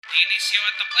Dionisio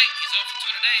at the plate. He's over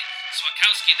 2 today.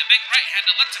 Swakowski, the big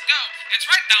right-hander, lets it go. It's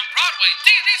right down Broadway.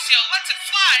 Dionisio lets it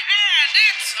fly, and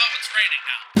it's raining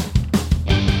now.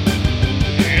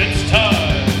 It's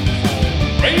time for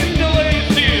Rain Delay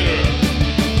Theater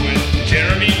with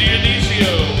Jeremy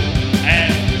Dionisio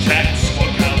and Jack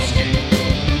Swakowski.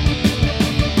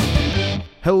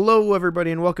 Hello, everybody,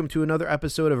 and welcome to another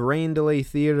episode of Rain Delay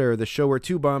Theater, the show where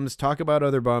two bums talk about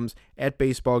other bums at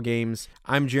baseball games.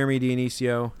 I'm Jeremy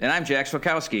Dionisio. And I'm Jack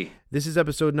Swakowski. This is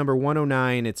episode number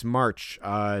 109. It's March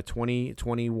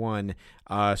 2021.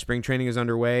 Spring training is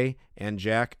underway. And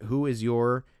Jack, who is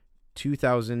your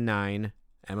 2009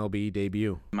 MLB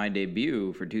debut? My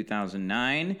debut for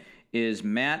 2009 is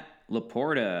Matt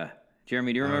Laporta.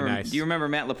 Jeremy, do you remember? Nice. Do you remember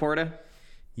Matt Laporta?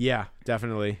 Yeah,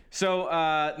 definitely. So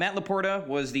Matt Laporta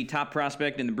was the top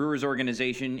prospect in the Brewers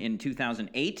organization in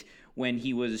 2008 when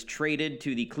he was traded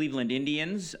to the Cleveland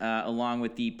Indians, along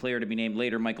with the player to be named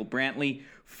later, Michael Brantley,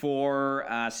 for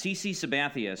CC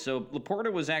Sabathia. So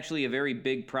Laporta was actually a very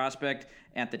big prospect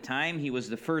at the time. He was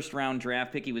the first-round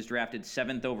draft pick. He was drafted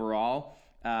 7th overall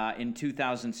in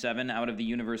 2007 out of the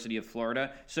University of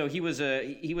Florida. So he was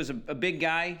a big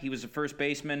guy. He was a first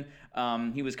baseman.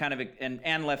 He was kind of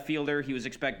and left fielder. He was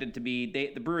expected to be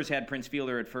the Brewers had Prince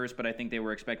Fielder at first, but I think they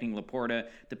were expecting Laporta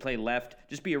to play left,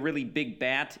 just be a really big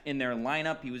bat in their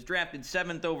lineup. He was drafted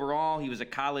 7th overall. He was a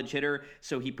college hitter,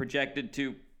 so he projected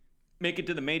to make it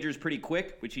to the majors pretty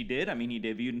quick, which he did. I mean, he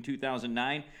debuted in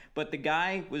 2009. But the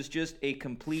guy was just a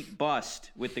complete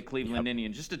bust with the Cleveland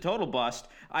Indians, just a total bust.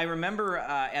 I remember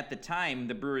at the time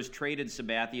the Brewers traded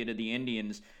Sabathia to the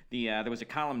Indians. There was a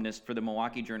columnist for the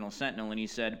Milwaukee Journal-Sentinel, and he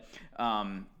said,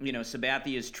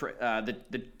 Sabathia's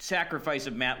the sacrifice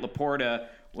of Matt Laporta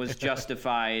was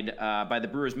justified by the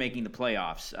Brewers making the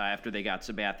playoffs after they got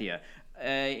Sabathia.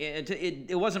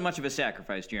 It wasn't much of a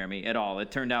sacrifice, Jeremy, at all.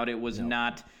 It turned out it was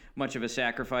not much of a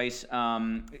sacrifice.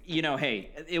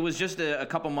 It was just a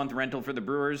couple-month rental for the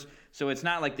Brewers, so it's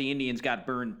not like the Indians got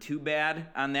burned too bad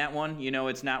on that one.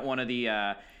 It's not one of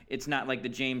the it's not like the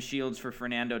James Shields for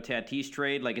Fernando Tatis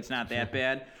trade. Like, it's not that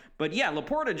bad. But, yeah,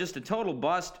 Laporta, just a total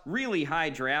bust, really high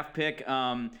draft pick.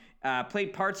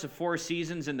 Played parts of 4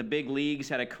 seasons in the big leagues,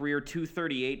 had a career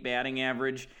 .238 batting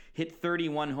average, hit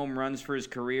 31 home runs for his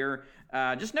career.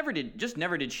 Just never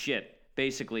did shit.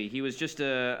 Basically, he was just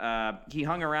he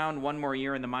hung around one more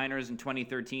year in the minors in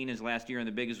 2013. His last year in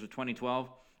the bigs was 2012,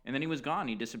 and then he was gone.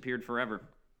 He disappeared forever.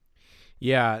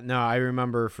 Yeah, no, I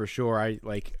remember for sure.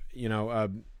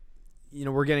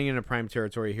 We're getting into prime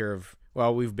territory here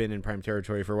we've been in prime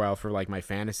territory for a while for like my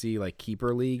fantasy like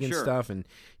keeper league and stuff, and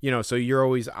so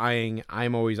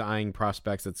I'm always eyeing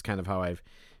prospects. That's kind of how I've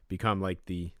become like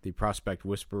the prospect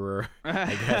whisperer,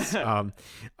 I guess.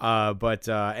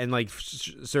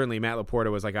 Certainly Matt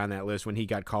Laporta was like on that list when he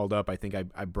got called up. I think I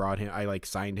brought him, I like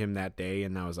signed him that day,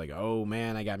 and I was like, oh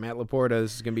man, I got Matt Laporta.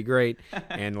 This is gonna be great.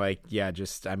 And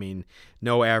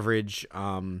no average.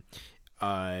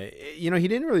 He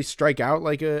didn't really strike out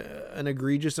like an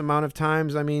egregious amount of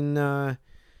times. Not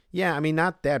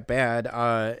that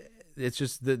bad. It's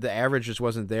just the average just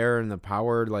wasn't there, and the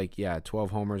power,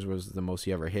 12 homers was the most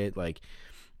he ever hit. Like,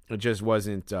 it just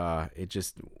wasn't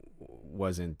MLB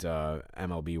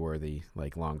worthy,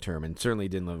 like, long term, and certainly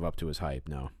didn't live up to his hype.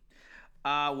 No.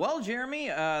 Well, Jeremy,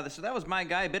 so that was my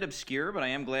guy, a bit obscure, but I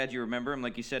am glad you remember him.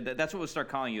 Like you said, that's what we'll start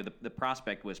calling you, the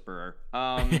prospect whisperer.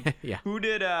 Yeah. Who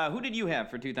did you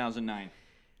have for 2009?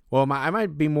 Well, I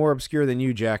might be more obscure than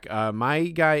you, Jack. My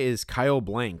guy is Kyle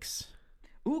Blanks.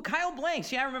 Ooh, Kyle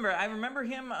Blanks. Yeah, I remember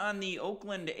him on the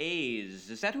Oakland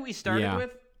A's. Is that who he started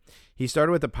with? He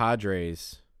started with the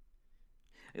Padres.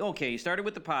 Okay, he started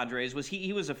with the Padres.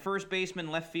 He was a first baseman,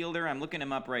 left fielder? I'm looking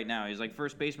him up right now. He's like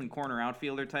first baseman, corner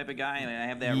outfielder type of guy. I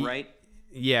have that right?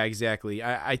 Yeah, exactly.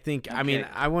 I think. Okay.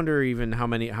 I wonder even how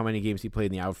many games he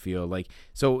played in the outfield. Like,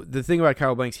 so the thing about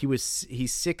Kyle Blanks, he's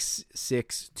 6'6",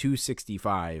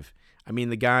 265. I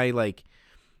mean, the guy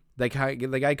the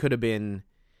guy could have been.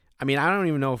 I mean, I don't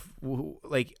even know if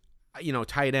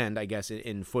tight end, I guess,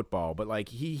 in football, but like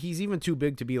he's even too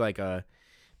big to be like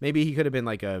maybe he could have been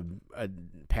like a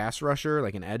pass rusher,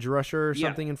 like an edge rusher or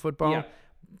something in football. Yeah.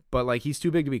 But like he's too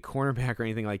big to be cornerback or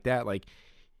anything like that.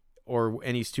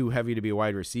 And he's too heavy to be a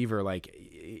wide receiver. Like,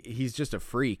 he's just a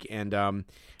freak. And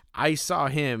I saw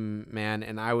him, man,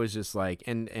 and I was just like,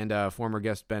 and former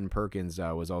guest Ben Perkins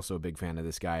was also a big fan of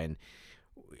this guy, and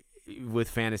with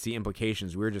fantasy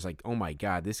implications, we were just like, oh my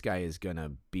God, this guy is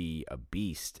gonna be a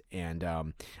beast. And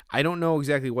I don't know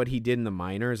exactly what he did in the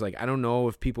minors. Like, I don't know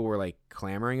if people were like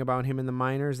clamoring about him in the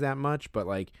minors that much, but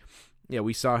like, yeah,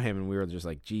 we saw him and we were just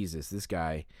like, Jesus, this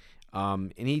guy.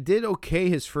 And he did okay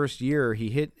his first year. He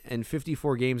hit in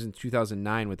 54 games in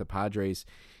 2009 with the Padres.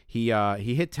 He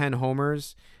hit 10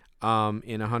 homers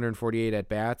in 148 at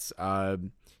bats.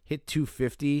 Hit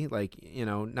 250, like,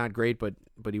 not great, but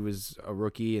he was a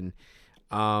rookie, and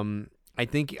I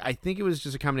think it was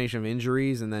just a combination of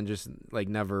injuries and then just like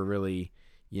never really,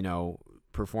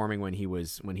 performing when he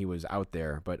was out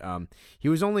there. But he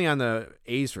was only on the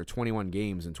A's for 21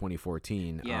 games in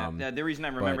 2014. Yeah, the reason I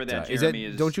remember that, Jeremy,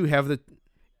 is don't you have the?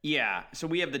 Yeah, so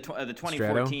we have the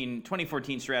 2014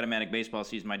 Stratomatic baseball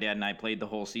season. My dad and I played the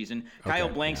whole season. Kyle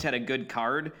Blanks had a good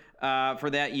card for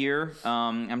that year.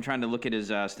 I'm trying to look at his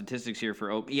statistics here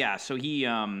for Oak. Yeah, so he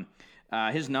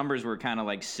his numbers were kind of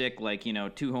like sick, like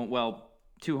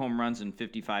 2 home runs and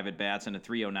 55 at bats and a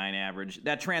 309 average.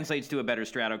 That translates to a better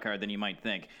Strato card than you might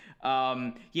think.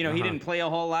 He didn't play a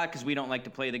whole lot because we don't like to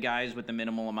play the guys with the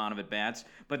minimal amount of at bats,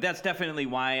 but that's definitely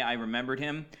why I remembered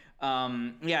him.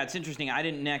 It's interesting. I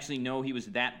didn't actually know he was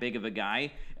that big of a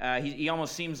guy. He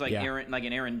almost seems like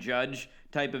an Aaron Judge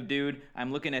type of dude.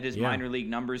 I'm looking at his minor league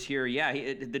numbers here. Yeah,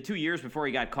 the 2 years before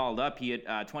he got called up, he had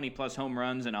 20-plus home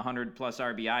runs and 100-plus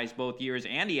RBIs both years,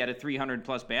 and he had a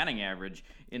 300-plus batting average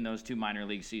in those 2 minor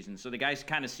league seasons. So the guy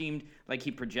kind of seemed like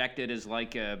he projected as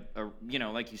like a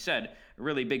like you said, a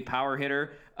really big power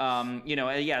hitter.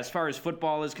 As far as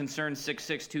football is concerned,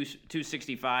 6'6",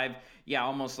 265. Yeah,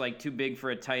 almost like too big for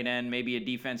a tight end, maybe a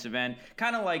defensive end.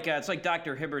 Kind of like it's like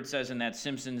Dr. Hibbert says in that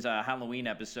Simpsons Halloween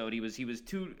episode. He was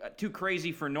too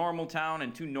crazy for normal town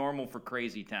and too normal for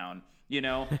crazy town.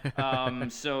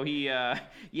 So he a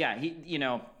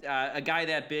guy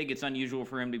that big, it's unusual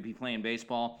for him to be playing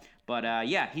baseball. But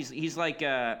he's like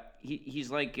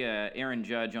Aaron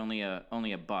Judge, only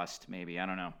a bust maybe. I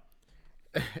don't know.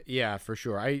 Yeah, for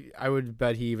sure. I would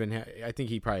bet he even I think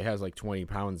he probably has like 20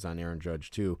 pounds on Aaron Judge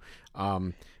too.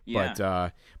 But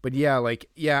I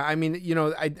mean,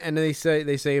 and they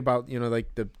say about,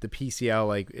 like the PCL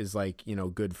like is like,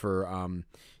 good for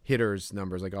hitters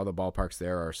numbers, like all the ballparks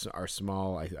there are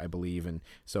small, I believe, and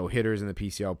so hitters in the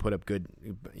PCL put up good,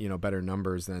 better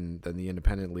numbers than the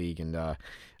independent league and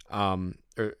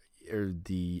or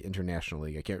the International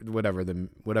League. I can't whatever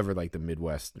like the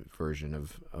Midwest version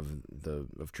of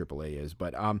AAA is.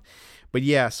 But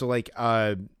yeah, so like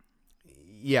I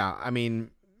mean,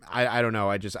 I don't know.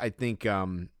 I think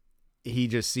he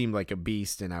just seemed like a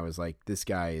beast, and I was like, this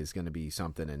guy is going to be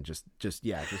something, and just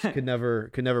could never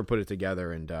put it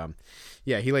together. And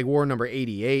he like wore number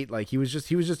 88. Like he was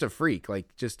just a freak,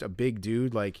 like just a big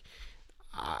dude. Like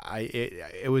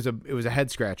it was a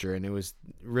head scratcher, and it was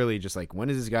really just like, when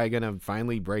is this guy gonna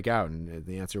finally break out? And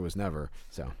the answer was never.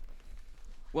 So,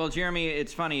 well, Jeremy,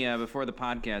 it's funny. Before the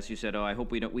podcast, you said, "Oh, I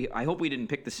hope we didn't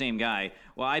pick the same guy."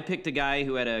 Well, I picked a guy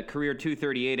who had a career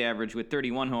 238 average with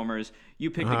 31 homers. You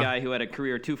picked a guy who had a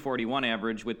career 241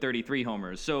 average with 33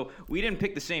 homers. So we didn't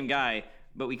pick the same guy,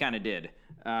 but we kind of did.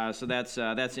 So that's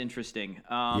interesting.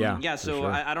 So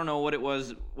sure. I don't know what it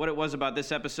was about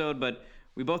this episode, but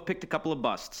we both picked a couple of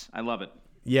busts. I love it.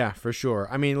 Yeah, for sure.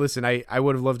 I mean, listen, I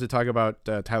would have loved to talk about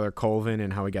Tyler Colvin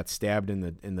and how he got stabbed in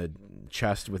the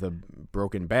chest with a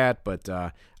broken bat, but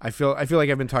I feel like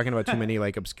I've been talking about too many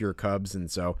like obscure Cubs, and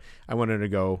so I wanted to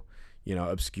go,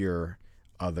 obscure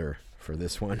other for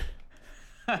this one.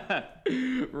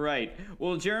 Right.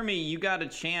 Well, Jeremy, you got a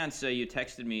chance. You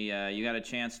texted me. You got a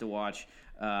chance to watch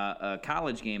a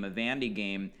college game, a Vandy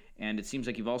game. And it seems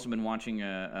like you've also been watching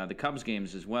the Cubs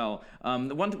games as well.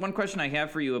 The one question I have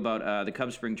for you about the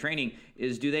Cubs spring training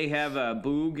is, do they have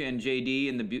Boog and JD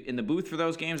in the booth for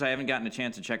those games? I haven't gotten a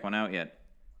chance to check one out yet.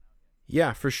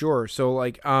 Yeah, for sure. So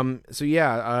like,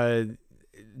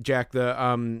 Jack,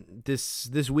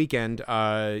 this weekend,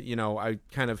 college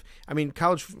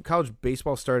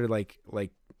baseball started like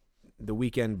the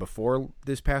weekend before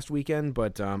this past weekend,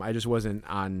 but I just wasn't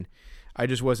in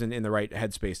the right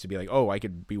headspace to be like, oh, I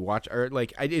could be watching, or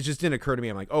like, it just didn't occur to me.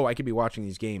 I'm like, oh, I could be watching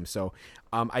these games. So,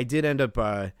 I ended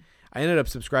up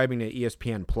subscribing to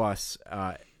ESPN Plus,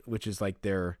 which is like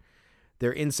their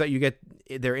insight. You get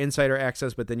their insider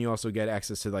access, but then you also get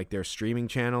access to like their streaming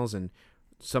channels, and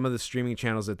some of the streaming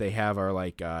channels that they have are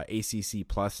like ACC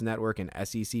Plus Network and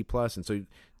SEC Plus, and so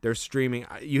they're streaming.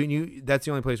 That's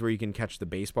the only place where you can catch the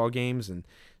baseball games, and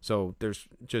so there's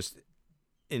just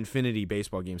infinity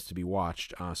baseball games to be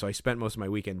watched. So I spent most of my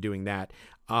weekend doing that.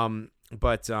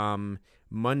 But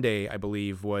Monday, I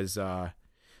believe, was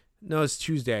it's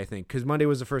Tuesday, I think, because Monday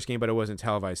was the first game, but it wasn't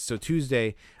televised. So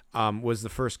Tuesday was the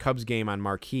first Cubs game on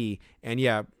Marquee, and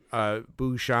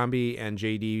Boog Shambi and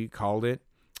JD called it.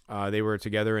 They were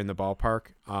together in the ballpark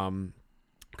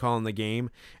calling the game,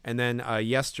 and then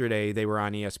yesterday they were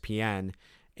on ESPN,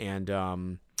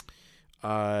 and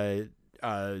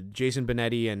Jason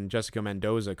Benetti and Jessica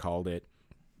Mendoza called it,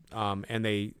 and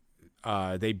they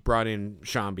brought in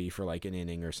Shambi for like an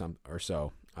inning or so,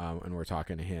 and we're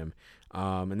talking to him.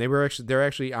 And they're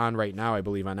actually on right now, I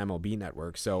believe, on MLB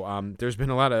Network. So there's been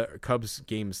a lot of Cubs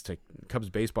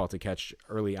baseball to catch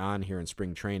early on here in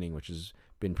spring training, which has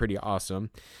been pretty awesome.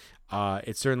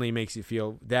 It certainly makes you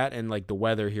feel that, and like the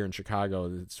weather here in Chicago,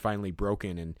 it's finally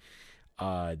broken, and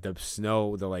the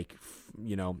snow, the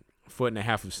foot and a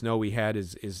half of snow we had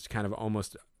is kind of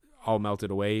almost all melted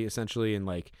away essentially, and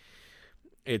like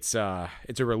it's a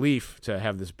relief to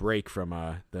have this break from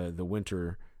the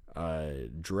winter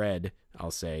dread, I'll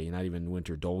say, not even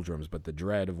winter doldrums, but the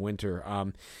dread of winter.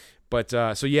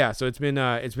 So it's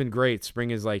been great.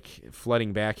 Spring is like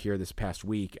flooding back here this past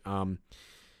week.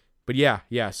 But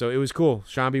yeah, so it was cool.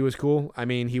 Shambi was cool. I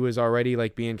mean, he was already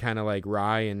like being kind of like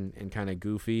wry and kind of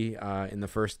goofy in the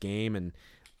first game, and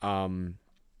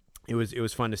it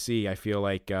was fun to see. I feel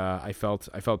like I felt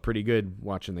pretty good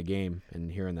watching the game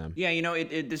and hearing them. Yeah,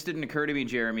 this didn't occur to me,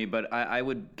 Jeremy, but I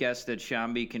would guess that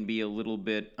Shambi can be a little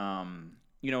bit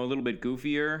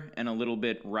goofier and a little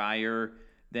bit wryer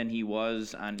than he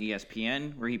was on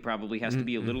ESPN, where he probably has to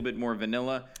be a little bit more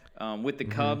vanilla. With the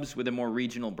Cubs, with a more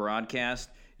regional broadcast,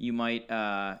 you might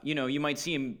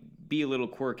see him be a little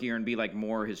quirkier and be like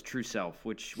more his true self,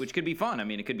 which could be fun. I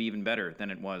mean, it could be even better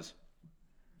than it was.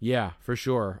 Yeah, for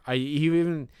sure. I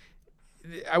don't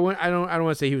want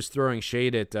to say he was throwing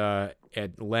shade at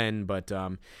Len, but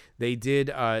they did.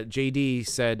 JD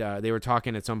said they were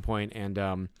talking at some point,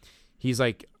 and he's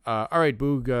like, "All right,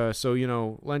 Boog. So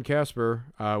Len Casper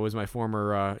was my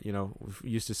former.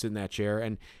 Used to sit in that chair."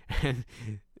 And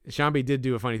Shambi did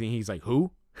do a funny thing. He's like,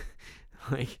 "Who?"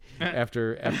 Like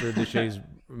after Deshays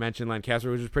mentioned Len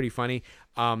Casper, which was pretty funny.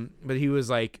 But he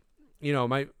was like,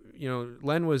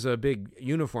 Len was a big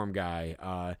uniform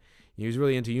guy. He was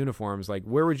really into uniforms. Like,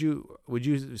 where would you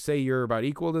say you're about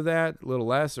equal to that? A little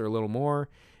less or a little more?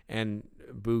 And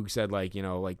Boog said, like,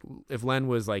 if Len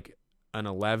was like an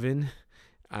 11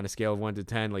 on a scale of 1 to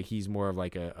 10, like he's more of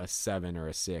like a 7 or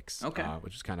a 6. Okay.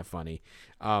 Which is kind of funny.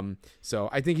 So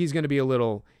I think he's just going to be a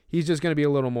little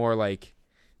more like,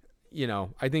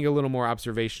 I think a little more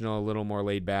observational, a little more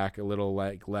laid back, a little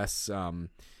like less kind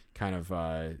of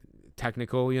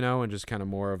technical, and just kind of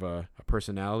more of a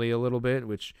personality a little bit,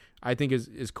 which I think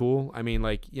is cool. I mean,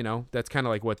 like, that's kind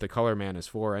of like what the color man is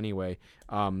for anyway.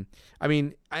 Obviously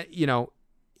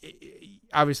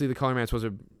the color man's supposed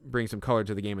to bring some color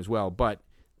to the game as well, but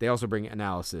they also bring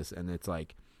analysis, and it's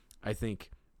like, I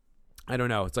don't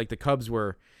know. It's like the Cubs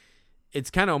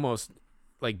it's kind of almost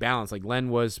like balanced. Like Len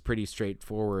was pretty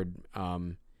straightforward,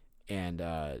 and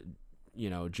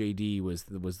JD was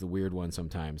the weird one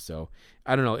sometimes. So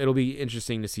I don't know. It'll be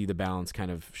interesting to see the balance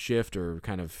kind of shift or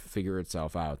kind of figure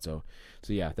itself out. So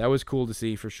yeah, that was cool to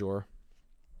see for sure.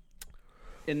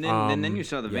 And then you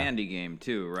saw the Vandy game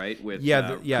too, right? With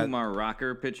Kumar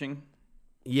Rocker pitching.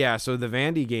 Yeah. So the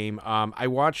Vandy game, I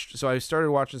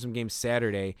started watching some games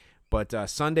Saturday, but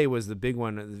Sunday was the big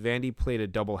one. Vandy played a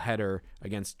doubleheader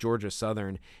against Georgia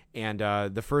Southern, and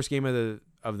the first game of the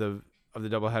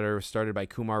doubleheader was started by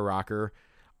Kumar Rocker,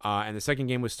 and the second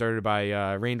game was started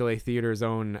by Rain Delay Theater's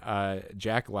own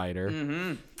Jack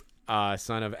Leiter,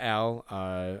 son of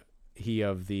Al, he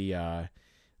of the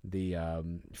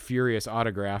Furious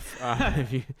Autograph.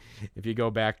 If you go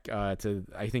back to,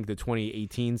 I think, the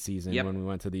 2018 season, when we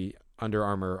went to the Under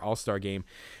Armour All-Star game,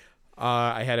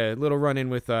 I had a little run-in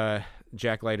with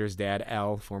Jack Leiter's dad,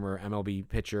 Al, former MLB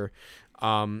pitcher.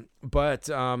 So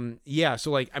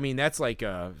like, I mean, that's like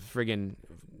a friggin',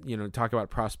 talk about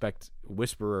prospect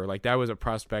whisperer. Like that was a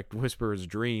prospect whisperer's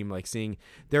dream. Like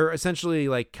they're essentially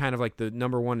like kind of like the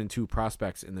number 1 and 2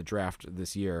 prospects in the draft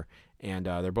this year. And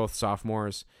they're both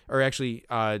sophomores, or actually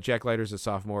Jack Leiter's a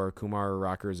sophomore. Kumar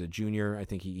Rocker is a junior. I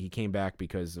think he came back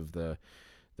because of the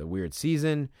weird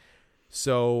season.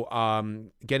 So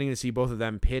getting to see both of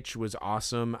them pitch was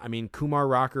awesome. I mean, Kumar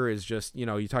Rocker is just,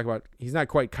 you talk about, he's not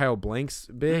quite Kyle Blanks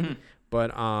big,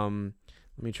 but let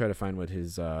me try to find what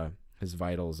his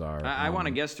vitals are. I want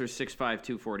to guess they're 6'5",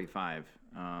 245.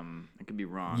 I could be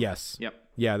wrong. Yes. Yep.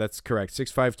 Yeah, that's correct.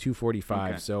 6'5", 245.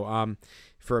 Okay. So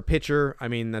for a pitcher, I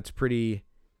mean, that's pretty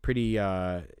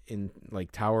in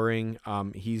like towering.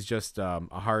 He's just a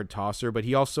hard tosser, but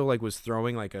he also like was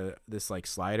throwing like this like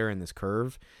slider and this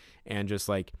curve. And just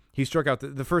like he struck out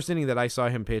the first inning that I saw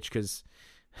him pitch, because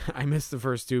I missed the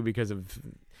first 2 because of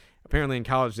apparently in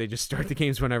college they just start the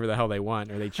games whenever the hell they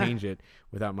want, or they change it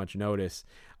without much notice.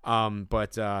 So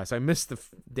I missed the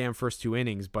damn first 2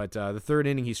 innings, but the third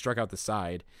inning he struck out the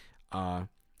side,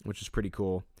 which is pretty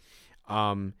cool.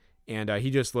 And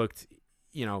he just looked,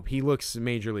 he looks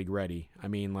major league ready. I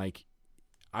mean, like,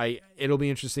 it'll be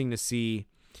interesting to see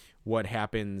what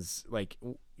happens. Like,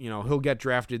 he'll get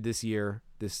drafted this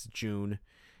June.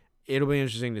 It'll be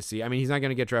interesting to see. I mean, he's not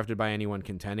going to get drafted by anyone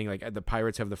contending. Like, the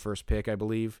Pirates have the first pick, I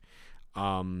believe.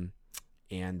 And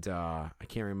I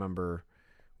can't remember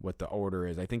what the order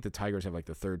is. I think the Tigers have like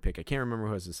the third pick. I can't remember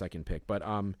who has the second pick, but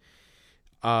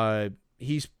there's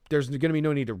going to be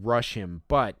no need to rush him,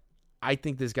 but I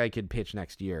think this guy could pitch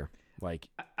next year. Like,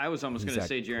 I was almost going to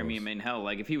say Jeremy Manhell.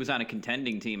 Like, if he was on a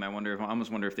contending team, I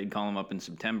almost wonder if they'd call him up in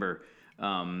September.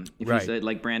 He's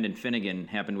like Brandon Finnegan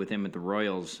happened with him at the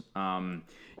Royals.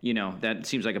 That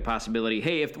seems like a possibility.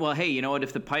 Hey, you know what?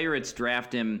 If the Pirates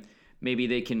draft him, maybe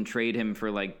they can trade him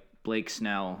for like Blake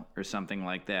Snell or something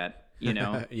like that.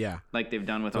 Yeah, like they've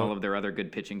done with all of their other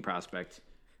good pitching prospects.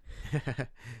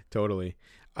 Totally.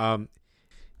 And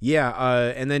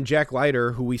then Jack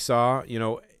Leiter, who we saw,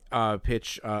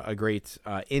 pitch a great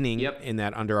inning in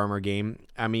that Under Armour game.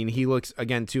 I mean, he looks,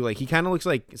 again, too, like, he kind of looks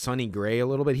like Sonny Gray a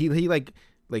little bit. He like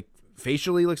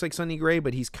facially looks like Sonny Gray,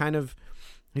 but he's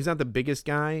not the biggest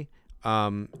guy.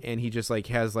 And he just, like,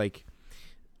 has, like,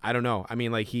 I don't know. I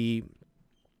mean, like, he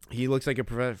looks like a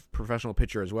professional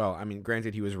pitcher as well. I mean,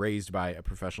 granted, he was raised by a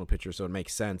professional pitcher, so it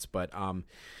makes sense. But,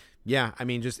 yeah, I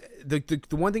mean, just the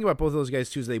one thing about both of those guys,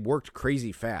 too, is they worked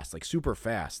crazy fast, like super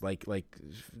fast, like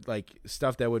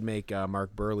stuff that would make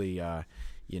Mark Burley, have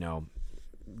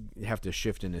to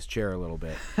shift in his chair a little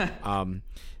bit.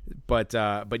 But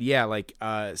yeah, like,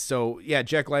 so yeah,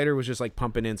 Jack Leiter was just like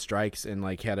pumping in strikes and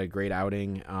like had a great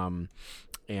outing.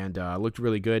 And looked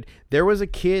really good. There was a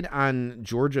kid on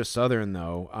Georgia Southern,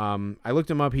 though. I looked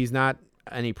him up. He's not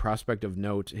any prospect of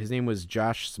note. His name was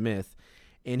Josh Smith,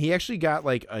 and he actually got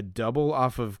like a double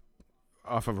off of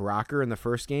Rocker in the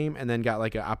first game, and then got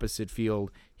like an opposite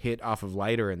field hit off of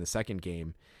Leiter in the second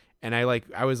game. And I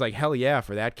was like, hell yeah,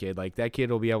 for that kid. Like, that kid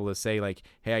will be able to say, like,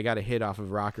 hey, I got a hit off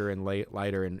of Rocker and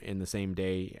Leiter in the same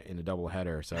day in a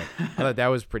doubleheader. So I thought that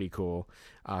was pretty cool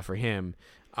for him.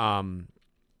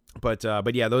 But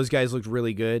yeah, those guys looked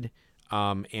really good.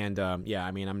 Yeah,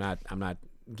 I mean, I'm not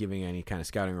giving any kind of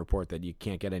scouting report that you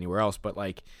can't get anywhere else, but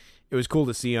like, it was cool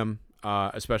to see them,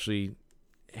 especially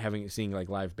seeing like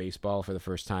live baseball for the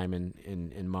first time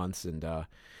in months. And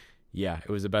yeah, it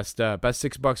was the best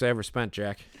 $6 I ever spent,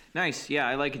 Jack. Nice. Yeah,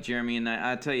 I like it, Jeremy. And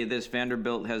I'll tell you this,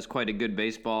 Vanderbilt has quite a good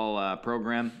baseball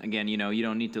program. Again, you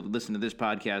don't need to listen to this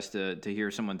podcast to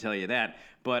hear someone tell you that.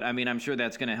 But, I mean, I'm sure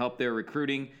that's going to help their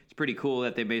recruiting. It's pretty cool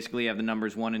that they basically have the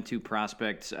numbers 1 and 2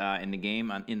 prospects in the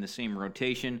game in the same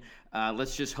rotation.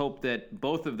 Let's just hope that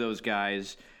both of those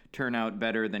guys turn out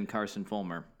better than Carson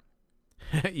Fulmer.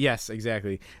 Yes,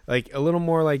 exactly. Like a little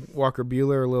more like Walker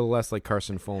Buehler, a little less like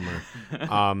Carson Fulmer.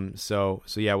 So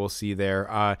yeah, we'll see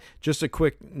there. Just a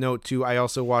quick note too. I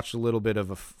also watched a little bit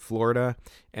of Florida,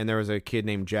 and there was a kid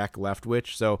named Jack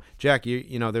Leftwich. So Jack,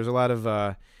 you know, there's a lot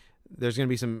of there's going to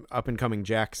be some up and coming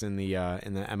Jacks in the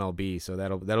MLB. So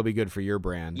that'll be good for your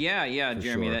brand. Yeah,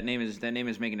 Jeremy. Sure. That name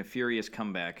is making a furious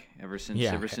comeback ever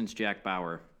since Jack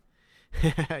Bauer.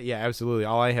 Yeah, absolutely.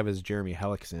 All I have is Jeremy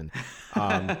Hellickson.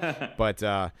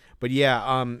 But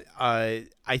yeah,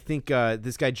 I think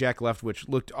this guy Jack Leftwich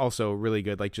looked also really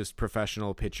good, like just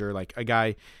professional pitcher, like a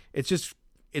guy. It's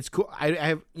cool.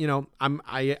 I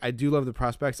do love the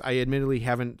prospects. I admittedly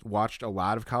haven't watched a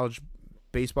lot of college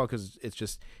baseball because it's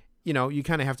just, you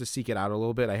kind of have to seek it out a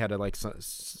little bit. I had to like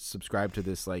subscribe to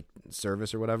this like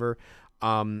service or whatever.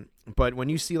 But when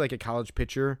you see like a college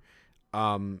pitcher,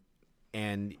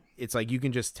 and it's like you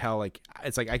can just tell, like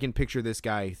it's like I can picture this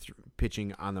guy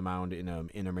pitching on the mound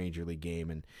in a major league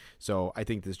game, and so I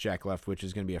think this Jack Leftwich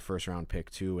is going to be a first round pick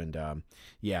too. And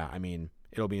yeah, I mean,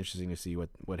 it'll be interesting to see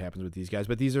what happens with these guys.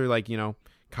 But these are like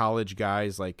college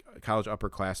guys, like college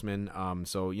upperclassmen.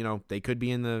 So they could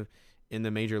be in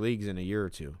the major leagues in a year or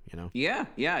two. Yeah,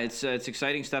 it's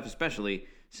exciting stuff, especially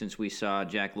since we saw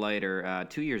Jack Leiter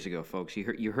 2 years ago, folks.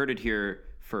 You heard it here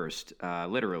first,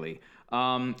 literally.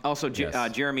 Also,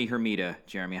 yes. Jeremy Hermida.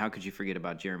 Jeremy, how could you forget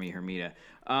about Jeremy Hermida?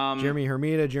 Jeremy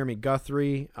Hermida, Jeremy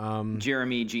Guthrie,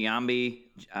 Jeremy Giambi,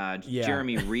 yeah.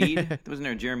 Jeremy Reed. Wasn't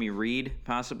there Jeremy Reed,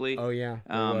 possibly? Oh, yeah,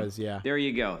 there was, yeah. There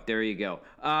you go.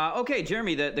 Okay,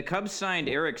 Jeremy, the Cubs signed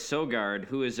Eric Sogard,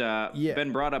 who has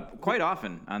been brought up quite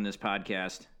often on this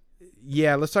podcast.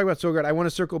 Yeah, let's talk about Sogard. I want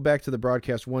to circle back to the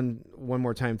broadcast one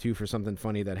more time, too, for something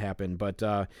funny that happened. But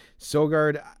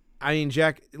Sogard... I mean,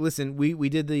 Jack, listen, we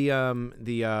did the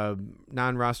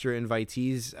non-roster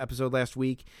invitees episode last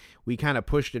week. We kind of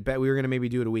pushed it back. We were going to maybe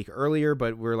do it a week earlier,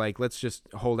 but we're like, let's just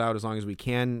hold out as long as we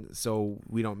can so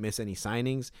we don't miss any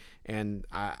signings. And,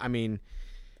 I mean,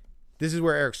 this is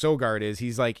where Eric Sogard is.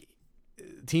 He's like,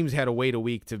 teams had to wait a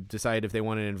week to decide if they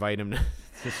wanted to invite him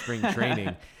to spring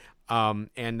training.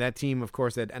 And that team, of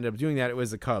course, that ended up doing that, it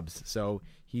was the Cubs. So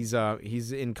he's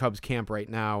in Cubs camp right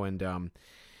now. And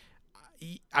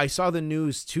I saw the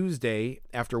news Tuesday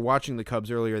after watching the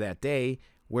Cubs earlier that day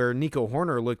where Nico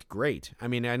Horner looked great. I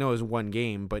mean, I know it was one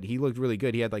game, but he looked really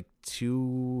good. He had like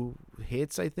 2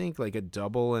 hits, I think, like a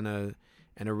double and a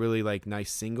really like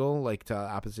nice single, like to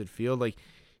opposite field. Like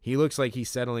he looks like he's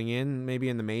settling in maybe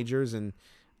in the majors. And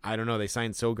I don't know, they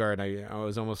signed Sogard. I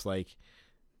was almost like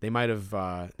they might have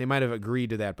agreed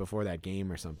to that before that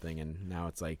game or something. And now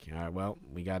it's like, well,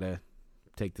 we got to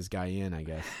take this guy in, I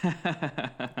guess.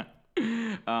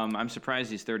 I'm surprised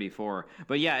he's 34,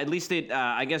 but yeah, at least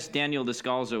I guess Daniel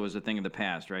Descalso was a thing of the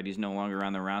past, right? He's no longer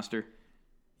on the roster.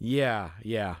 Yeah,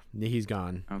 he's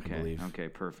gone. Okay, I believe. Okay,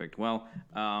 perfect. Well,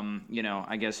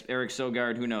 I guess Eric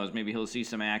Sogard, who knows? Maybe he'll see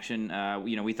some action.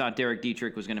 We thought Derek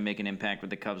Dietrich was going to make an impact with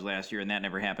the Cubs last year, and that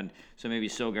never happened. So maybe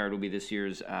Sogard will be this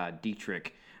year's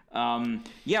Dietrich.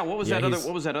 What was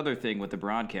that other thing with the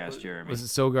broadcast, Jeremy? Was it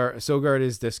Sogard? Sogard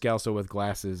is Descalso with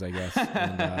glasses, I guess,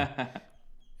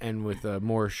 and with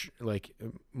more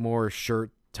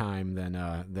shirt time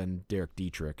than Derek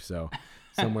Dietrich. So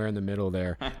somewhere in the middle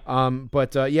there.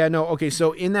 Okay.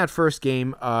 So in that first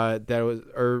game, it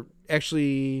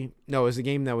was a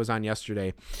game that was on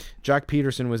yesterday. Jock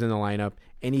Peterson was in the lineup,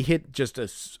 and he hit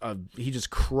he just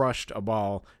crushed a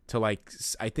ball to I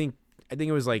think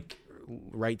it was like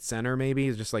right center, maybe.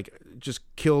 It's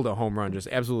just killed a home run, just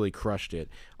absolutely crushed it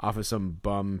off of some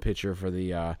bum pitcher for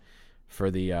the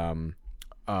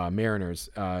Mariners.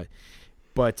 So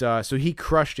he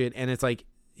crushed it, and it's like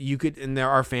and there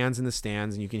are fans in the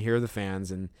stands, and you can hear the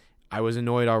fans, and I was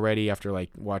annoyed already after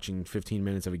like watching 15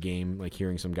 minutes of a game, like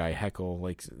hearing some guy heckle,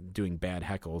 like doing bad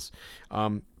heckles.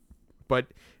 But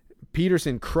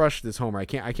Peterson crushed this homer. I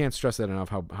can't stress that enough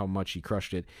how much he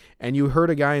crushed it. And you heard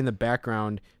a guy in the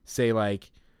background say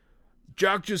like,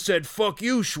 "Jock just said fuck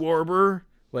you, Schwarber."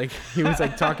 Like he was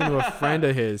like talking to a friend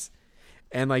of his,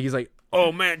 and like he's like,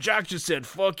 "Oh man, Jock just said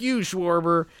fuck you,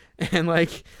 Schwarber," and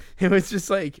like it was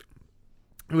just like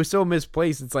it was so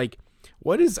misplaced. It's like,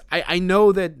 what is I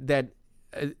know that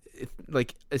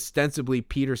like ostensibly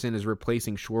Peterson is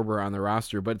replacing Schwarber on the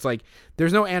roster, but it's like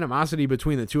there's no animosity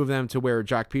between the two of them to where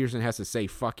Jock Peterson has to say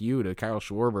fuck you to Kyle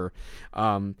Schwarber.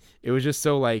 It was just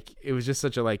so like it was just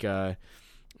such a like a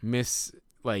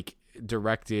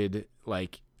directed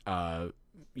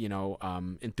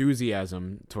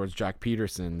enthusiasm towards Jock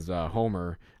Peterson's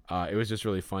homer. It was just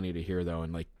really funny to hear though,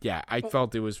 and like I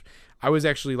felt I was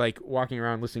actually like walking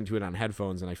around listening to it on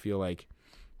headphones, and I feel like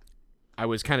I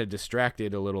was kind of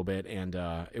distracted a little bit, and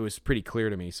it was pretty clear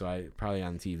to me. So I probably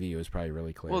on TV, it was probably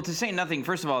really clear. Well, to say nothing,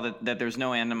 first of all, that there's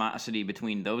no animosity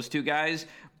between those two guys,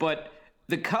 but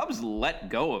the Cubs let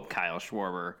go of Kyle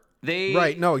Schwarber.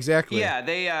 Right. No, exactly. Yeah.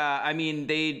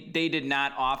 They did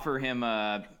not offer him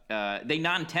they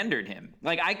non-tendered him.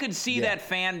 Like I could see that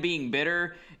fan being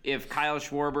bitter if Kyle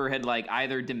Schwarber had like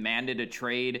either demanded a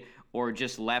trade or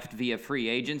just left via free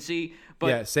agency.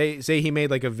 But say he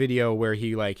made like a video where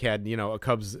he like had, a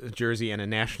Cubs jersey and a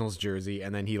Nationals jersey,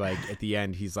 and then he like at the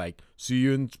end he's like, "See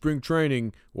you in spring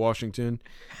training, Washington,"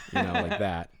 like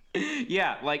that.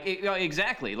 Yeah, like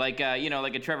exactly, like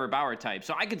like a Trevor Bauer type.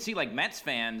 So I could see like Mets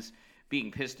fans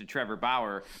being pissed at Trevor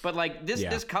Bauer, but like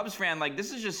this Cubs fan, like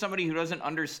this is just somebody who doesn't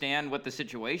understand what the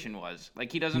situation was.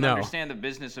 Like he doesn't understand the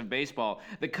business of baseball.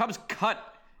 The Cubs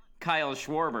cut Kyle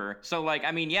Schwarber. So like,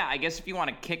 I guess if you want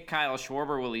to kick Kyle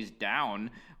Schwarber while he's down,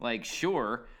 like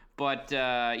sure. But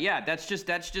that's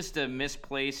just a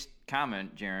misplaced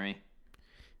comment, Jeremy.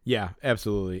 Yeah,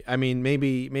 absolutely. I mean,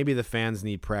 maybe the fans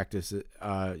need practice,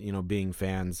 being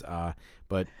fans.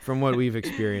 But from what we've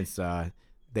experienced,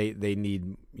 they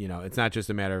need, it's not just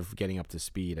a matter of getting up to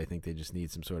speed. I think they just need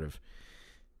some sort of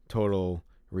total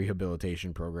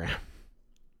rehabilitation program.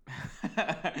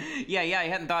 Yeah, I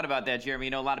hadn't thought about that, Jeremy.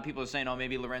 A lot of people are saying,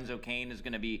 maybe Lorenzo Cain is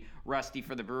going to be rusty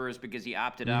for the Brewers because he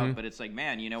opted out. But it's like,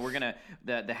 man, we're going to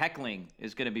the heckling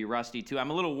is going to be rusty too. I'm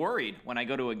a little worried when I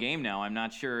go to a game now. I'm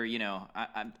not sure,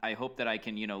 I hope that I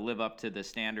can, live up to the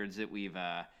standards that we've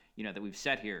that we've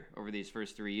set here over these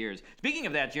first 3 years. Speaking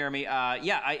of that, Jeremy,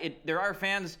 there are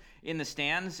fans in the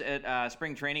stands at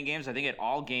spring training games. I think at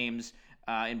all games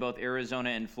in both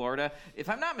Arizona and Florida. If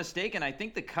I'm not mistaken, I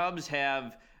think the Cubs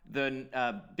have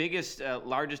the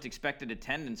largest expected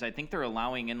attendance. I think they're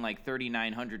allowing in like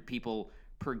 3,900 people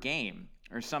per game.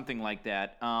 or something like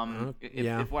that.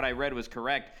 Yeah. If what I read was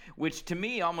correct, which to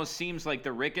me almost seems like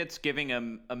the Ricketts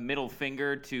giving a middle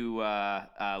finger to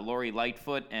Lori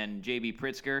Lightfoot and J.B.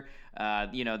 Pritzker.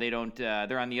 They don't.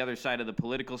 They're on the other side of the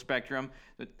political spectrum.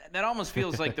 That almost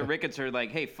feels like the Ricketts are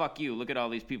like, "Hey, fuck you! Look at all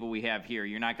these people we have here.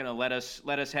 You're not going to let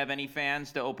us have any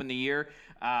fans to open the year."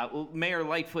 Mayor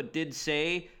Lightfoot did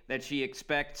say that she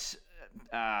expects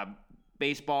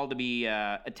baseball to be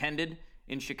attended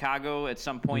in Chicago at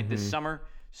some point this summer.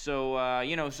 So,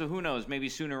 so who knows? Maybe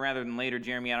sooner rather than later,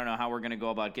 Jeremy. I don't know how we're going to go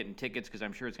about getting tickets because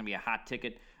I'm sure it's going to be a hot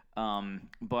ticket.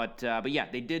 But yeah,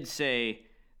 they did say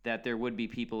that there would be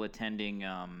people attending,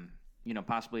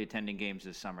 possibly attending games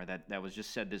this summer. That was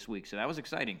just said this week. So that was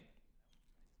exciting.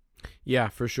 Yeah,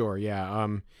 for sure. Yeah.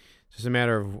 It's just a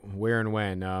matter of where and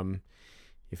when.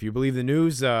 If you believe the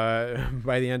news,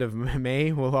 by the end of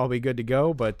May, we'll all be good to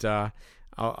go. But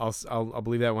I'll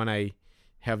believe that when I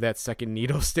have that second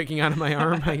needle sticking out of my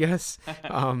arm, I guess.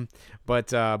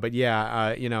 But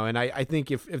yeah, and I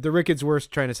think if the Ricketts were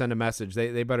trying to send a message,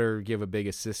 they better give a big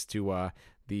assist to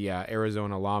the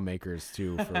Arizona lawmakers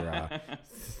too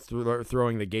for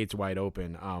throwing the gates wide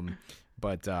open.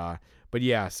 But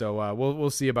yeah, so we'll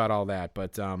see about all that.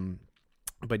 But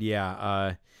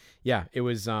yeah, it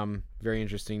was very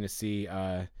interesting to see.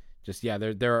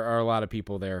 There are a lot of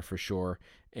people there for sure,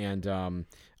 and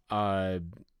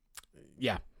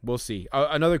yeah, we'll see.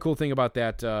 Another cool thing about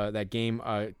that game,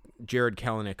 Jared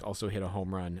Kelenic also hit a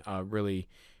home run. Really,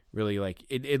 like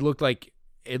it looked like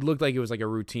it was like a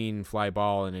routine fly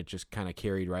ball, and it just kind of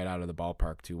carried right out of the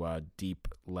ballpark to deep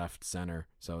left center.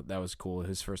 So that was cool.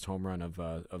 His first home run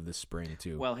of this spring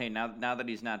too. Well, hey, now that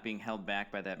he's not being held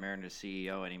back by that Mariners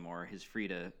CEO anymore, he's free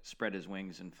to spread his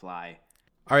wings and fly.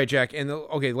 All right, Jack. And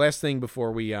last thing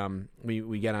before we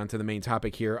get on to the main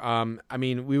topic here. I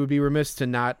mean, we would be remiss to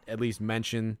not at least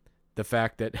mention the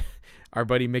fact that our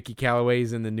buddy Mickey Callaway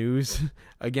is in the news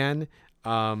again.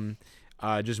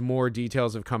 Just more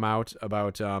details have come out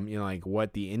about like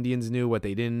what the Indians knew, what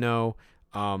they didn't know.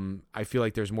 I feel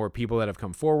like there's more people that have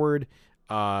come forward.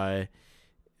 I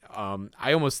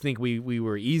almost think we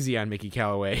were easy on Mickey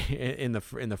Callaway in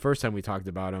the first time we talked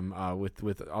about him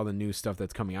with all the new stuff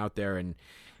that's coming out there, and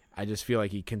I just feel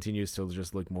like he continues to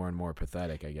just look more and more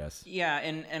pathetic, I guess. Yeah,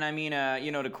 and I mean,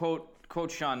 to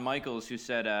quote Shawn Michaels, who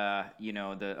said,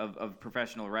 of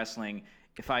professional wrestling,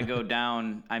 if I go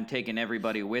down, I'm taking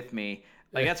everybody with me.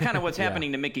 Like, that's kind of what's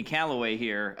happening to Mickey Callaway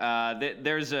here.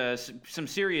 There's some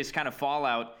serious kind of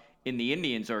fallout in the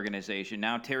Indians organization.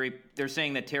 Now, they're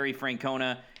saying that Terry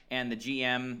Francona and the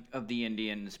GM of the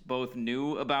Indians both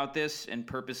knew about this and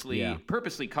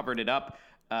purposely covered it up.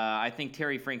 I think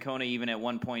Terry Francona even at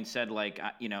one point said, like,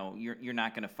 you're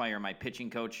not going to fire my pitching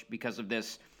coach because of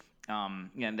this.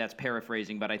 And that's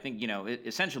paraphrasing, but I think,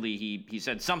 essentially he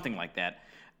said something like that,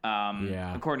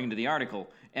 according to the article.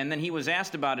 And then he was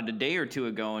asked about it a day or two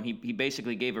ago, and he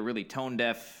basically gave a really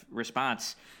tone-deaf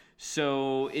response.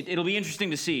 So it'll be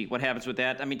interesting to see what happens with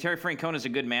that. I mean, Terry Francona is a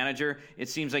good manager. It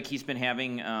seems like he's been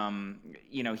having,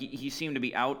 he seemed to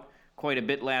be out quite a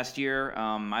bit last year.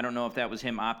 I don't know if that was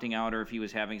him opting out or if he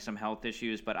was having some health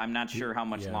issues, but I'm not sure how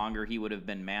much longer he would have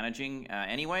been managing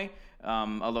anyway.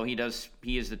 Although he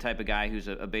is the type of guy who's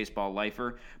a baseball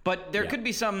lifer. But there could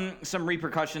be some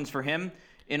repercussions for him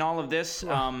in all of this,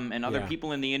 and other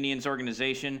people in the Indians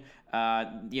organization.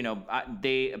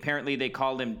 They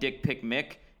called him Dick Pick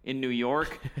Mick in New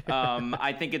York.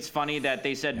 I think it's funny that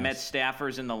they said Mets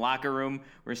staffers in the locker room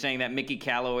were saying that Mickey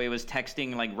Callaway was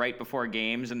texting like right before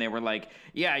games, and they were like,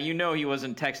 yeah, he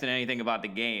wasn't texting anything about the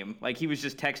game. Like, he was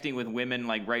just texting with women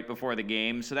like right before the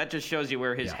game. So that just shows you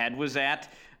where his head was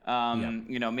at.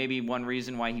 Maybe one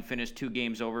reason why he finished 2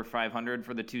 games over 500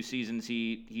 for the 2 seasons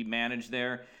he managed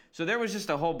there. So there was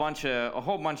just a whole bunch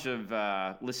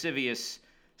of lascivious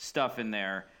stuff in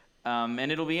there.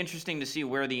 And it'll be interesting to see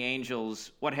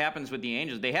what happens with the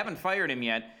Angels. They haven't fired him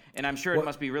yet, and I'm sure it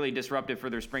must be really disruptive for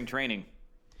their spring training.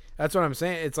 That's what I'm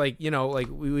saying. It's like, like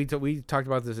we talked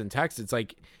about this in text. It's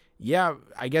like, yeah,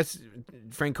 I guess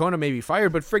Francona may be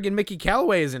fired, but friggin' Mickey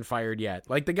Callaway isn't fired yet.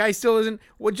 Like, the guy still isn't.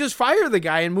 Well, just fire the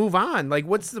guy and move on. Like,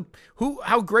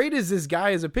 how great is this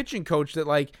guy as a pitching coach that,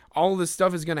 like, all of this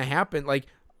stuff is going to happen? Like,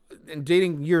 and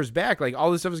dating years back, like,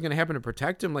 all this stuff is going to happen to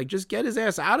protect him. Like, just get his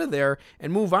ass out of there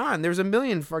and move on. There's a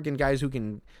million fucking guys who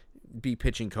can be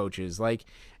pitching coaches.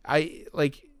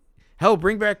 Hell,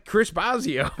 bring back Chris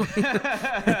Bosio.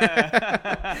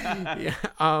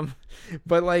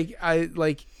 But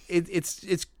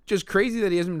it's just crazy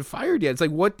that he hasn't been fired yet. It's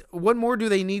like, what more do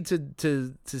they need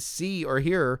to see or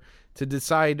hear to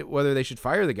decide whether they should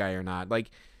fire the guy or not? Like,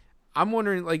 I'm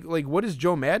wondering, like what does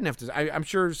Joe Madden have to say? I'm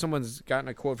sure someone's gotten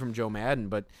a quote from Joe Madden,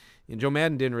 but Joe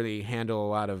Madden didn't really handle a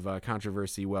lot of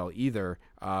controversy well either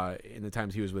in the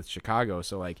times he was with Chicago.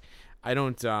 So, like, I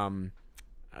don't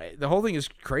the whole thing is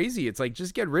crazy. It's like,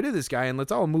 just get rid of this guy and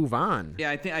let's all move on.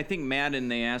 Yeah, I think Madden,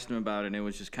 they asked him about it, and it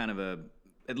was just kind of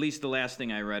at least the last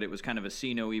thing I read, it was kind of a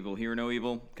see no evil, hear no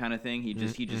evil kind of thing. He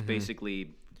just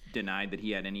basically denied that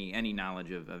he had any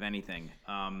knowledge of anything.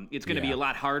 It's going to be a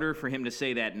lot harder for him to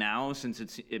say that now,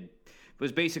 since it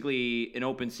was basically an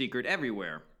open secret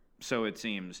everywhere. So it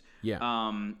seems. Yeah.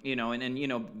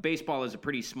 And baseball is a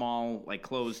pretty small, like,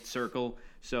 closed circle.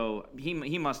 So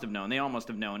he must have known. They all must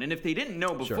have known. And if they didn't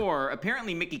know before,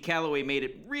 apparently Mickey Callaway made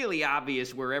it really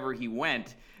obvious wherever he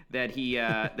went that he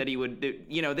would.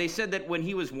 They said that when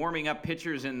he was warming up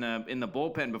pitchers in the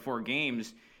bullpen before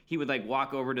games, he would, like,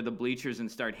 walk over to the bleachers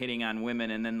and start hitting on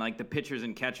women, and then, like, the pitchers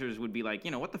and catchers would be like,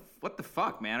 what the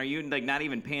fuck, man? Are you, like, not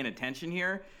even paying attention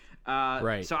here?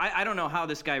 Right. So I don't know how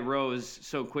this guy rose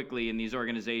so quickly in these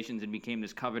organizations and became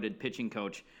this coveted pitching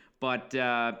coach. But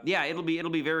it'll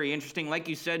be very interesting. Like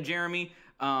you said, Jeremy,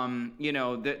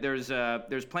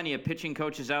 there's plenty of pitching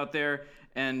coaches out there.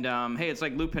 And, hey, it's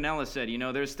like Lou Piniella said,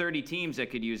 there's 30 teams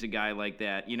that could use a guy like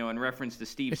that, in reference to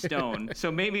Steve Stone.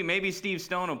 So maybe Steve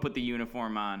Stone will put the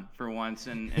uniform on for once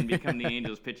and become the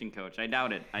Angels pitching coach. I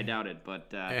doubt it.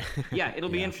 But, it'll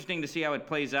be interesting to see how it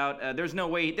plays out. There's no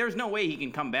way he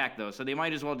can come back, though, so they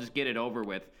might as well just get it over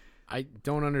with. I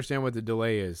don't understand what the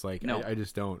delay is. Like, no. I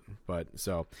just don't. But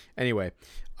so anyway,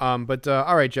 all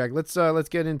right, Jack. Let's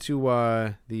get into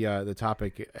the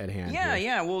topic at hand.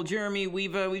 Yeah. Well, Jeremy,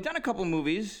 we've done a couple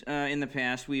movies in the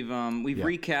past. We've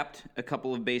recapped a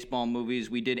couple of baseball movies.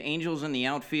 We did Angels in the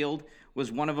Outfield was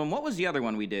one of them. What was the other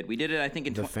one we did? We did it, I think,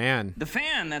 in The Fan. The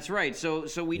Fan. That's right. So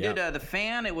we did The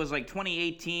Fan. It was like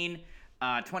 2018.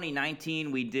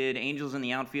 2019 we did Angels in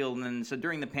the Outfield, and then so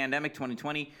during the pandemic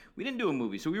 2020 we didn't do a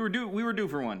movie, so we were due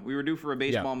for one. We were due for a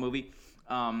baseball movie.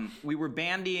 We were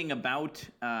bandying about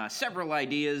several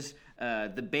ideas: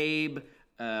 The Babe,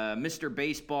 Mr.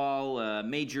 Baseball,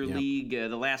 Major League,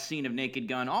 The Last Scene of Naked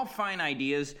Gun. All fine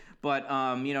ideas, but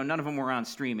none of them were on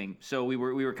streaming, so we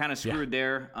were kind of screwed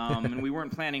there, and we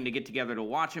weren't planning to get together to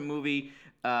watch a movie.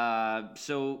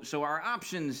 So our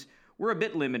options were a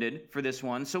bit limited for this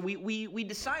one. So we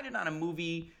decided on a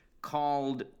movie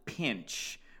called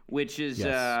Pinch, which is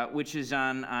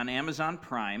on Amazon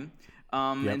Prime.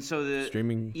 And so the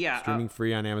streaming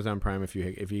free on Amazon Prime if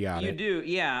you got it. You do,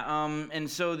 yeah. And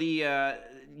so the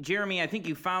Jeremy, I think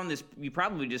you found this. You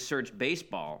probably just searched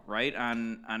baseball, right?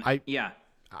 I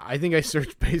think I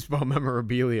searched baseball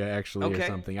memorabilia actually or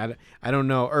something. I don't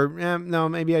know, or no,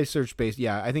 maybe I searched base.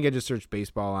 Yeah, I think I just searched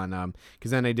baseball on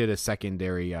because then I did a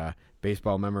secondary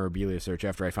baseball memorabilia search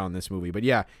after I found this movie. But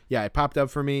yeah, it popped up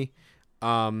for me.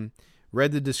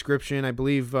 Read the description. I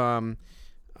believe.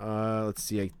 Let's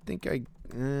see. I think I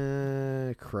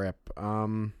crap.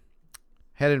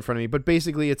 Had it in front of me, but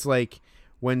basically it's like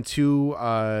when two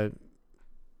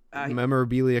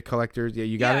memorabilia collectors. Yeah,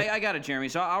 you got it? I got it, Jeremy.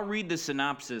 So I'll read the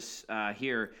synopsis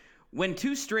here. When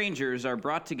two strangers are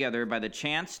brought together by the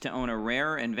chance to own a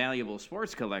rare and valuable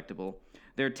sports collectible,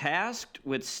 they're tasked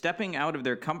with stepping out of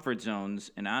their comfort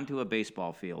zones and onto a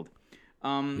baseball field.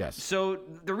 Yes. So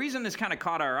the reason this kind of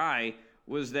caught our eye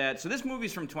was that, so this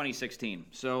movie's from 2016.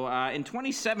 So in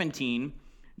 2017,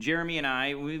 Jeremy and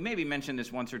I, we maybe mentioned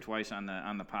this once or twice on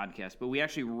the podcast, but we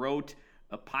actually wrote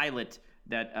a pilot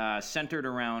that centered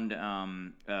around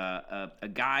a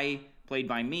guy played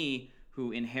by me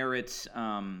who inherits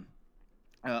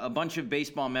a bunch of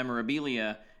baseball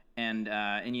memorabilia, and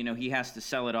he has to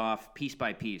sell it off piece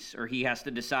by piece, or he has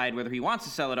to decide whether he wants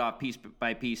to sell it off piece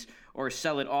by piece or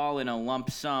sell it all in a lump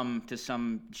sum to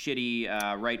some shitty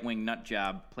right-wing nut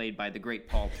job played by the great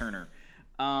Paul Turner.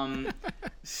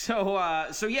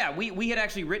 So we had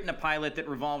actually written a pilot that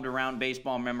revolved around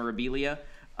baseball memorabilia.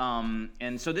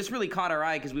 And so this really caught our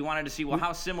eye because we wanted to see, well,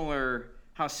 how similar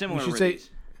were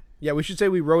these? Yeah, we should say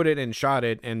we wrote it and shot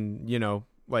it and,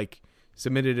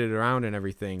 submitted it around and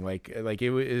everything. Like it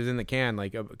was in the can,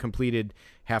 like a completed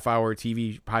half-hour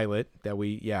TV pilot that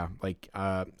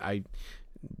I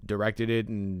directed it,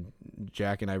 and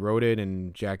Jack and I wrote it,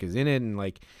 and Jack is in it, and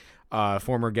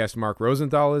former guest Mark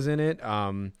Rosenthal is in it.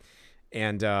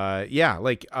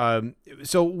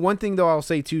 So one thing though I'll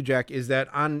say too, Jack, is that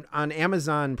on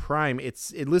Amazon Prime,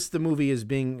 it lists the movie as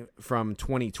being from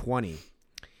 2020.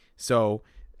 So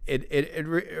it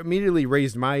immediately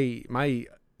raised my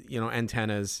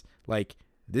antennas, like,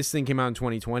 This thing came out in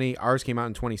 2020. Ours came out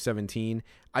in 2017.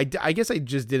 I guess I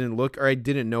just didn't look, or I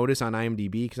didn't notice on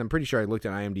IMDb, because I'm pretty sure I looked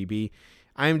at IMDb.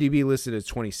 IMDb listed as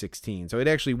 2016, so it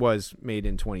actually was made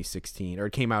in 2016, or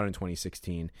it came out in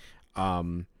 2016.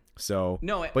 But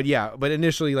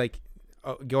initially, like,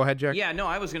 go ahead, Jack. Yeah, no,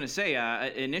 I was gonna say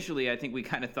initially I think we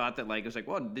kind of thought that, like, it was like,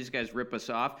 well, these guys rip us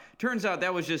off. Turns out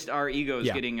that was just our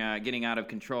egos getting out of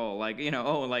control. Like,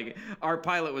 like our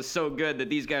pilot was so good that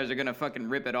these guys are gonna fucking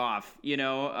rip it off.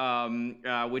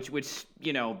 Which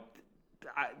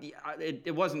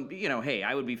it wasn't. Hey,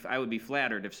 I would be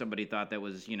flattered if somebody thought that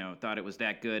was thought it was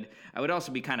that good. I would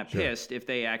also be kind of pissed if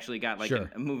they actually got like a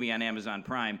movie on Amazon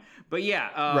Prime. But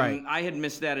yeah, right. I had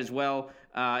missed that as well.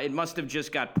 It must have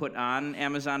just got put on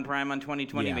Amazon Prime on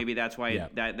 2020. Yeah. Maybe that's why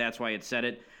that's why it said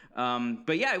it.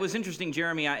 But yeah, it was interesting,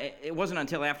 Jeremy. It wasn't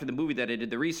until after the movie that I did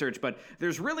the research, but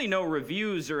there's really no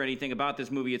reviews or anything about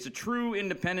this movie. It's a true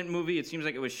independent movie. It seems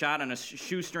like it was shot on a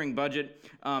shoestring budget.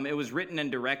 It was written and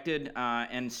directed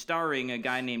and starring a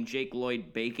guy named Jake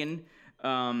Lloyd Bacon.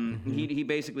 He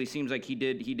basically seems like he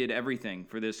did everything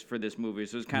for this movie.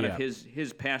 So it was kind of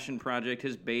his passion project,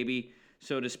 his baby,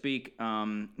 so to speak.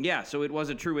 So it was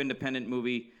a true independent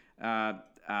movie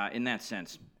in that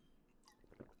sense.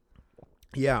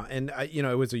 Yeah, and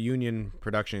it was a union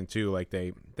production too. Like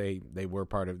they were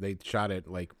part of. They shot it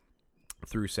like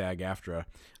through SAG-AFTRA.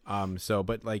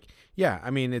 But like, yeah, I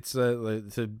mean, it's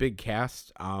a big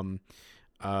cast.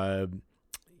 They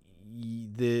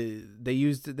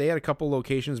had a couple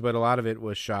locations, but a lot of it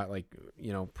was shot like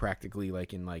practically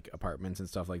like in like apartments and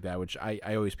stuff like that, which I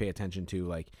always pay attention to,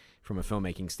 like from a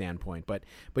filmmaking standpoint. But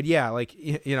yeah, like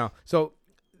so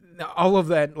all of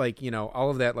that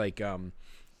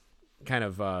kind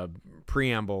of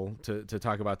preamble to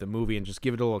talk about the movie and just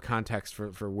give it a little context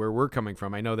for where we're coming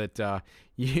from. I know that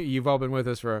you've all been with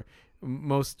us for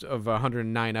most of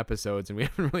 109 episodes, and we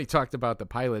haven't really talked about the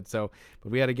pilot, but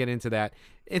we had to get into that.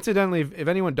 Incidentally, if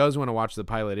anyone does want to watch the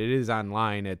pilot, it is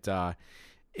online. I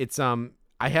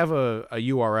have a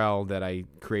URL that I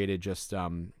created just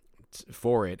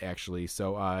for it, actually.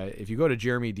 So if you go to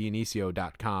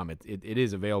jeremydionisio.com, it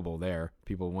is available there.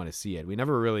 People want to see it. We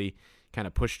never really kind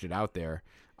of pushed it out there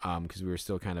because we were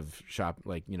still kind of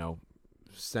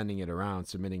sending it around,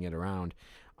 submitting it around.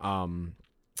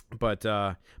 But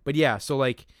yeah, so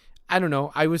like, I don't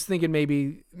know. I was thinking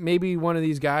maybe one of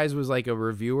these guys was like a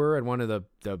reviewer at one of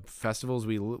the festivals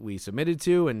we submitted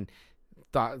to, and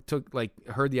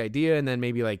heard the idea, and then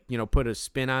maybe like put a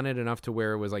spin on it enough to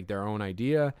where it was like their own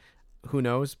idea. Who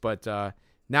knows? But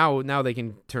now they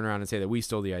can turn around and say that we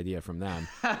stole the idea from them,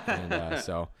 and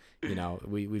so.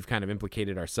 We've kind of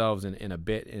implicated ourselves in a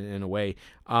bit in a way.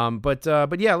 But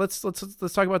yeah, let's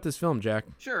talk about this film, Jack.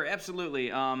 Sure, absolutely.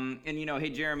 Hey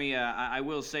Jeremy, I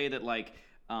will say that like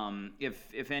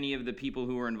if any of the people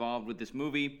who are involved with this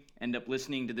movie end up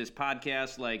listening to this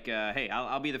podcast, like hey,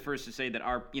 I'll be the first to say that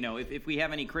our if we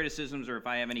have any criticisms, or if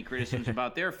I have any criticisms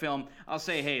about their film, I'll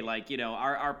say, hey, like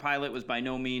our pilot was by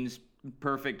no means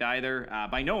perfect either,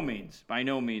 by no means.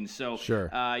 So sure.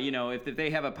 If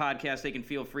they have a podcast, they can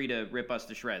feel free to rip us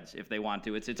to shreds if they want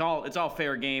to. It's all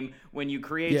fair game. When you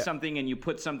create something and you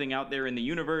put something out there in the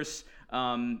universe,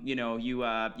 you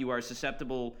are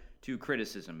susceptible to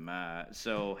criticism.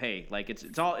 So hey, like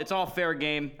it's all fair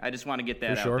game. I just want to get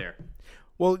that out there.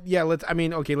 Well, yeah,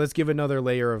 let's give another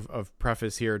layer of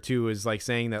preface here too, is like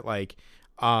saying that like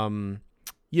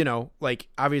like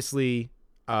obviously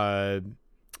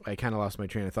I kind of lost my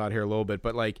train of thought here a little bit,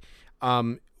 but like,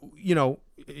 the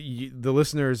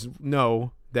listeners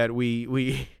know that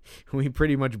we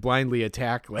pretty much blindly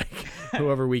attack like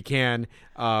whoever we can,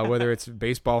 whether it's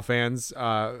baseball fans,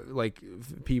 like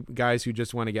guys who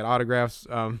just want to get autographs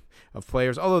of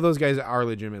players. Although those guys are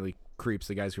legitimately creeps,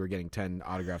 the guys who are getting 10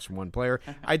 autographs from one player.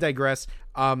 I digress.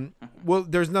 Well,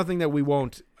 there's nothing that we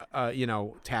won't,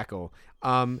 tackle.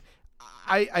 I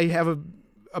have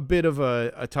a bit of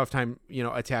a tough time,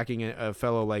 attacking a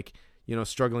fellow like,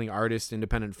 struggling artist,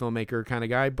 independent filmmaker kind of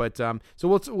guy. But so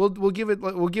we'll give it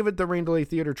the Rain Delay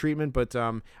Theater treatment. But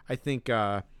I think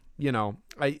I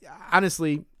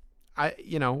honestly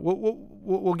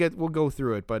we'll go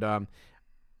through it. But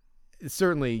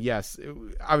certainly yes,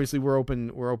 obviously we're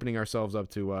opening ourselves up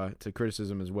to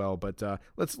criticism as well. But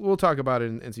we'll talk about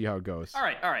it and see how it goes. All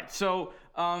right. So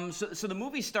the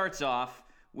movie starts off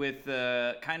with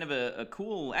kind of a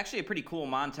pretty cool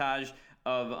montage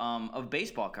of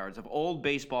baseball cards, of old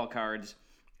baseball cards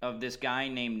of this guy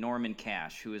named Norman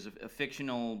Cash, who is a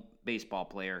fictional baseball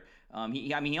player.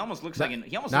 He almost looks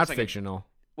not fictional.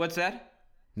 What's that?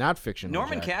 Not fictional.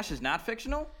 Norman Cash is not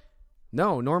fictional?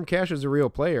 No, Norm Cash is a real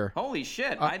player. Holy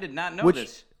shit! I did not know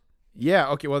this. Yeah.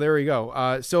 Okay. Well, there we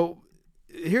go. So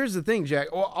here's the thing, Jack.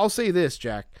 Well, I'll say this,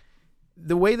 Jack.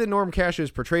 The way that Norm Cash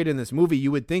is portrayed in this movie,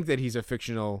 you would think that he's a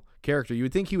fictional character. You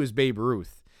would think he was Babe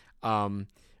Ruth.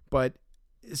 But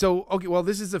so, okay. Well,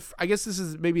 I guess this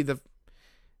is maybe the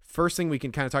first thing we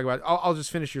can kind of talk about. I'll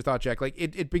just finish your thought, Jack. Like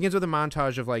it begins with a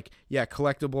montage of like, yeah,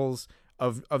 collectibles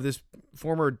of this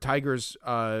former Tigers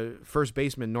first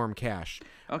baseman Norm Cash.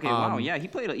 Okay, wow, yeah, he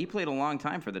played a long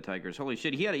time for the Tigers. Holy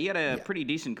shit, he had a pretty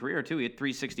decent career too. He had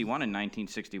 361 in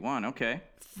 1961. Okay,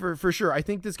 for sure. I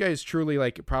think this guy is truly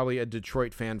like probably a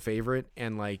Detroit fan favorite,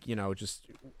 and like just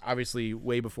obviously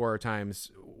way before our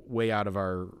times, way out of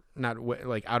our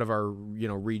out of our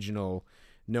regional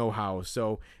know-how.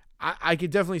 So I could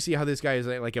definitely see how this guy is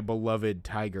like a beloved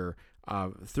Tiger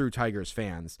through Tigers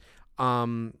fans.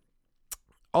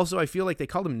 Also, I feel like they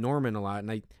called him Norman a lot, and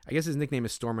I guess his nickname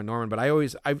is Stormin' Norman, but I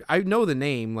know the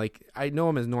name, like I know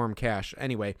him as Norm Cash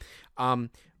anyway.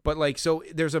 But like, so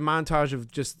there's a montage of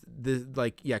just the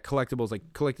collectibles,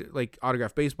 like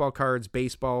autographed baseball cards,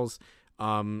 baseballs,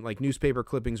 like newspaper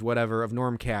clippings, whatever, of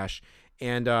Norm Cash.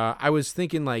 And I was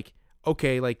thinking like,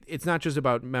 okay, like it's not just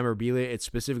about memorabilia, it's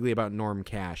specifically about Norm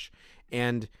Cash.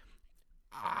 And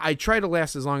I tried to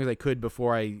last as long as I could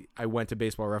before I went to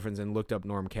Baseball Reference and looked up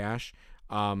Norm Cash.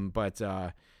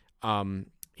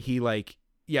 He like,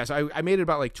 yeah, so I made it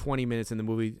about like 20 minutes in the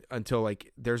movie until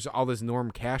like there's all this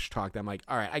Norm Cash talk that I'm like,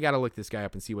 all right, I got to look this guy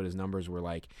up and see what his numbers were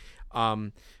like.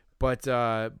 But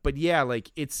yeah,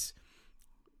 like it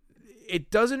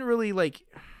doesn't really like,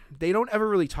 they don't ever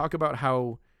really talk about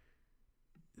how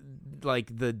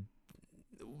like that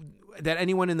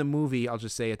anyone in the movie, I'll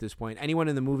just say at this point, anyone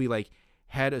in the movie like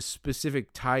had a specific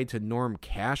tie to Norm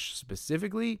Cash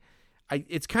specifically.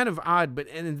 It's kind of odd, but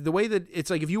and the way that it's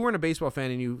like if you weren't a baseball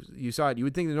fan and you saw it, you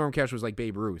would think that Norm Cash was like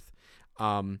Babe Ruth.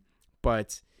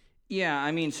 But yeah,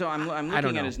 I mean, so I'm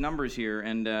looking at his numbers here,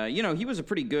 and he was a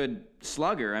pretty good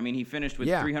slugger. I mean, he finished with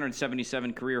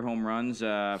 377 career home runs.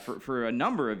 For a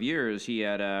number of years, he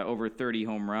had over 30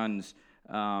 home runs.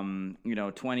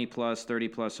 20 plus, 30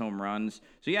 plus home runs.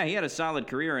 So yeah, he had a solid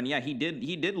career, and yeah, he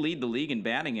did lead the league in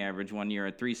batting average one year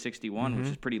at 361, which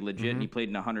is pretty legit. And he played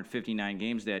in 159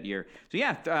 games that year. So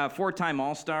yeah, 4-time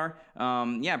All-Star.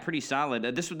 Yeah, pretty solid.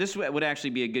 This would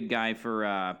actually be a good guy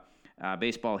for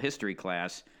baseball history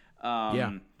class. But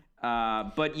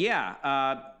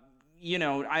yeah.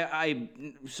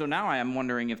 So now I am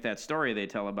wondering if that story they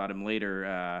tell about him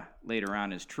later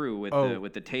on is true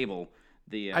with the table.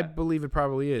 I believe it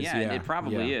probably is. Yeah, it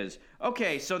probably is.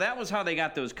 Okay, so that was how they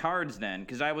got those cards then,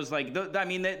 because I was like,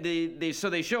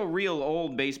 they show real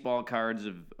old baseball cards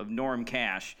of Norm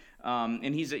Cash,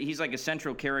 and he's like a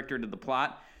central character to the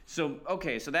plot. So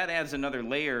okay, so that adds another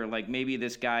layer. Like maybe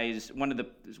this guy's one of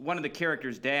the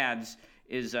characters' dads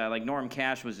is like Norm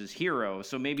Cash was his hero.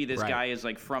 So maybe this guy is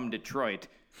like from Detroit.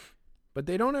 But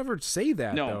they don't ever say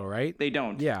that, though, right? They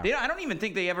don't. Yeah. I don't even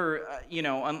think they ever,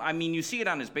 I mean, you see it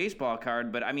on his baseball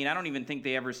card, but I mean, I don't even think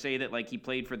they ever say that, like, he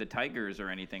played for the Tigers or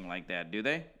anything like that, do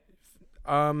they?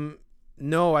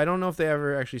 No, I don't know if they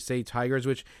ever actually say Tigers,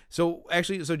 so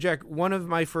Jack, one of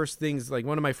my first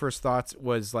thoughts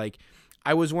was, like,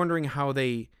 I was wondering how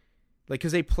they, like,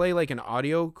 because they play, like, an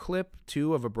audio clip,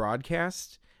 too, of a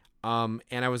broadcast, and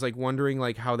I was, like, wondering,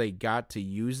 like, how they got to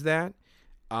use that.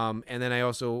 And then I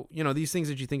also, these things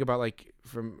that you think about, like,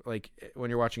 from, like, when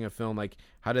you're watching a film, like,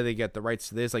 how do they get the rights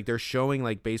to this? Like, they're showing,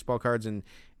 like, baseball cards and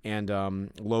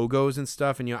logos and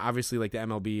stuff. And, obviously, like, the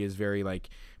MLB is very, like,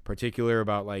 particular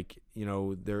about, like,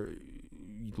 their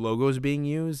logos being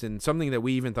used, and something that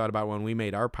we even thought about when we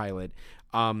made our pilot.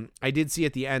 I did see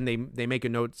at the end, they make a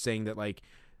note saying that, like,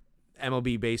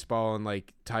 MLB baseball and,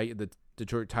 like, the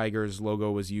Detroit Tigers logo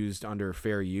was used under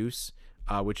fair use.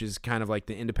 Which is kind of like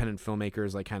the independent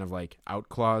filmmakers, like, kind of like out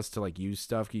clause to, like, use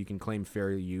stuff. You can claim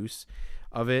fair use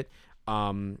of it,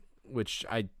 which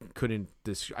I couldn't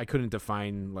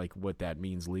define, like, what that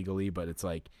means legally, but it's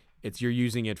like you're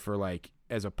using it for, like,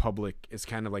 as a public, it's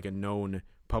kind of like a known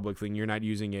public thing. You're not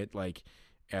using it, like,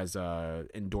 as a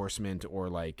endorsement or,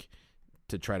 like,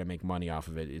 to try to make money off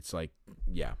of it. It's like,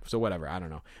 yeah, so whatever, I don't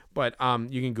know, but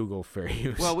you can Google fair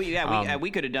use. Well, we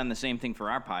could have done the same thing for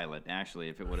our pilot, actually,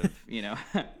 if it would have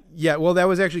Yeah, well, that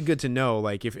was actually good to know,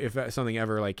 like, if something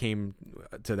ever, like, came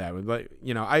to that. But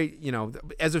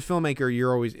as a filmmaker,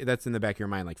 you're always, that's in the back of your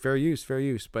mind, like, fair use.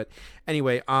 But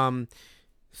anyway,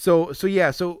 so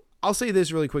I'll say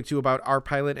this really quick too about our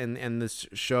pilot and this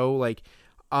show, like,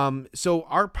 so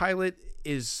our pilot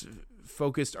is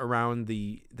focused around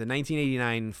the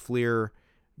 1989 Fleer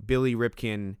Billy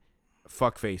Ripken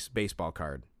fuckface baseball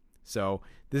card. So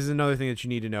this is another thing that you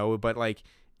need to know, but, like,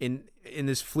 in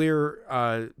this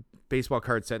Fleer baseball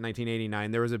card set in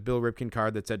 1989, there was a Bill Ripken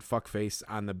card that said "fuckface"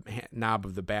 on the knob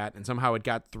of the bat, and somehow it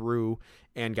got through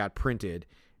and got printed.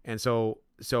 And so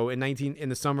in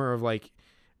the summer of like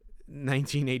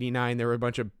 1989, there were a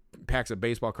bunch of packs of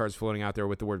baseball cards floating out there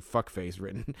with the word "fuckface"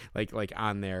 written like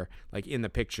on there, like in the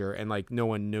picture, and like no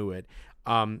one knew it.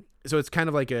 So it's kind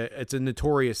of like it's a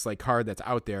notorious like card that's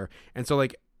out there. And so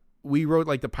like we wrote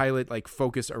like the pilot like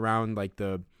focused around like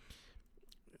or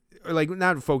like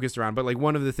not focused around, but like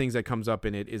one of the things that comes up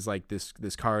in it is like this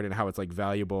card and how it's like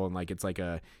valuable, and like it's like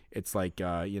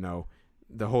you know,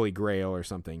 the Holy Grail or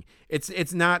something.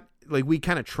 It's not like we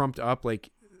kind of trumped up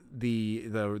like the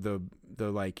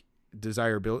like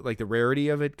desirability, like the rarity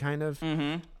of it kind of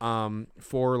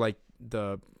for like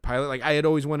the pilot. Like I had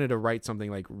always wanted to write something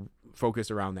like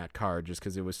focused around that card just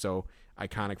because it was so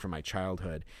iconic from my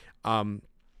childhood.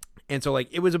 And so like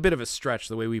it was a bit of a stretch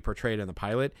the way we portrayed it in the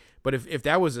pilot, but if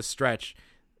that was a stretch,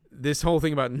 this whole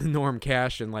thing about Norm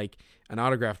Cash and like an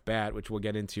autographed bat, which we'll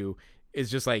get into, is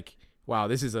just like, wow,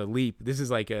 this is a leap. This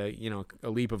is like a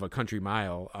leap of a country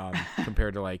mile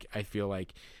compared to like, I feel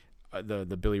like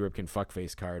the Billy Ripken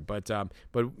fuckface card. But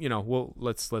you know,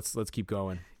 let's keep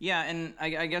going. Yeah, and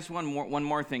I guess one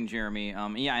more thing, Jeremy.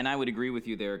 Yeah, and I would agree with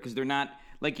you there, because they're not,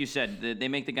 like you said, they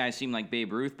make the guy seem like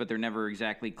Babe Ruth, but they're never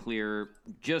exactly clear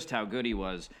just how good he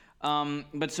was.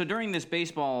 But so during this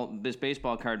baseball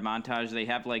card montage, they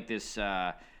have like this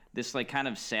like kind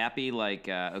of sappy like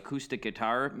acoustic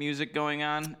guitar music going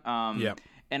on. Yeah.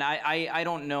 And I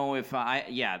don't know if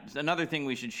another thing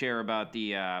we should share about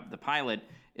the pilot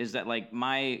is that like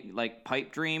my like pipe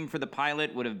dream for the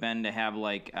pilot would have been to have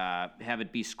like have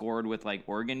it be scored with like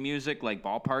organ music, like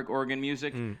ballpark organ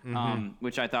music,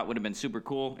 which I thought would have been super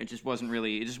cool. It just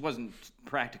wasn't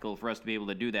practical for us to be able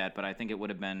to do that, but I think it would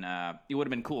have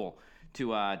been cool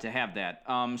to have that.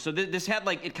 So this had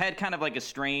like, it had kind of like a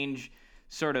strange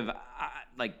sort of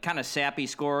like kind of sappy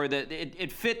score that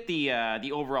it fit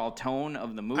the overall tone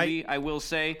of the movie, I will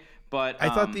say. But I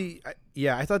thought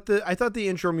the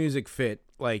intro music fit.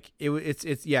 Like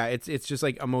it's just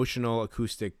like emotional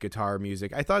acoustic guitar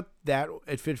music. I thought that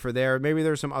it fit for there. Maybe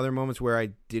there were some other moments where I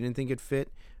didn't think it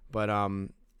fit, but in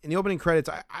the opening credits,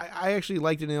 I actually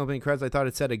liked it in the opening credits. I thought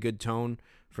it set a good tone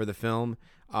for the film.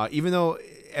 Even though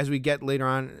as we get later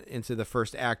on into the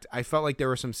first act, I felt like there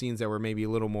were some scenes that were maybe a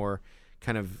little more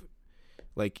kind of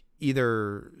like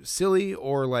either silly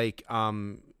or like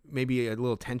maybe a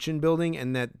little tension building,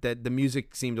 and that the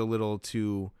music seemed a little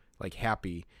too like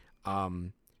happy.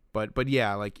 But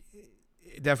yeah, like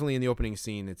definitely in the opening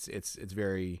scene, it's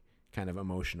very kind of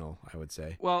emotional, I would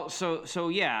say. Well, so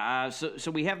we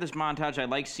have this montage. I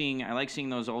like seeing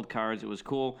those old cards. It was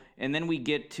cool. And then we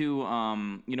get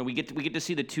to we get to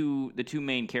see the two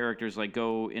main characters like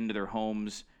go into their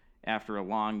homes after a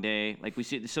long day. Like we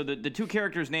see, so the two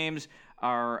characters' names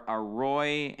are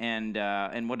Roy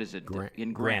and what is it?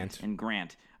 Grant.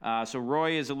 So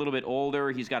Roy is a little bit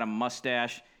older. He's got a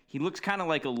mustache. He looks kind of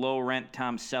like a low-rent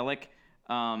Tom Selleck.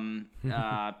 And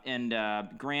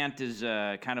Grant is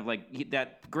kind of like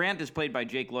that. Grant is played by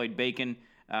Jake Lloyd Bacon,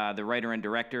 the writer and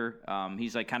director.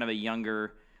 He's like kind of a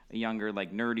younger,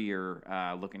 like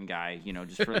nerdier looking guy, you know,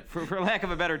 just for lack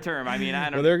of a better term. I mean, I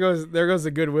don't. Well, there goes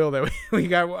the goodwill that we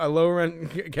got a low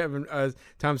rent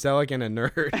Tom Selleck and a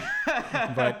nerd.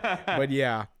 but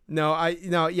yeah,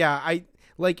 I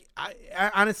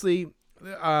honestly,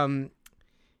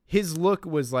 his look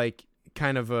was like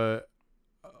kind of a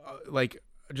like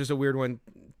just a weird one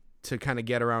to kind of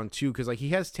get around too, because like he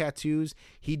has tattoos.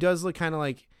 He does look kind of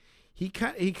like he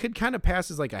could kind of pass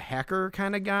as like a hacker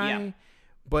kind of guy. Yeah.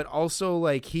 But also,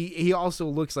 like, he also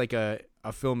looks like a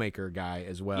filmmaker guy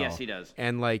as well. Yes, he does.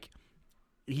 And, like,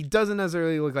 he doesn't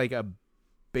necessarily look like a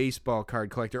baseball card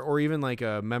collector or even like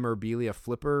a memorabilia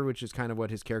flipper, which is kind of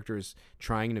what his character is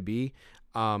trying to be.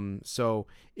 So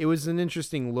it was an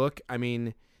interesting look. I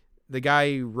mean, the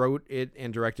guy wrote it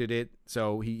and directed it,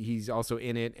 so he's also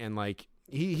in it. And, like,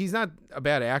 he's not a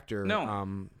bad actor.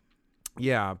 No.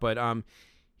 Yeah, but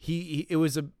it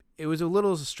was a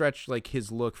little stretch, like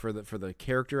his look for the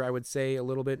character, I would say a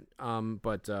little bit.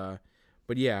 But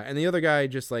yeah, and the other guy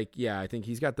just like, yeah, I think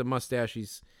he's got the mustache.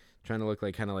 He's trying to look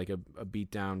like kind of like a beat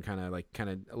down, kind of a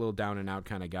little down and out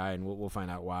kind of guy, and we'll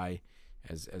find out why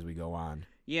as we go on.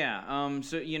 Yeah.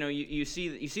 So you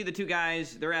see the two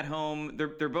guys. They're at home.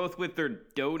 They're both with their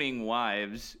doting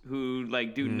wives who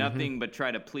like do nothing but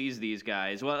try to please these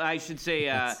guys. Well, I should say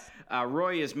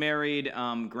Roy is married.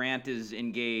 Grant is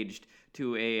engaged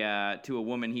to a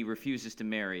woman he refuses to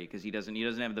marry because he doesn't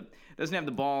have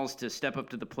the balls to step up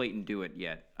to the plate and do it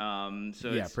yet.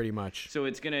 Yeah, pretty much. So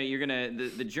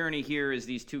the journey here is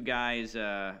these two guys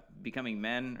becoming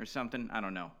men or something. I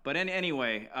don't know. But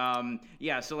anyway,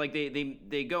 so like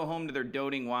they go home to their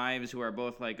doting wives who are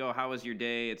both like, oh, how was your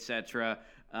day, etc.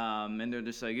 And they're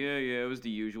just like, yeah, it was the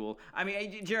usual. I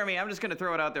mean, Jeremy, I'm just gonna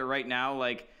throw it out there right now.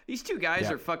 Like, these two guys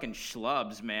are fucking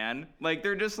schlubs, man. Like,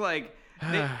 they're just like,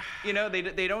 they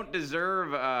don't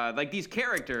deserve like these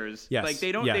characters. Yes. Like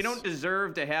they don't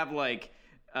deserve to have like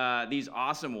these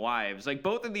awesome wives. Like,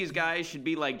 both of these guys should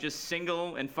be like just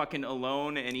single and fucking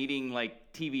alone and eating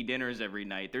like TV dinners every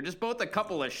night. They're just both a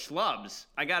couple of schlubs,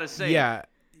 I gotta say.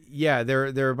 Yeah,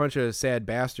 they're a bunch of sad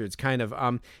bastards, kind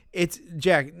of. It's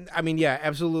Jack. I mean, yeah,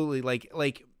 absolutely.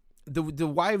 Like the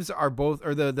wives are both,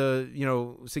 or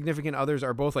the significant others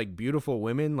are both like beautiful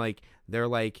women. Like they're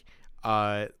like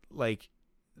they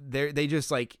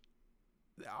just like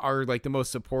are like the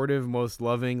most supportive, most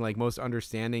loving, like most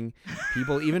understanding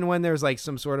people. Even when there's like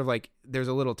some sort of like there's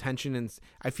a little tension, and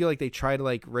I feel like they try to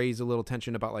like raise a little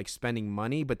tension about like spending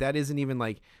money, but that isn't even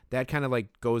like that kind of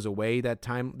like goes away that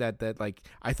time that like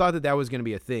I thought that was going to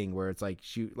be a thing where it's like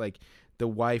she like the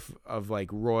wife of like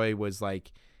Roy was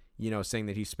like saying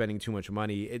that he's spending too much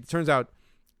money. It turns out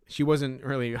she wasn't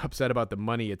really upset about the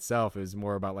money itself. It was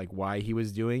more about like why he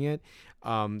was doing it,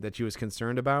 that she was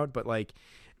concerned about. But like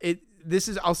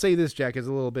I'll say this, Jack, is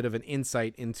a little bit of an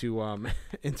insight into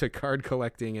into card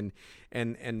collecting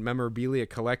and memorabilia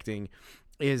collecting.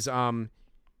 Is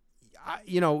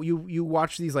you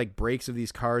watch these like breaks of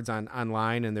these cards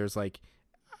online, and there's like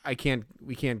we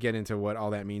can't get into what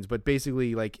all that means, but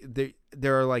basically like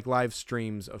there are like live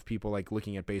streams of people like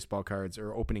looking at baseball cards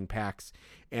or opening packs,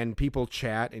 and people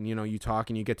chat, and you talk,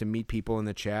 and you get to meet people in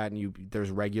the chat, and there's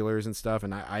regulars and stuff,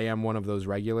 and I am one of those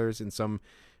regulars in some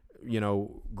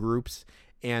groups,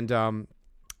 and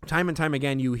time and time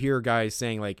again you hear guys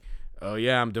saying like, oh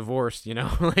yeah, I'm divorced,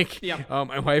 like, yeah.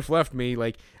 My wife left me,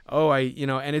 like, oh,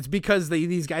 and it's because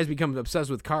these guys become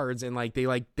obsessed with cards, and like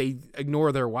they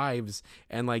ignore their wives,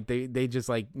 and like they just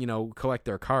like collect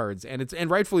their cards,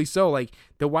 and rightfully so. Like,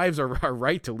 the wives are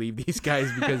right to leave these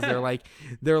guys because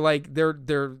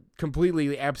they're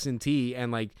completely absentee,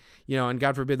 and like and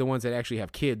God forbid the ones that actually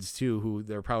have kids too, who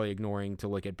they're probably ignoring to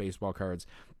look at baseball cards.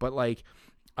 But like,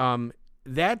 I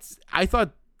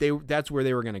thought that's where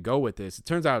they were gonna go with this. It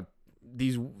turns out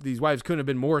these wives couldn't have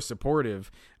been more supportive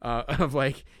of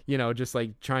like just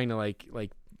like trying to like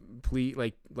please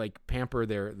like pamper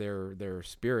their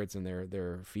spirits and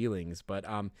their feelings, but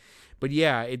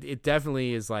yeah, it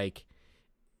definitely is like,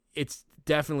 it's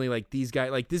definitely like these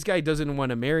guys, like this guy doesn't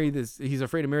want to marry this, he's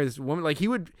afraid to marry this woman. Like he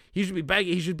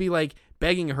should be like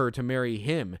begging her to marry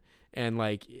him,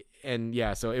 and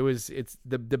yeah, so it's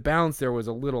the balance there was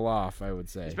a little off, I would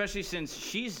say. Especially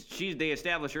since they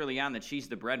established early on that she's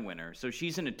the breadwinner. So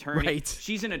she's an attorney. Right.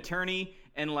 She's an attorney,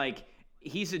 and like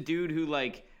he's a dude who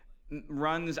like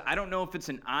runs, I don't know if it's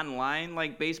an online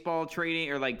like baseball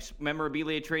trading or like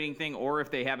memorabilia trading thing, or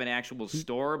if they have an actual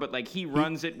store, but like he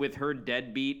runs it with her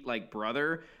deadbeat like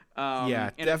brother.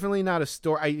 Definitely not a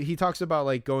store. He talks about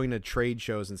like going to trade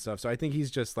shows and stuff, so I think he's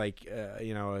just like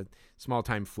a small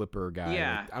time flipper guy.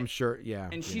 Yeah, like, I'm sure. Yeah,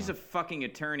 and she's a fucking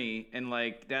attorney, and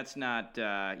like that's not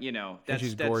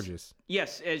she's gorgeous.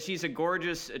 Yes, she's a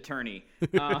gorgeous attorney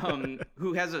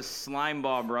who has a slime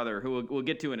ball brother who we'll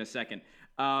get to in a second.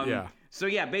 So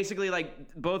yeah, basically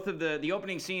like both of the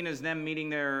opening scene is them meeting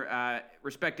their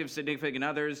respective significant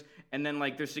others, and then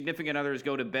like their significant others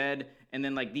go to bed, and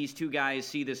then like these two guys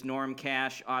see this Norm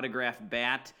Cash autographed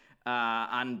bat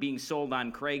on being sold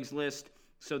on Craigslist.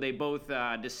 So they both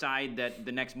decide that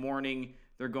the next morning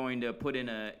they're going to put in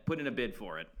a bid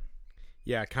for it.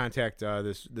 Yeah, contact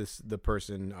the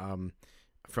person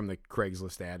from the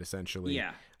Craigslist ad, essentially.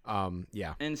 Yeah.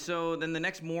 Yeah. And so then the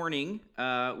next morning,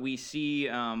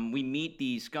 we meet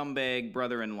the scumbag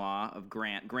brother-in-law of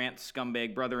Grant's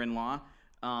scumbag brother-in-law.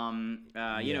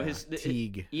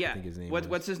 Teague. Yeah. I think his name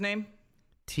What's his name?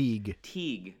 Teague.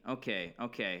 Okay.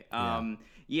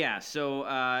 Yeah. So,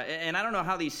 and I don't know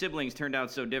how these siblings turned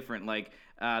out so different. Like,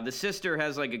 the sister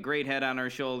has like a great head on her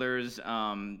shoulders,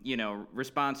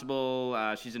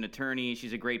 responsible. She's an attorney.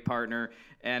 She's a great partner.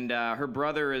 And her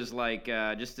brother is like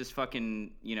just this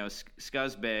fucking,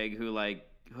 scuzzbag who like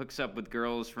hooks up with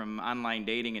girls from online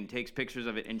dating and takes pictures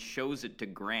of it and shows it to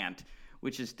Grant,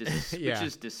 which is which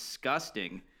is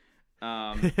disgusting.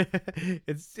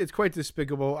 It's quite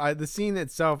despicable. The scene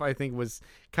itself, I think, was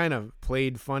kind of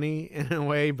played funny in a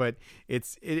way, but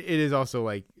it is also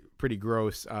like pretty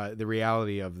gross, the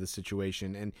reality of the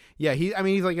situation. And yeah,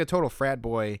 he's like a total frat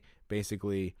boy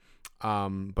basically,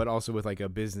 but also with like a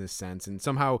business sense. And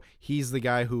somehow he's the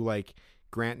guy who like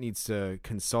Grant needs to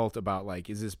consult about, like,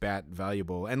 is this bat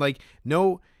valuable? And like,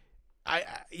 no,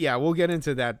 we'll get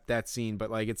into that scene, but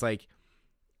like, it's like,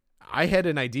 I had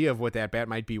an idea of what that bat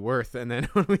might be worth, and then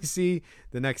when we see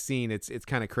the next scene, it's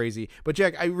kind of crazy. But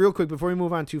Jack, real quick before we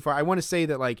move on too far, I want to say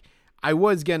that like I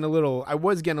was getting a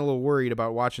little worried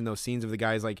about watching those scenes of the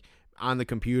guys like on the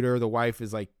computer. The wife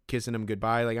is like kissing him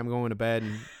goodbye, like I'm going to bed,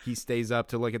 and he stays up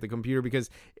to look at the computer because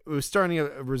it was starting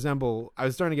to resemble. I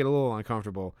was starting to get a little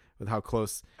uncomfortable with how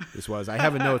close this was. I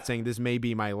have a note saying this may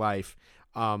be my life.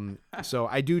 So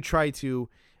I do try to.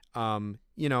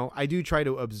 I do try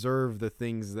to observe the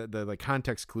things that the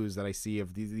context clues that I see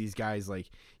of these guys, like,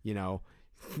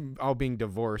 all being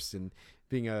divorced and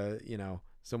being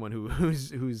someone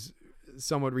who's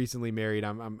somewhat recently married.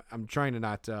 I'm trying to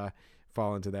not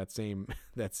fall into that same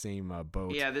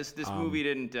boat. Yeah, this movie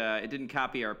didn't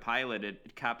copy our pilot.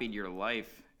 It copied your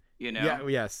life. Yeah.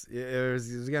 Yes. It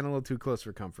was getting a little too close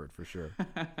for comfort, for sure.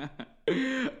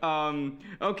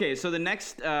 Okay, so the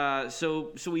next,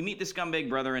 so we meet the scumbag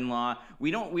brother-in-law.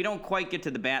 We don't quite get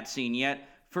to the bat scene yet.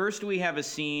 First, we have a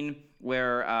scene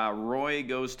where Roy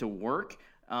goes to work,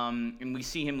 and we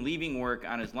see him leaving work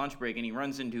on his lunch break, and he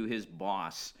runs into his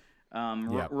boss.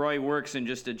 Yep. Roy works in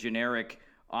just a generic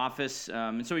office,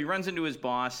 and so he runs into his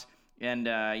boss, and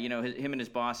him and his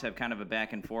boss have kind of a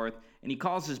back and forth, and he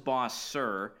calls his boss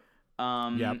sir.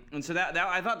 Yep. And so that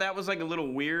I thought that was like a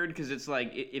little weird because it's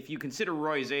like if you consider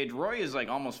Roy's age, Roy is like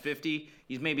almost 50.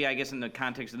 He's maybe, I guess, in the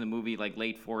context of the movie, like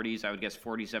late 40s. I would guess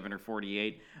 47 or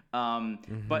 48.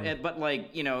 But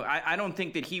like, I don't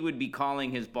think that he would be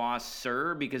calling his boss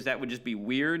sir because that would just be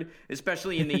weird,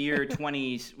 especially in the year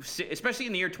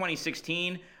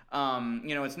 2016. It's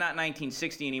not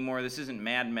 1960 anymore. This isn't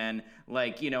Mad Men.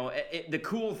 Like, the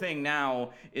cool thing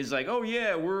now is like, oh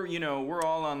yeah, we're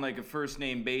all on like a first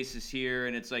name basis here,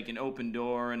 and it's like an open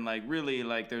door, and like really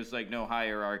like there's like no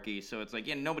hierarchy. So it's like,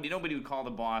 yeah, nobody would call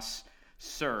the boss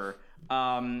sir.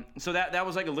 So that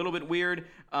was like a little bit weird.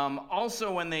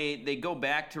 Also, when they go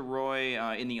back to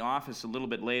Roy in the office a little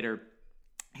bit later,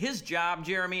 his job,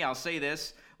 Jeremy, I'll say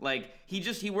this. Like,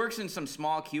 he works in some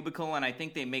small cubicle, and I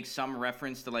think they make some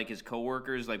reference to, like, his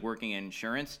coworkers, like, working in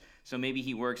insurance. So maybe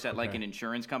he works at, like, an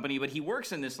insurance company. But he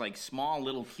works in this, like, small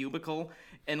little cubicle.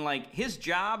 And, like, his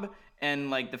job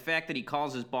and, like, the fact that he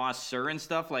calls his boss sir and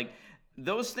stuff, like,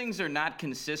 those things are not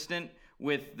consistent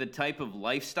with the type of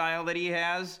lifestyle that he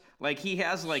has. Like, he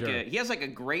has, like, a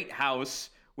great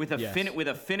house with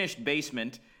a finished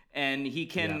basement. And he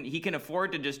can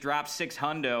afford to just drop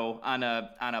 $600 on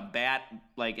a bat,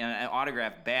 like an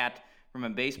autographed bat from a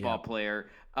baseball player.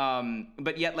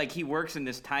 But yet, like, he works in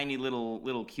this tiny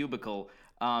little cubicle.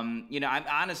 I'm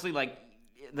honestly like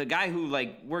the guy who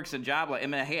like works a job like. I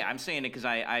mean, hey, I'm saying it because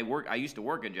I used to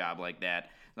work a job like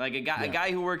that. Like a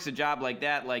guy who works a job like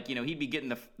that, like, he'd be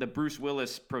getting the Bruce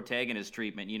Willis protagonist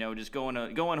treatment. Just going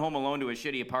home alone to a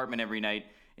shitty apartment every night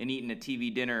and eating a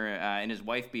TV dinner in his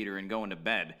wife beater and going to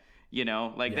bed.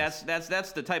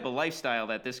 That's the type of lifestyle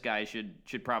that this guy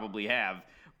should probably have.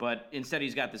 But instead,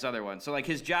 he's got this other one. So like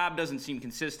his job doesn't seem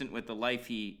consistent with the life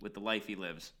he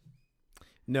lives.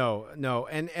 No,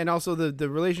 and also the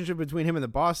relationship between him and the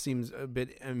boss seems a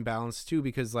bit imbalanced too,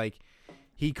 because like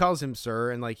he calls him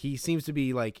sir, and like he seems to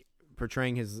be like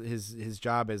portraying his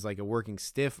job as like a working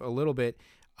stiff a little bit.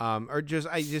 Or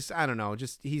I don't know.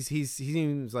 Just he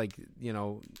seems like,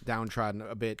 downtrodden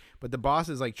a bit, but the boss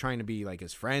is like trying to be like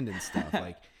his friend and stuff.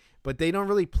 Like, but they don't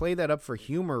really play that up for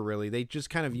humor. Really, they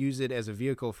just kind of use it as a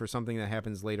vehicle for something that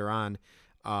happens later on,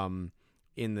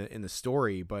 in the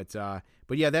story. But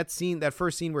yeah, that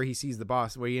first scene where he sees the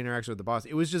boss, where he interacts with the boss,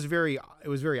 it was very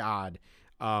odd.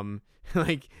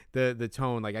 Like the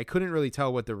tone, like I couldn't really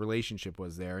tell what the relationship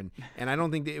was there, and I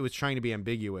don't think that it was trying to be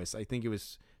ambiguous. I think it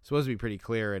was supposed to be pretty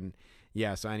clear, and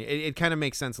yeah, so it kind of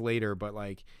makes sense later, but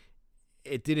like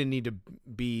it didn't need to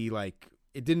be like,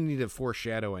 it didn't need to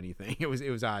foreshadow anything. It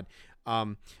was odd.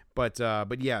 But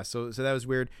yeah, so that was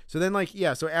weird. So then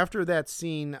so after that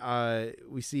scene,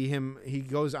 we see he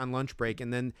goes on lunch break,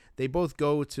 and then they both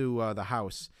go to the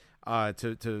house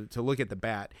to look at the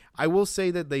bat. I will say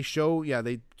that they show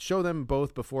them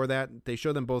both before that. They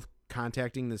show them both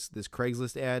contacting this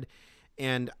Craigslist ad,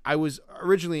 and I was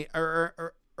originally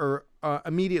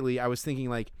immediately I was thinking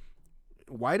like,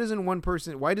 why doesn't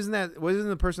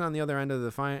the person on the other end of the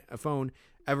phone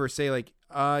ever say like,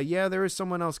 yeah, there is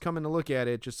someone else coming to look at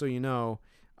it, just so you know.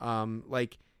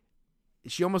 Like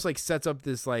she almost like sets up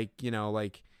this like,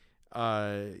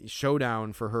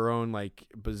 showdown for her own like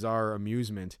bizarre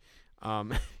amusement.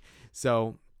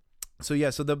 So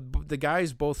the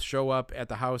guys both show up at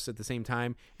the house at the same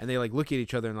time, and they like look at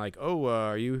each other and like, oh,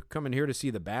 are you coming here to see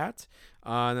the bat?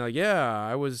 And they're like, yeah,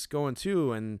 I was going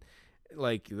too. And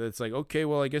like, it's like, okay,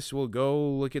 well, I guess we'll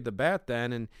go look at the bat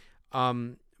then.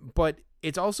 And but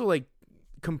it's also like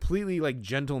completely like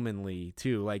gentlemanly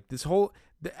too. Like this whole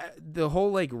the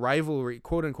whole like rivalry,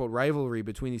 quote unquote rivalry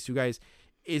between these two guys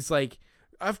is like,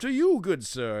 after you, good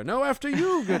sir. No, after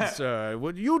you, good sir.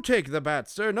 Would you take the bat,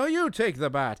 sir? No, you take the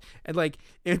bat. And like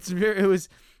it's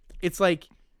like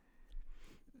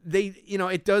they, you know,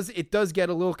 it does get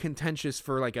a little contentious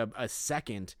for like a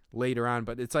second later on,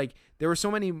 but it's like there were so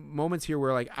many moments here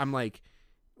where like I'm like,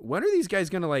 when are these guys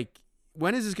gonna like?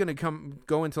 When is this gonna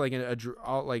go into like a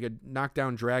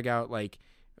knockdown, drag out like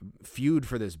feud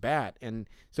for this bat? And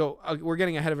so we're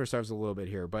getting ahead of ourselves a little bit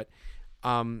here, but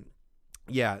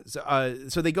yeah.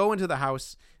 So they go into the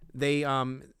house. They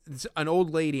an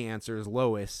old lady answers,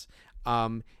 Lois,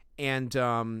 and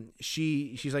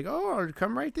she's like, oh,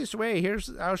 come right this way.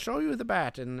 I'll show you the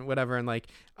bat and whatever. And like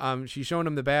she's showing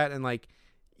him the bat, and like,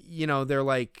 you know, they're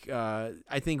like,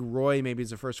 I think Roy maybe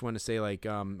is the first one to say like,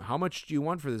 how much do you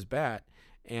want for this bat?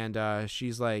 And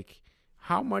she's like,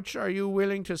 how much are you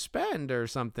willing to spend or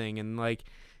something? And like,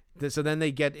 so then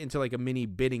they get into like a mini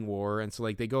bidding war. And so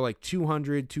like they go like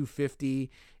 200, 250.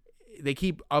 They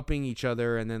keep upping each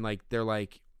other. And then like, they're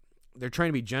trying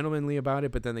to be gentlemanly about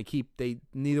it, but then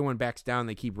neither one backs down.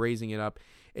 They keep raising it up.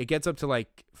 It gets up to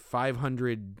like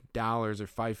 $500 or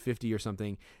 $550 or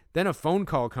something. Then a phone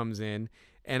call comes in,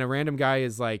 and a random guy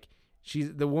is like,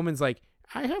 the woman's like,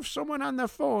 I have someone on the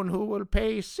phone who will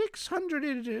pay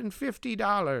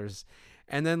 $650.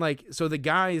 And then like, so the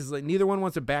guys, like, neither one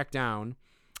wants to back down.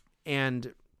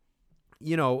 And,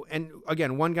 you know, and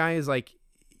again, one guy is like,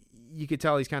 you could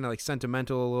tell he's kind of like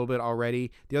sentimental a little bit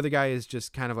already. The other guy is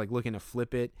just kind of like looking to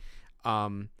flip it.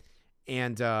 And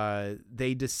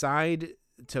they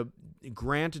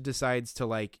Grant decides to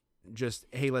like, just,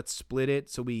 hey, let's split it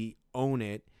so we own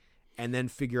it, and then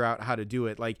figure out how to do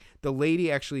it. Like the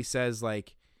lady actually says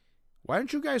like, why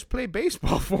don't you guys play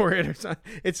baseball for it or something?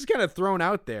 It's just kind of thrown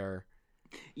out there.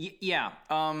 Yeah.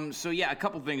 So yeah, a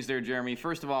couple things there, Jeremy.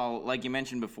 First of all, like you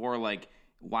mentioned before, like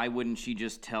why wouldn't she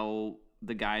just tell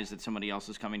the guys that somebody else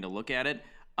is coming to look at it?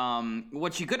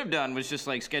 What she could have done was just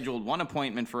like scheduled one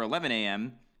appointment for 11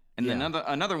 a.m. and then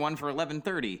another one for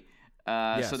 11:30.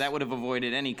 Yes. So that would have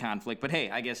avoided any conflict. But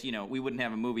hey, I guess, you know, we wouldn't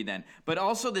have a movie then. But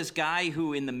also this guy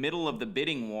who in the middle of the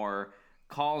bidding war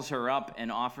calls her up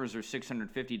and offers her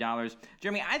 $650.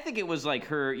 Jeremy, I think it was like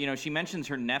her, you know, she mentions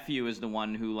her nephew is the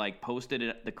one who like posted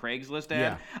it, the Craigslist ad.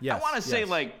 Yeah. Yes. I want to say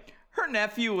like her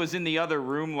nephew was in the other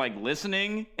room like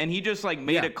listening, and he just like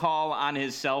made a call on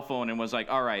his cell phone and was like,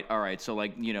 all right. So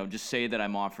like, you know, just say that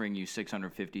I'm offering you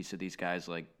 $650 so these guys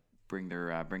like bring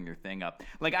their thing up.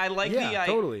 Like I like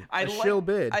totally. Shill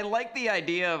bid. I like the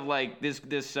idea of like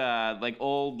this like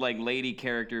old like lady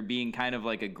character being kind of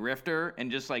like a grifter and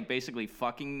just like basically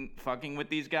fucking with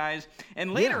these guys.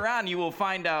 And later on you will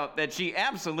find out that she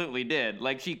absolutely did.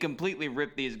 Like she completely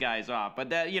ripped these guys off.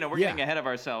 But that, you know, we're getting ahead of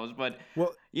ourselves. But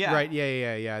yeah. Right.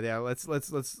 Yeah. Let's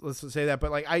say that.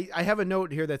 But like I have a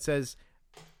note here that says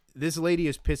this lady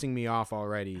is pissing me off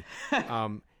already.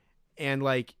 And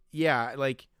like, yeah,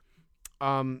 like,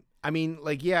 I mean,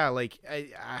 like, yeah, like,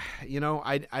 you know,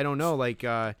 I don't know, like,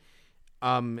 the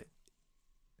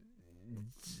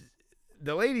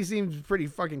lady seems pretty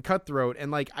fucking cutthroat, and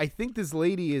like, I think this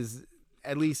lady is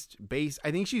at least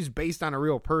I think she's based on a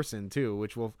real person too,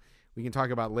 which we can talk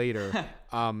about later.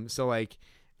 So like,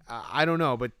 I don't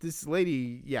know, but this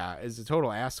lady, yeah, is a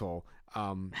total asshole.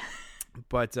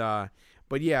 But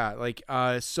yeah, like,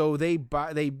 so they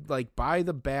buy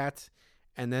the bat.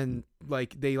 And then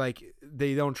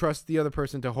they don't trust the other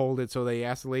person to hold it, so they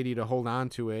ask the lady to hold on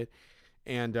to it,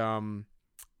 and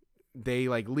they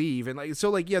like leave, and like, so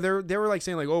like, yeah, they were like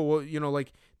saying like, oh, well, you know,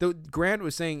 like Grant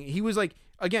was saying, he was like,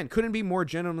 again, couldn't be more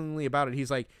gentlemanly about it. He's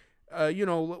like, you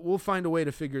know, we'll find a way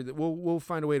to figure that we'll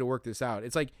find a way to work this out.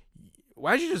 It's like,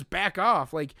 why don't you just back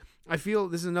off? Like, I feel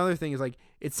this is another thing, is like,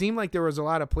 it seemed like there was a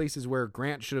lot of places where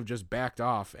Grant should have just backed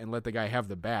off and let the guy have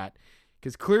the bat.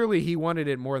 Because clearly he wanted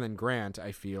it more than Grant,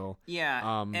 I feel.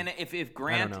 Yeah, and if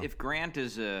Grant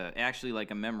is actually like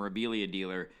a memorabilia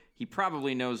dealer, he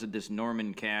probably knows that this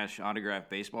Norman Cash autographed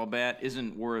baseball bat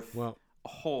isn't worth a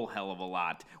whole hell of a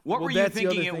lot. What were you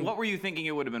thinking? What were you thinking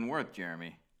it would have been worth,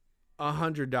 Jeremy?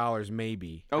 $100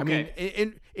 maybe. Okay. I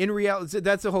mean, in reality,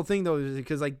 that's the whole thing though,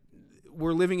 because like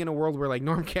we're living in a world where like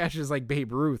Norm Cash is like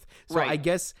Babe Ruth. So Right. I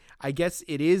guess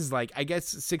it is like, I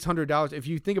guess $600. If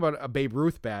you think about a Babe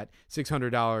Ruth bat,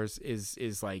 $600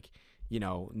 is like,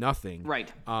 nothing.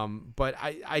 Right. But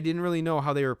I didn't really know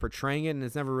how they were portraying it, and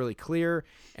it's never really clear.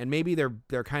 And maybe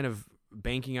they're kind of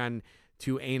banking on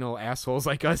two anal assholes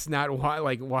like us not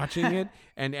watching it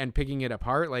and picking it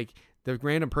apart. Like the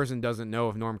random person doesn't know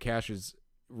if Norm Cash is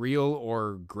real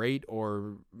or great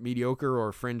or mediocre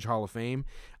or fringe Hall of Fame.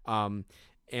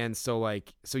 And so I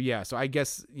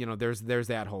guess, there's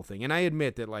that whole thing. And I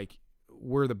admit that like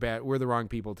we're the wrong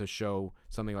people to show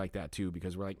something like that too,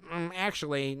 because we're like,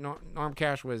 actually Norm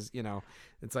Cash was,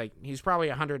 it's like, he's probably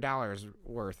 $100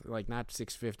 worth, like not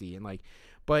 $650. And like,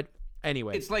 but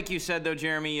anyway, It's like you said though,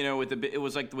 Jeremy. It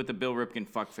was like with the Bill Ripken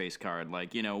fuckface card.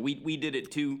 Like we did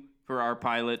it too for our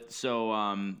pilot. So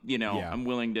I'm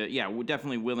willing to. Yeah, we're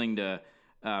definitely willing to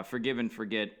forgive and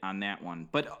forget on that one.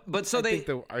 But so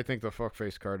I think the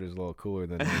fuckface card is a little cooler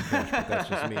than Norm Cash, but that's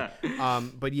just me.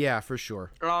 But yeah, for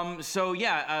sure. But I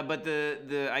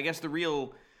guess the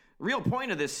real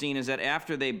point of this scene is that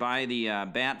after they buy the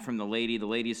bat from the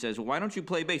lady says, well, why don't you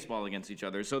play baseball against each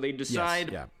other? So they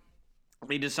decide. Yes, yeah.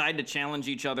 They decide to challenge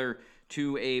each other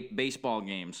to a baseball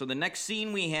game. So the next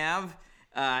scene we have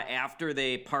after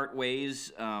they part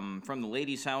ways from the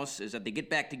lady's house is that they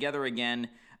get back together again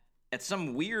at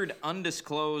some weird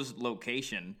undisclosed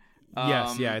location.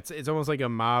 Yes, yeah, it's almost like a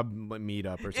mob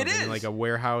meetup or something, is. like a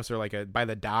warehouse or like by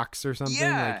the docks or something.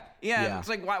 Yeah. It's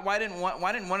like why didn't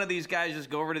one of these guys just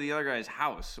go over to the other guy's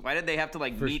house? Why did they have to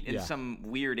meet in some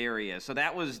weird area? So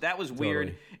that was weird.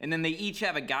 Totally. And then they each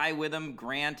have a guy with them.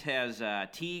 Grant has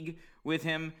Teague with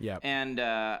him. Yep. And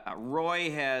Roy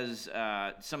has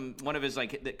one of his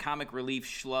the comic relief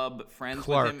schlub friends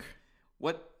Clark.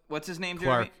 with him. What's his name,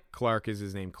 Jeremy? Clark is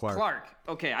his name. Clark.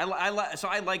 Okay,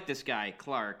 I like this guy,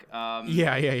 Clark.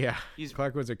 Yeah.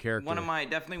 Clark was a character.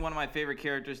 Definitely one of my favorite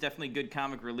characters. Definitely good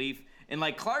comic relief. And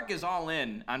Clark is all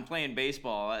in on playing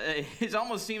baseball. It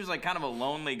almost seems like kind of a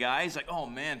lonely guy. He's like, oh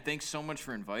man, thanks so much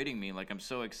for inviting me. Like I'm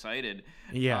so excited.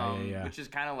 Yeah. Which is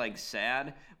kind of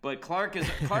sad. But Clark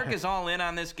is all in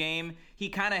on this game. He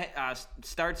kind of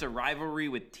starts a rivalry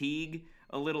with Teague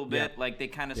a little bit. Like they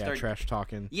kind of start trash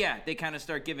talking. Yeah, they kind of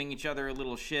start giving each other a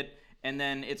little shit, and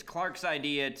then it's Clark's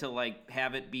idea to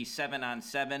have it be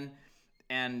 7-on-7,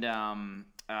 and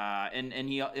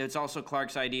it's also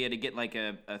Clark's idea to get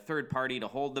a third party to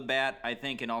hold the bat, I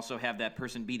think, and also have that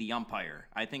person be the umpire.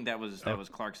 I think that was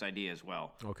Clark's idea as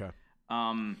well. Okay.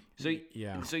 So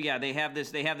they have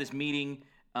this meeting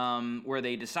where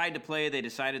they decide to play. They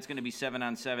decide it's going to be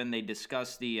 7-on-7. They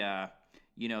discuss the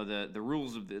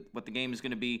rules of what the game is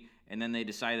going to be, and then they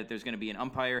decide that there's going to be an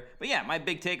umpire. But yeah, my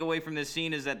big takeaway from this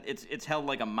scene is that it's held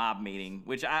like a mob meeting,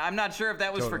 which I'm not sure if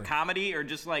that was for comedy or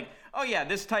just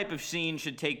this type of scene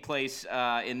should take place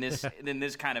in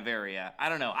this kind of area. I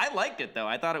don't know. I liked it though.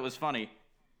 I thought it was funny.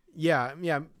 Yeah.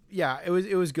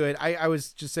 It was good. I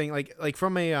was just saying like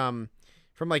from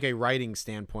a writing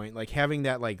standpoint, like having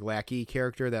that lackey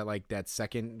character, that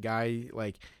second guy,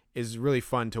 is really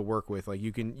fun to work with. Like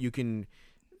you can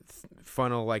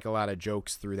funnel a lot of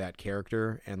jokes through that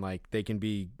character, and they can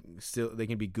be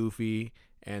goofy,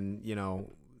 and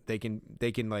they can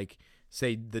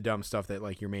say the dumb stuff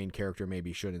that your main character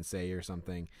maybe shouldn't say or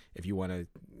something if you want to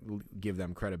give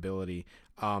them credibility.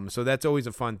 So that's always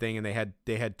a fun thing, and they had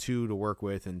two to work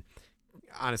with, and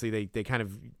honestly they kind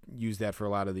of use that for a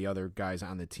lot of the other guys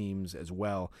on the teams as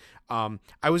well.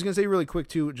 I was gonna say really quick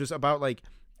too, just about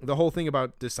the whole thing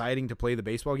about deciding to play the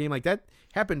baseball game, that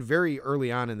happened very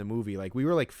early on in the movie. We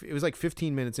were it was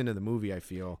 15 minutes into the movie, I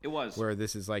feel. It was. Where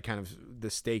this is kind of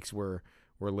the stakes were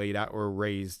laid out or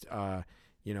raised, and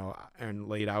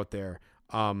laid out there.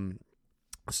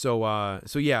 So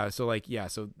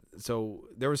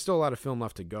there was still a lot of film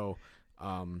left to go,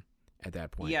 at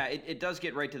that point. Yeah, it does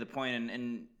get right to the point,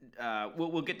 and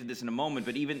we'll get to this in a moment,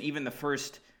 but even the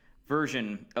first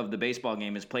version of the baseball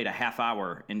game is played a half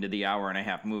hour into the hour and a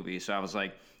half movie. So I was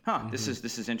like, this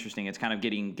is interesting. It's kind of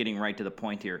getting right to the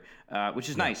point here, which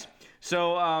is nice.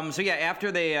 So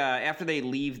after they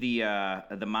leave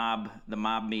the mob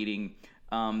meeting,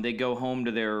 they go home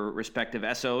to their respective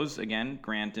SOs again.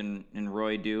 Grant and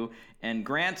Roy do, and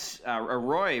Roy's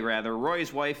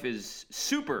wife is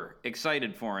super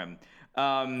excited for him.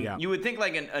 You would think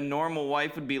a normal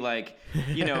wife would be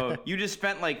you just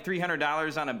spent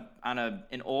 $300 on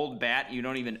an old bat you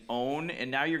don't even own, and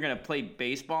now you're gonna play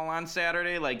baseball on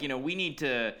Saturday. We need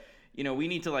to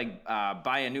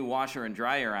buy a new washer and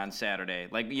dryer on Saturday.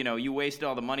 You wasted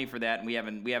all the money for that, and we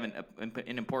have an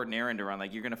important errand to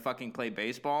run. You're gonna fucking play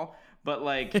baseball. But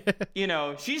like, you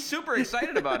know, she's super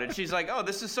excited about it. She's like, "Oh,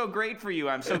 this is so great for you.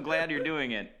 I'm so glad you're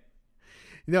doing it."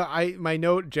 No, my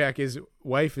note, Jack, is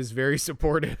wife is very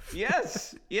supportive.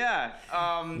 Yes, yeah,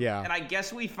 Yeah. And I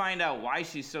guess we find out why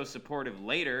she's so supportive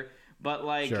later. But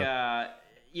like, Sure.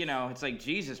 you know, it's like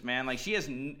Jesus, man. Like she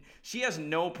has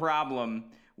no problem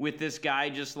with this guy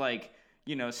just like,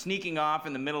 you know, sneaking off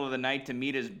in the middle of the night to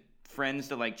meet his friends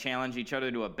to like challenge each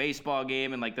other to a baseball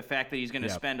game, and like the fact that he's going to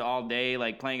Yep. spend all day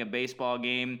like playing a baseball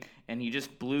game, and he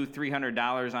just blew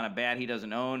 $300 on a bat he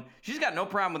doesn't own. She's got no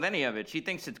problem with any of it. She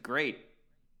thinks it's great.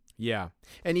 Yeah.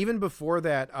 And even before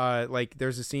that, like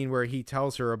there's a scene where he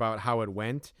tells her about how it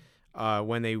went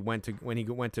when he went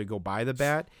to go buy the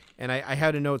bat. And I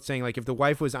had a note saying like if the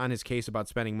wife was on his case about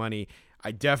spending money,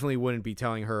 I definitely wouldn't be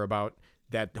telling her about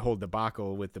that whole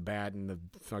debacle with the bat and the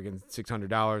fucking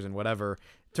 $600 and whatever.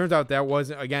 Turns out that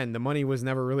wasn't, again, the money was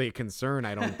never really a concern,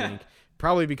 I don't think.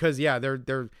 Probably because, yeah,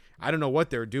 they're I don't know what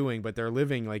they're doing, but they're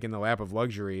living like in the lap of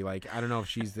luxury. Like, I don't know if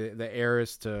she's the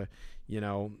heiress to, you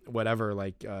know, whatever,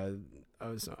 like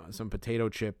some potato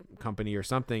chip company or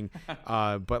something.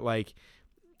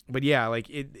 But yeah, like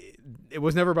it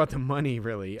was never about the money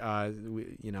really,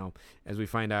 you know, as we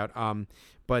find out.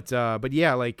 But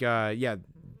yeah, like, yeah,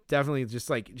 definitely just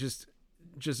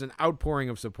an outpouring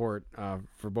of support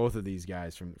for both of these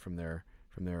guys from their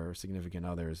significant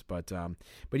others. But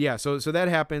yeah, so that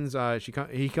happens.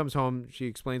 He comes home. She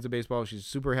explains the baseball. She's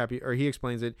super happy, or he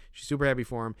explains it. She's super happy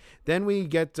for him. Then we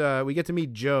get to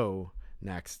meet Joe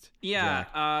next.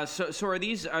 Yeah. So are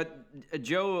these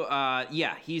Joe?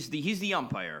 Yeah, he's the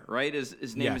umpire, right?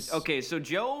 His name Yes. is okay. So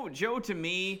Joe to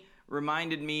me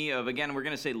reminded me of, again, we're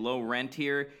gonna say low rent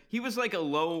here. He was like a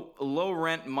low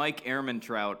rent Mike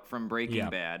Ehrmantraut from Breaking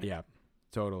Bad. Yeah.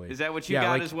 Totally. Is that what you Yeah,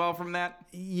 got like, as well from that?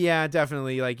 Yeah,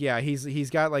 definitely. Like, yeah, he's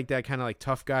got like that kind of like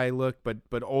tough guy look, but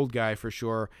old guy for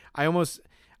sure. I was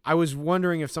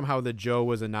wondering if somehow the Joe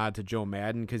was a nod to Joe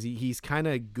Madden, because he's kind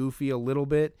of goofy a little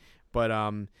bit, but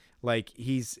like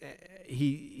he's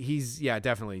yeah,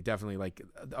 definitely like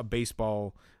a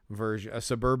baseball version, a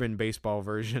suburban baseball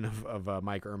version of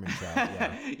Mike Ehrmantraut.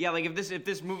 Yeah. Yeah, like if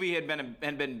this movie had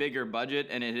been bigger budget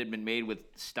and it had been made with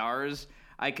stars,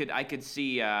 I could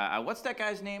see what's that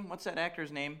guy's name? What's that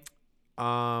actor's name?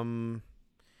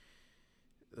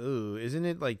 Ooh, isn't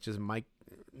it like just Mike?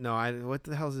 No, what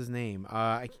the hell's his name?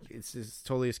 It's just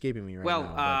totally escaping me right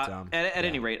now. But, at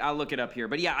any rate, I'll look it up here.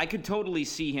 But yeah, I could totally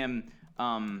see him,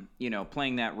 you know,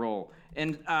 playing that role.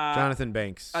 And Jonathan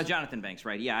Banks. Jonathan Banks,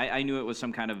 right? Yeah, I knew it was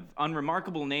some kind of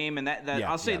unremarkable name, and that Yeah,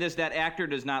 I'll say yeah. this: that actor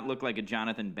does not look like a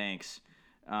Jonathan Banks.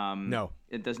 No.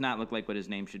 It does not look like what his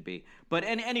name should be. But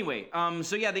anyway,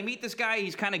 so yeah, they meet this guy.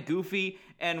 He's kind of goofy,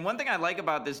 and one thing I like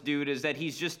about this dude is that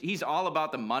he's all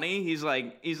about the money. He's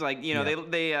like, you know,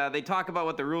 they talk about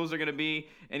what the rules are gonna be,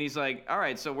 and he's like, all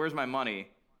right, so where's my money?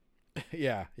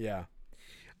 Yeah. Yeah,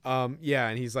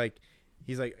 and he's like,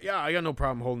 yeah, I got no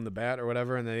problem holding the bat or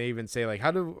whatever. And then they even say like,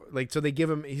 so they give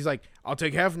him, he's like, I'll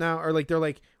take half now, or like they're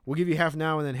like, we'll give you half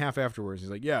now and then half afterwards.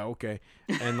 He's like, yeah, okay,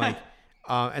 and like.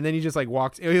 And then he just like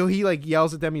walks. He like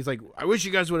yells at them. He's like, "I wish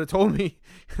you guys would have told me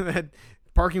that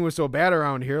parking was so bad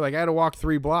around here. Like I had to walk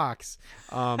 3 blocks."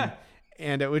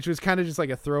 And which was kind of just like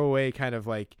a throwaway kind of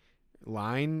like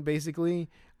line, basically.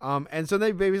 And so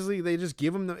they just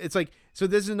give him it's like, so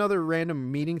this is another random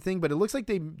meeting thing, but it looks like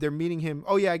they're meeting him.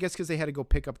 Oh yeah, I guess because they had to go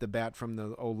pick up the bat from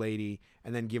the old lady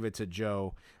and then give it to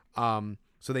Joe.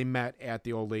 So they met at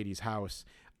the old lady's house.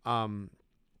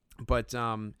 But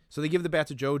so they give the bat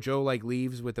to Joe. Joe like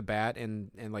leaves with the bat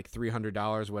and like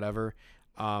 $300, whatever.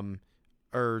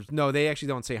 Or no, they actually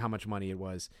don't say how much money it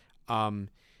was.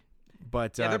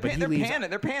 But Yeah, but he leaves.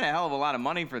 they're paying a hell of a lot of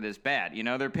money for this bat. You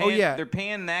know, they're paying they're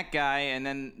paying that guy, and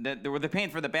then they're paying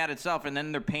for the bat itself, and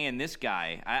then they're paying this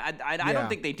guy. I don't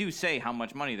think they do say how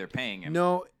much money they're paying him.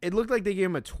 No, it looked like they gave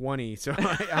him a 20. So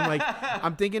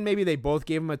I'm thinking maybe they both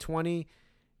gave him a 20.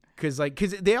 Because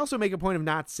they also make a point of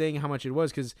not saying how much it was,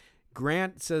 because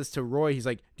Grant says to Roy, he's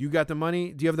like, "Do you got the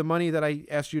money? Do you have the money that I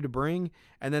asked you to bring?"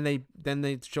 And then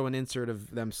they show an insert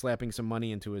of them slapping some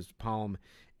money into his palm,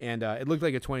 and it looked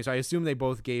like a 20. So I assume they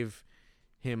both gave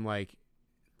him like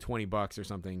 $20 or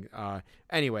something.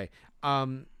 Anyway,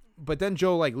 but then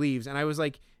Joe like leaves, and I was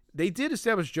like, they did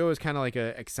establish Joe as kind of like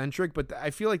a eccentric, but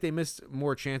I feel like they missed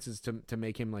more chances to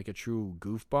make him like a true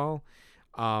goofball.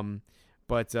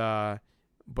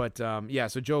 Yeah,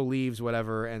 so Joe leaves,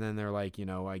 whatever, and then they're like, you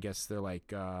know, I guess they're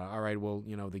like, all right, well,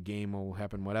 you know, the game will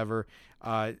happen, whatever.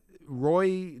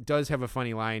 Roy does have a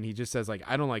funny line. He just says, like,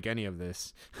 I don't like any of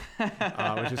this,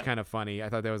 which is kind of funny. I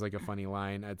thought that was, like, a funny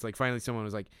line. It's like, finally someone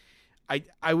was like,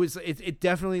 it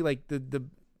definitely, like,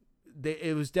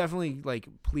 it was definitely like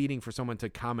pleading for someone to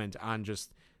comment on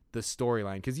just the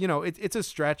storyline, because it's a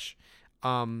stretch,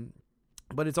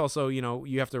 but it's also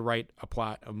you have to write a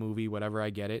plot, a movie, whatever. I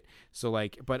get it. So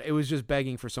like, but it was just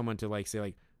begging for someone to like say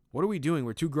like, what are we doing?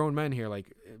 We're two grown men here.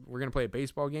 Like, we're gonna play a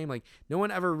baseball game. Like, no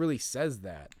one ever really says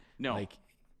that. No. Like,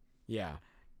 yeah.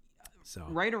 So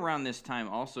right around this time,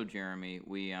 also, Jeremy,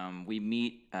 we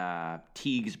meet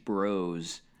Teague's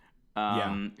bros.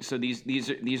 So these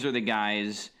are the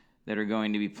guys that are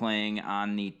going to be playing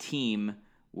on the team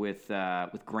with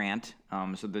Grant.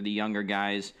 So they're the younger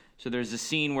guys. So there's a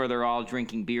scene where they're all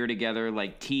drinking beer together,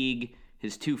 like Teague,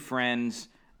 his two friends,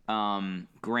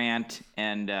 Grant,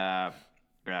 and the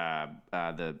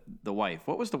wife.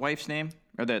 What was the wife's name,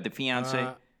 or the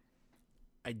fiance?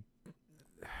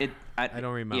 I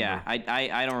don't remember. Yeah,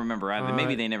 I don't remember either.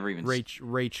 Maybe they never even.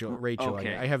 Rachel.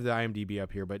 Okay. I have the IMDb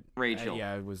up here, but Rachel.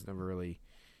 It was never really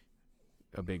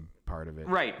a big part of it.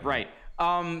 Right.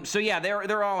 So yeah,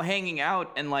 they're all hanging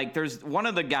out, and like there's one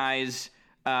of the guys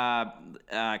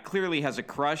clearly has a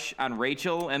crush on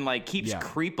Rachel, and like keeps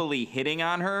creepily hitting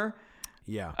on her.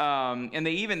 Yeah. And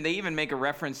they even make a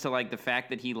reference to like the fact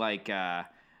that he like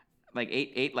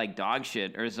ate like dog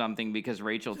shit or something because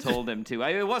Rachel told him to.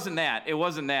 It wasn't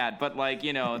that, but like,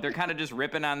 they're kind of just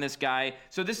ripping on this guy.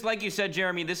 So this, like you said,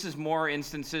 Jeremy, this is more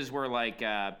instances where like,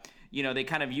 they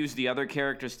kind of use the other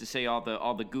characters to say all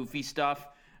the goofy stuff.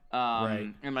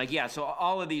 Right. And like, yeah, so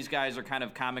all of these guys are kind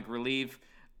of comic relief.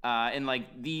 And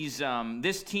like these,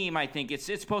 this team, I think it's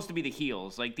supposed to be the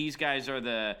heels. Like these guys are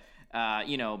the,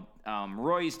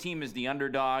 Roy's team is the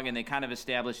underdog, and they kind of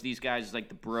establish these guys as like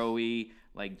the bro-y,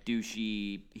 like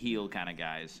douchey heel kind of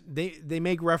guys. They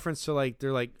make reference to like,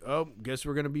 they're like, oh, guess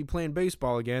we're gonna be playing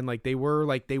baseball again. Like they were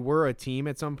a team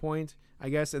at some point, I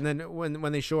guess. And then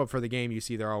when they show up for the game, you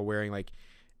see they're all wearing like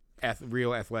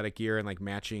real athletic gear and like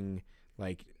matching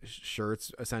like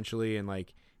shirts essentially, and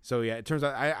like, so yeah, it turns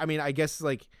out I guess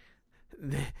like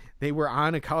they were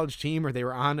on a college team or they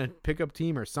were on a pickup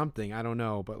team or something. I don't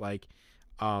know, but like,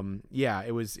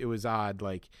 it was odd.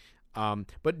 Like,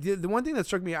 but the one thing that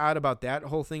struck me odd about that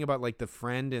whole thing about like the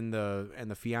friend and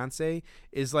the fiance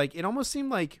is like, it almost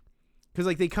seemed like, cause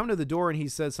like they come to the door and he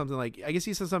says something like, I guess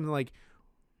he says something like,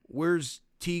 "Where's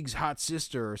Teague's hot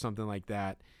sister?" or something like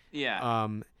that. Yeah.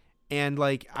 And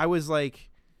like, I was like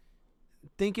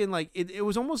thinking like, it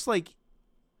was almost like,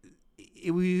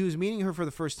 he was meeting her for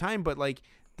the first time, but like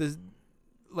it's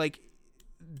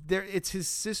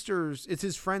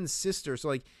his friend's sister, so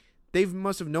like they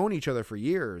must have known each other for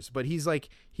years, but he's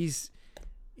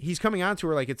coming on to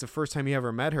her like it's the first time he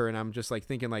ever met her, and I'm just like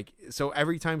thinking like, so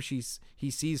every time he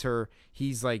sees her,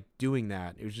 he's like doing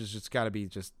that. It was just got to be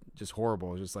just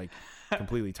horrible. It's just like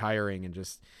completely tiring and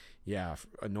just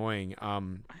annoying.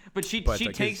 But she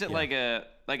takes it like a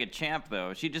champ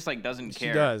though. She just like doesn't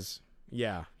care. She does.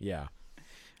 Yeah.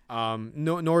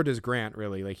 Nor does Grant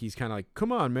really. Like he's kind of like,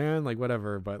 come on, man, like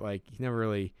whatever. But like he never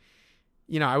really,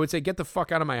 I would say, get the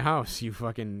fuck out of my house, you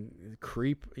fucking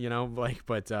creep. Like,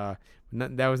 but that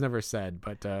was never said.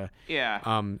 But yeah.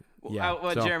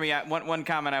 Jeremy, one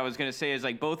comment I was gonna say is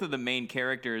like both of the main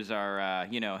characters are,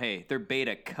 hey, they're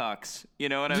beta cucks. You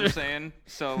know what I'm saying?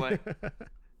 So like.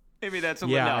 Maybe that's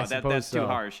that's too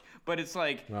harsh. But it's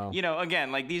like,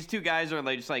 again, like these two guys are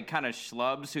like just like kind of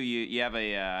schlubs who you have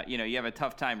a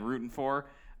tough time rooting for.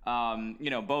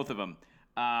 Both of them.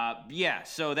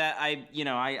 So that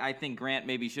I think Grant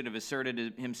maybe should have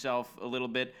asserted himself a little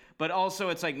bit, but also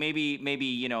it's like maybe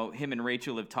him and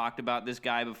Rachel have talked about this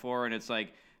guy before, and it's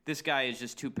like this guy is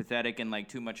just too pathetic and like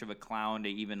too much of a clown to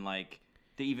even make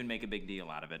a big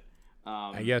deal out of it.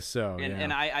 I guess so.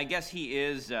 And I guess he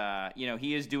is,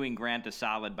 he is doing Grant a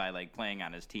solid by like playing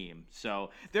on his team.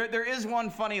 So there is one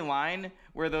funny line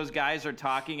where those guys are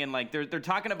talking and like they're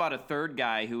talking about a third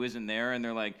guy who isn't there, and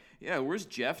they're like, yeah, where's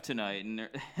Jeff tonight?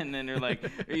 And then they're like,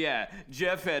 yeah,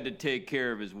 Jeff had to take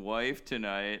care of his wife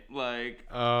tonight. Like,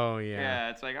 oh yeah. Yeah,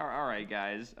 it's like, all right,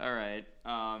 guys, all right.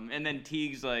 And then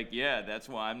Teague's like, yeah, that's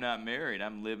why I'm not married.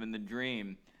 I'm living the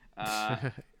dream.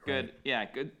 Good, yeah,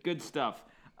 good stuff.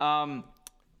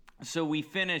 So we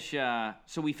finish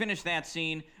that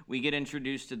scene. We get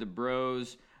introduced to the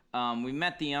bros. We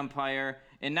met the umpire,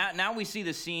 and now we see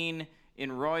the scene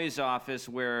in Roy's office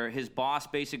where his boss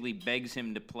basically begs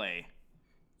him to play.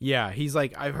 Yeah, he's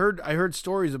like, I heard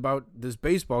stories about this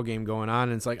baseball game going on,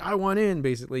 and it's like, I want in,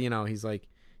 basically. He's like,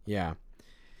 yeah.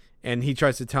 And he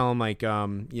tries to tell him like,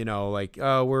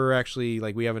 oh, we're actually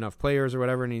like, we have enough players or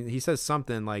whatever. And he says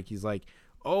something like, he's like,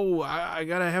 oh, I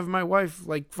gotta have my wife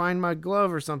like find my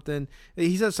glove or something.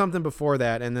 He says something before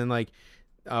that, and then like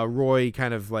Roy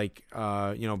kind of like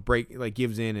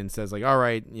gives in and says like, all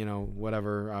right,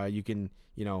 whatever, you can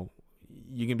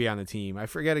be on the team. I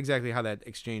forget exactly how that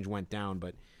exchange went down,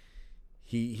 but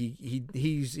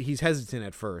he's hesitant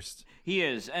at first. He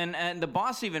is, and the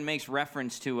boss even makes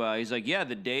reference to he's like, yeah,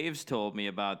 the Daves told me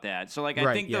about that. So like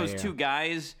I think those two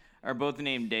guys are both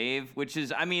named Dave, which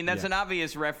is, I mean, that's an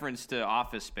obvious reference to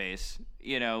Office Space,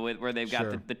 where they've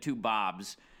got the two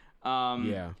Bobs.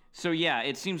 So yeah,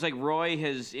 it seems like Roy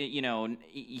has,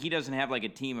 he doesn't have like a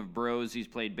team of bros he's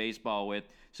played baseball with.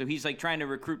 So he's like trying to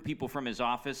recruit people from his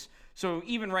office. So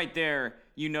even right there,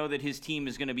 that his team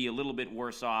is going to be a little bit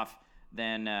worse off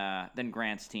than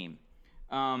Grant's team.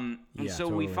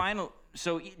 Totally.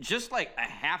 So just like a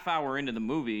half hour into the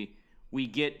movie, we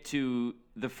get to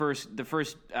the first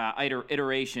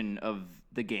iteration of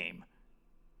the game.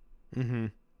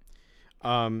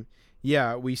 Mm-hmm.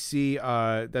 Yeah, we see.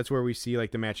 That's where we see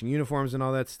like the matching uniforms and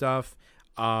all that stuff.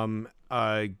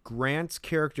 Grant's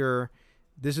character.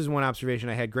 This is one observation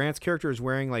I had. Grant's character is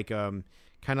wearing like kind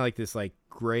of like this like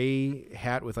gray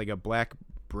hat with like a black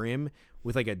brim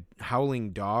with like a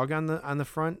howling dog on the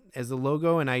front as the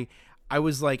logo, and I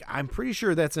was like, I'm pretty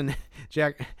sure that's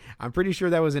Jack. I'm pretty sure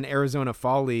that was an Arizona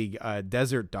Fall League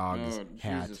Desert Dogs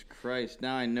hat. Jesus Christ!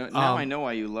 Now I know. Now I know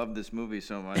why you love this movie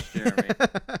so much, Jeremy.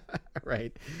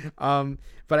 Right.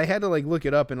 But I had to like look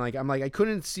it up, and like I'm like I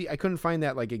couldn't find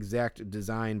that like exact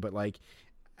design, but like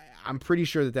I'm pretty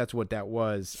sure that that's what that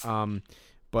was.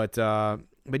 But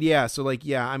yeah. So like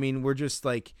yeah, I mean we're just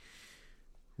like.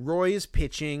 Roy is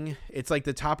pitching. It's like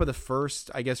the top of the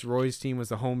first. I guess Roy's team was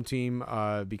the home team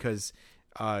because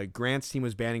Grant's team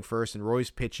was batting first, and Roy's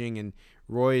pitching, and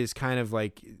Roy is kind of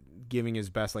like giving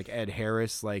his best, like Ed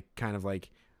Harris, like kind of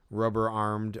like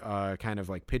rubber-armed kind of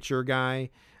like pitcher guy.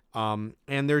 And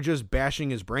they're just bashing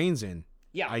his brains in.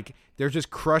 Yeah. Like they're just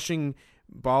crushing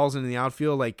balls into the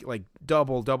outfield, like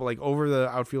double, like over the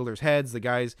outfielders' heads.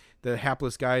 The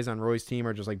hapless guys on Roy's team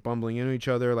are just like bumbling into each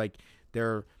other. Like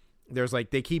there's like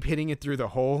they keep hitting it through the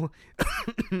hole,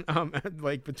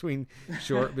 like between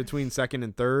second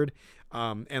and third,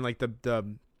 and like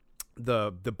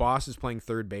the boss is playing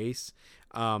third base.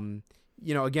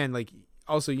 Again, like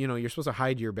also you're supposed to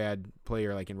hide your bad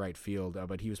player like in right field,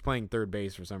 but he was playing third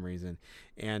base for some reason,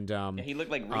 and he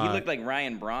looked like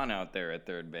Ryan Braun out there at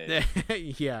third base.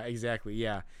 Yeah, exactly.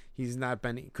 Yeah,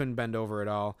 couldn't bend over at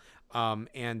all,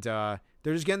 and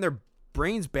they're just getting their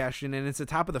brains bashed in, and it's the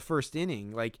top of the first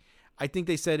inning. Like I think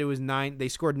they said it was 9. They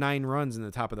scored 9 runs in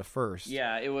the top of the first.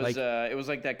 Yeah, it was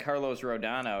like that Carlos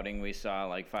Rodon outing we saw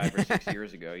like 5 or 6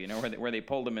 years ago. Where they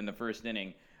pulled him in the first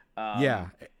inning. Yeah,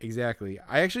 exactly.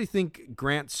 I actually think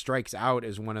Grant strikes out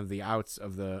as one of the outs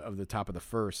of the top of the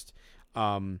first.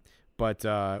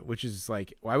 But which is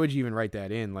like, why would you even write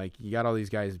that in? Like you got all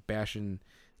these guys bashing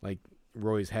like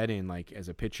Roy's head in like as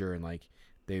a pitcher, and like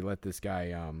they let this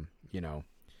guy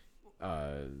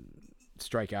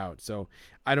strike out. So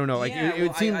I don't know. Like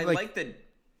it seemed I like that.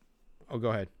 Oh, go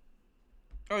ahead.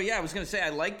 Oh yeah, I was gonna say I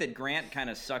like that Grant kind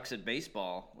of sucks at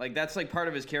baseball. Like that's like part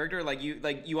of his character. Like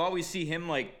you always see him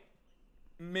like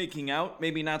making out.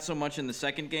 Maybe not so much in the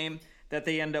second game that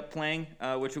they end up playing,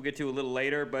 which we'll get to a little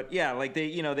later. But yeah, like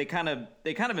they kind of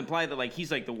imply that like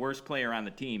he's like the worst player on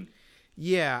the team.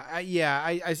 Yeah,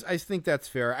 I think that's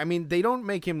fair. I mean, they don't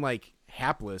make him like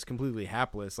completely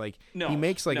hapless. Like he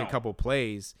makes like a couple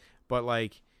plays, but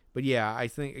yeah, I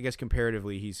guess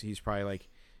comparatively he's probably like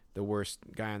the worst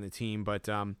guy on the team. But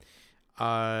yeah,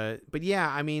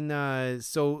 I mean,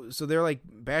 so they're like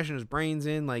bashing his brains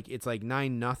in, like it's like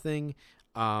 9-0,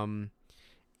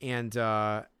 and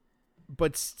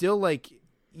but still like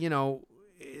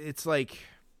it's like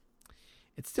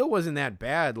it still wasn't that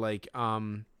bad. Like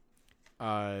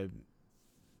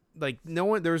no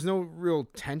one, there was no real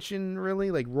tension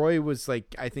really. Like Roy was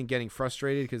like, I think getting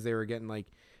frustrated because they were getting like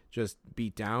just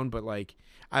beat down, but like,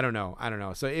 I don't know.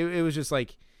 So it was just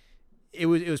like, it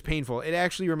was painful. It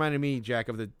actually reminded me, Jack,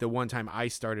 of the one time I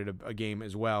started a game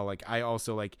as well. Like I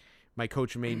also like, my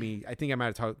coach made me, I think I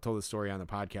might have told the story on the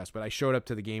podcast, but I showed up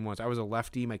to the game once. I was a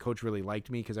lefty. My coach really liked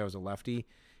me because I was a lefty.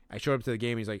 I showed up to the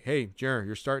game. He's like, "Hey, Jared,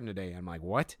 you're starting today." I'm like,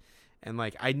 "What?" And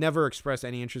like, I never expressed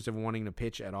any interest of wanting to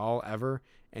pitch at all ever.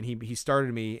 And he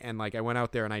started me, and like I went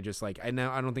out there, and I just like I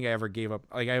don't think I ever gave up.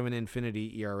 Like I have an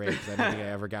infinity ERA because I don't think I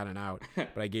ever got an out,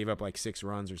 but I gave up like 6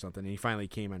 runs or something. And he finally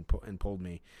came and pulled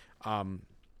me.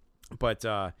 But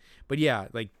yeah,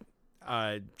 like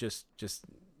just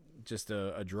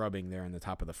a drubbing there in the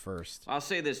top of the first. I'll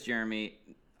say this, Jeremy.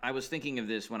 I was thinking of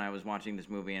this when I was watching this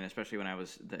movie, and especially when I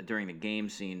was during the game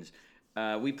scenes.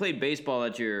 We played baseball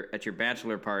at your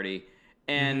bachelor party,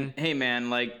 And hey, man,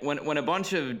 like when a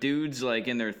bunch of dudes like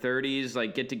in their 30s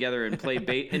like get together and play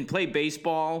play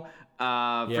baseball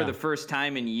for the first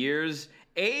time in years,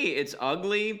 A, it's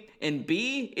ugly, and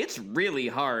B, it's really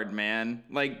hard, man.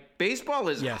 Like baseball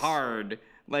is hard.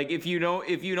 Like if you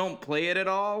don't play it at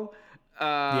all.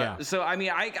 So I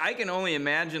mean, I can only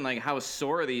imagine like how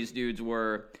sore these dudes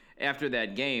were after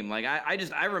that game. Like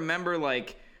I remember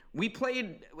like. We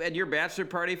played at your bachelor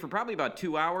party for probably about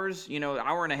 2 hours,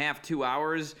 hour and a half, 2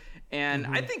 hours. And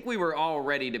I think we were all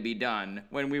ready to be done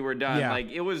when we were done. Yeah. Like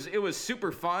it was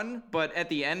super fun, but at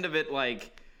the end of it,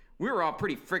 like we were all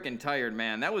pretty freaking tired,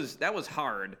 man. That was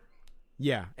hard.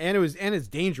 Yeah. And it's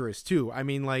dangerous too. I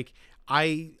mean, like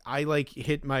I like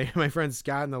hit my friend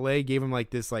Scott in the leg, gave him like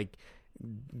this like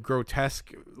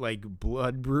grotesque like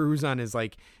blood bruise on his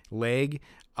like leg.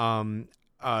 I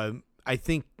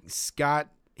think Scott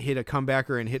hit a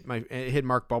comebacker and hit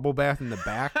Mark Bubblebath in the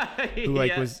back, who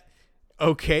like was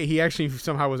okay. He actually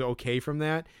somehow was okay from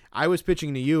that. I was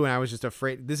pitching to you, and I was just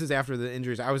afraid. This is after the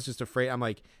injuries. I was just afraid. I'm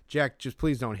like, Jack, just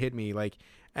please don't hit me. Like,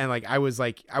 and like I was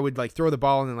like, I would like throw the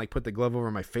ball and then like put the glove over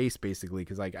my face basically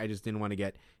because like I just didn't want to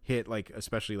get hit, like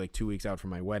especially like 2 weeks out from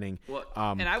my wedding. Well,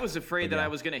 and I was afraid that I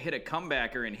was going to hit a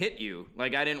comebacker and hit you.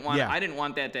 Like I didn't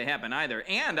want that to happen either.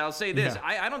 And I'll say this: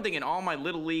 I don't think in all my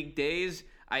little league days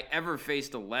I ever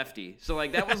faced a lefty. So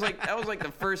like that was like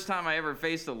the first time I ever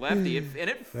faced a lefty,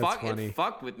 it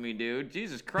fucked with me, dude.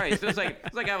 Jesus Christ, it was like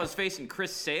I was facing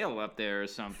Chris Sale up there or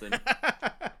something.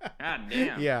 God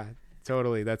damn. Yeah,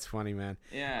 totally. That's funny, man.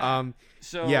 Yeah.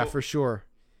 Yeah, for sure.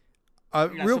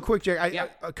 Real quick, Jack.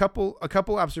 A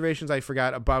couple observations I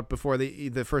forgot about before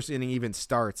the first inning even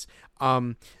starts.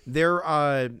 They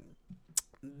try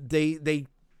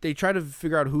to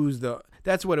figure out who's the.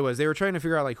 That's what it was. They were trying to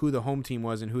figure out like who the home team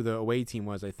was and who the away team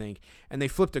was, I think. And they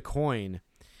flipped a coin.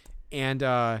 And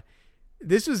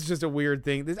this was just a weird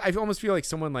thing. I almost feel like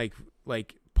someone like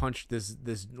punched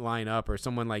this line up, or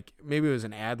someone like maybe it was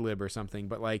an ad lib or something.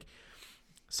 But like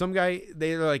some guy,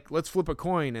 they're like, let's flip a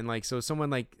coin, and like so someone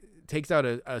like takes out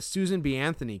a Susan B.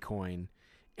 Anthony coin,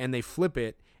 and they flip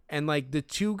it, and like the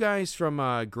two guys from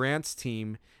Grant's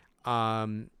team,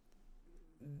 they're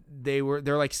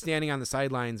like standing on the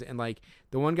sidelines, and like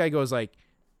the one guy goes like,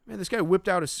 man, this guy whipped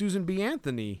out a Susan B.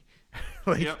 Anthony.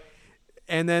 Like, yep.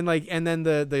 And then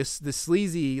the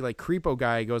sleazy like creepo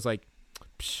guy goes like,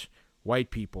 psh,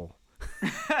 white people.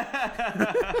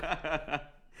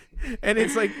 And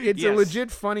it's like a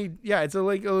legit funny, it's a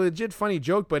legit funny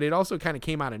joke, but it also kind of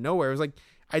came out of nowhere. It was like,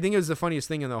 I think it was the funniest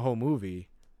thing in the whole movie.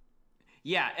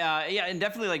 Yeah, and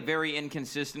definitely like very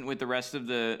inconsistent with the rest of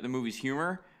the movie's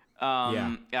humor.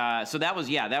 So that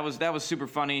was super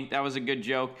funny. That was a good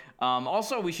joke.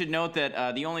 Also, we should note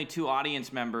that the only two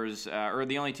audience members or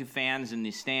the only two fans in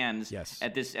the stands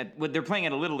they're playing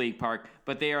at a Little League park,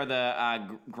 but they are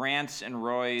the Grant's and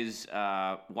Roy's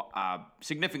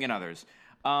significant others.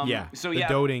 The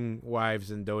doting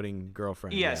wives and doting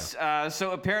girlfriends. Yes.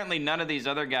 So apparently none of these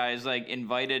other guys like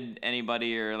invited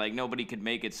anybody, or like nobody could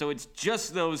make it. So it's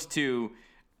just those two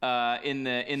in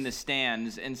the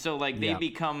stands, and so like they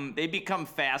become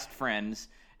fast friends.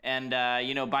 And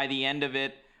by the end of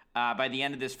it, by the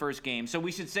end of this first game, so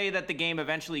we should say that the game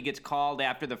eventually gets called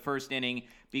after the first inning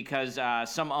because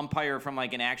some umpire from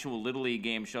like an actual Little League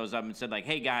game shows up and said like,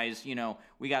 hey guys,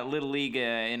 we got Little League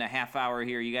in a half hour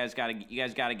here. You guys gotta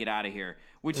get out of here.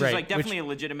 Which is like definitely a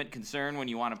legitimate concern when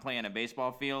you want to play on a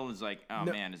baseball field. It's like,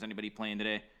 man, is anybody playing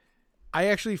today? I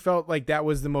actually felt like that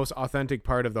was the most authentic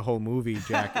part of the whole movie,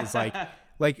 Jack. Is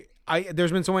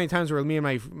there's been so many times where me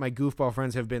and my goofball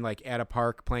friends have been like at a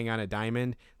park playing on a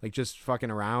diamond, like just fucking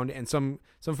around, and some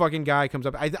fucking guy comes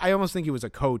up. I almost think he was a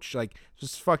coach, like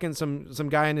just fucking some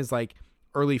guy in his like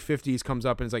early 50s comes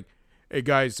up and is like, hey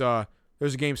guys,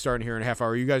 there's a game starting here in a half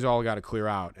hour. You guys all got to clear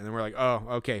out. And then we're like, oh,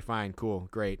 okay, fine, cool,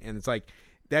 great. And it's like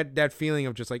that feeling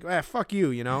of just like, fuck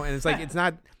you, And it's like it's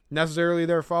not necessarily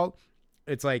their fault.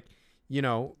 It's like,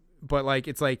 but like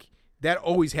it's like that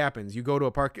always happens. You go to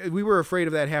a park. We were afraid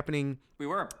of that happening. We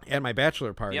were at my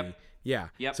bachelor party. Yep. Yeah.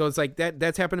 Yep. So it's like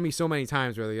that's happened to me so many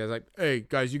times where the guy's like, hey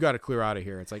guys, you got to clear out of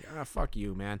here. It's like, fuck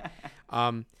you, man.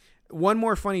 One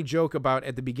more funny joke about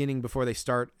at the beginning before they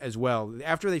start as well.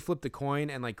 After they flip the coin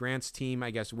and like Grant's team,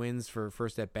 I guess, wins for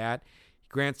first at bat.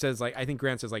 Grant says like,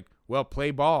 well,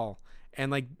 play ball. And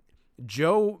like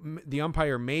Joe, the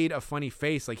umpire, made a funny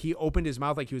face. Like he opened his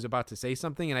mouth like he was about to say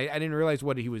something, and I didn't realize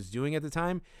what he was doing at the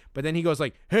time. But then he goes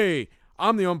like, hey,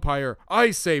 I'm the umpire. I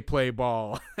say play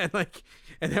ball. and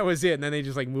that was it. And then they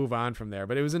just like move on from there.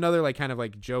 But it was another like kind of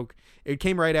like joke. It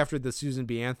came right after the Susan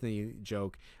B. Anthony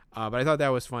joke. But I thought that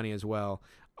was funny as well.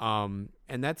 And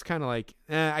that's kind of like,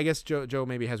 I guess Joe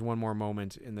maybe has one more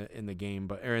moment in the game,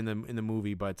 or in the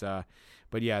movie, but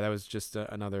yeah, that was just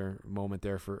another moment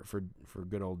there for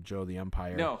good old Joe the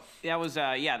umpire. No, that was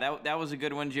that was a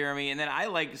good one, Jeremy. And then I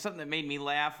like something that made me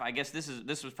laugh. I guess this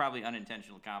was probably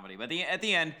unintentional comedy, but at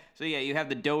the end, so yeah, you have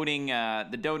the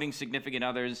doting significant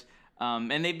others,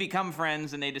 and they become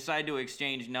friends, and they decide to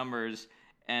exchange numbers,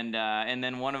 and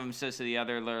then one of them says to the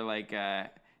other, they're like,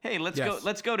 hey,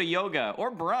 let's go to yoga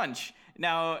or brunch.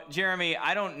 Now, Jeremy,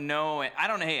 I don't know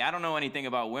anything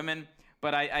about women,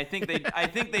 but I think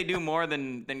they do more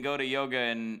than go to yoga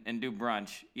and do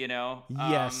brunch, you know?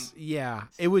 Yes, yeah.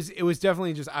 It was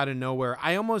definitely just out of nowhere.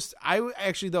 I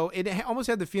actually though, it almost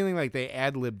had the feeling like they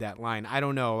ad-libbed that line. I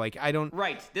don't know, like I don't.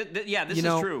 Right. This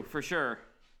is true for sure.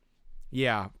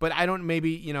 Yeah, but I don't.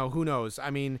 Maybe, who knows?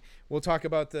 I mean, we'll talk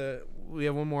about we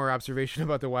have one more observation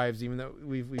about the wives, even though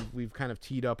we've kind of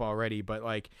teed up already. But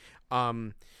like,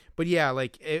 but yeah,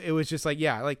 like it was just like,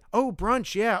 yeah, like, oh,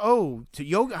 brunch, yeah, oh, to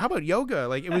yoga. How about yoga?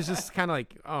 Like, it was just kind of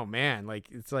like, oh man, like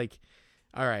it's like,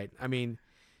 all right. I mean,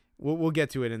 we'll get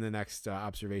to it in the next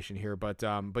observation here, but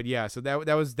yeah. So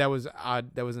that was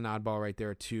odd. That was an oddball right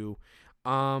there too.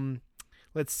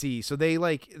 Let's see. So they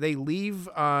leave.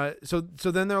 So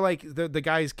then they're like, the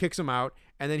guys kicks him out,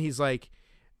 and then he's like,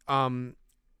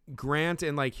 Grant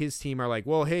and like his team are like,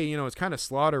 well, hey, it's kind of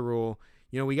slaughter rule.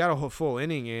 We got a whole full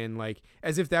inning in, like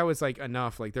as if that was like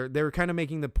enough. Like they were kind of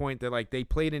making the point that like they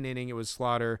played an inning, it was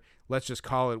slaughter. Let's just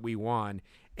call it, we won.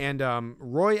 And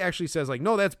Roy actually says like,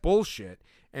 no, that's bullshit.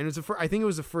 And I think it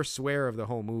was the first swear of the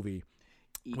whole movie,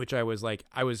 which I was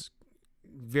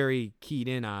very keyed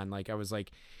in on. Like I was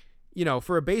like,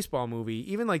 for a baseball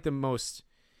movie, even like the most,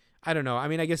 I don't know. I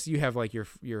mean, I guess you have like your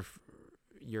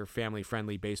family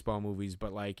friendly baseball movies,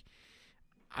 but like,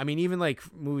 I mean, even like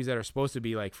movies that are supposed to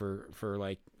be like for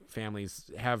like families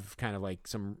have kind of like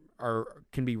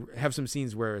have some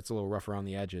scenes where it's a little rough around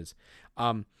the edges.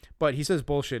 But he says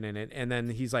bullshit in it, and then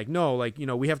he's like, no, like,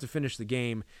 we have to finish the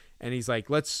game, and he's like,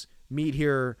 let's meet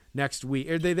here next week.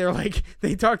 Or they're like,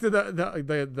 they talk to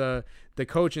the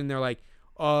coach, and they're like,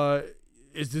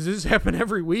 does this happen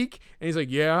every week? And he's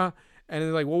like, yeah. And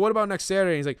they're like, well, what about next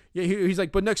Saturday? And he's like, yeah. He's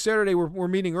like, but next Saturday we're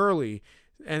meeting early.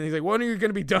 And he's like, when are you going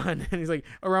to be done? And he's like,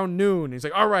 around noon. And he's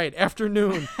like, all right,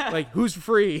 afternoon. Like, who's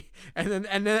free? And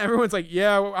then everyone's like,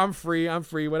 yeah, well, I'm free.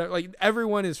 Whatever. Like,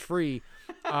 everyone is free.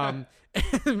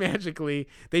 Magically,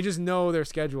 they just know their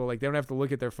schedule. Like, they don't have to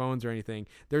look at their phones or anything.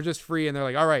 They're just free, and they're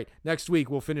like, all right, next week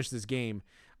we'll finish this game.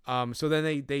 So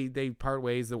then they part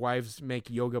ways. The wives make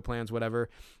yoga plans,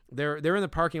 whatever. They're in the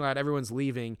parking lot. Everyone's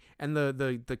leaving, and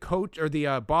the coach or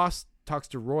the boss talks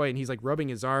to Roy, and he's like rubbing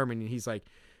his arm, and he's like,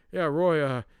 yeah,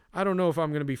 Roy, I don't know if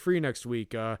I'm gonna be free next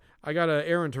week. I got an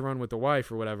errand to run with the wife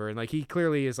or whatever. And like he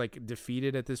clearly is like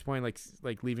defeated at this point,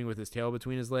 like leaving with his tail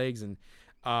between his legs, and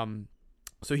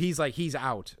so he's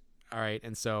out. All right,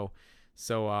 and so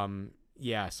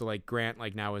yeah, so like Grant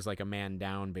like now is like a man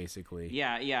down basically.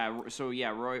 Yeah. So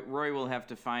yeah, Roy will have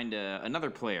to find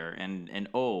another player, and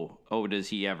does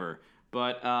he ever?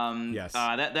 But yes,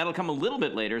 that'll come a little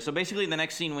bit later. So basically, the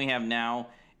next scene we have now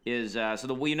is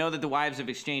we know that the wives have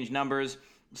exchanged numbers.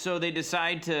 So they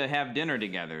decide to have dinner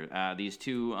together. These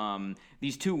two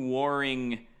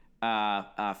warring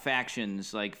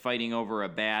factions, like fighting over a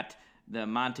bat. The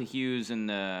Montagues and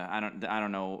the I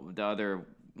don't know the other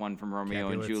one from Romeo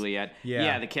Capulets. And Juliet.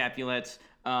 Yeah, the Capulets.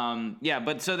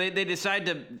 But so they decide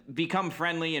to become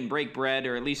friendly and break bread,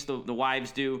 or at least the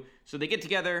wives do. So they get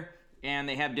together and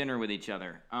they have dinner with each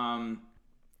other.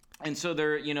 And so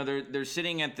they're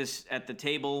sitting at the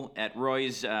table at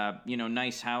Roy's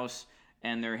nice house,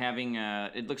 and they're having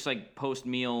it looks like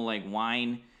post-meal like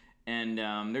wine, and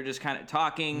they're just kind of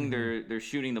talking. Mm-hmm. They're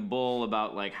shooting the bull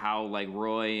about like how like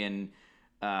Roy and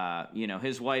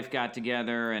his wife got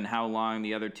together, and how long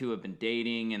the other two have been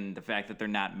dating, and the fact that they're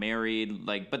not married.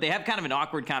 Like, but they have kind of an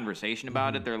awkward conversation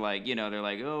about it. They're like,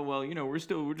 oh well,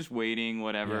 we're just waiting,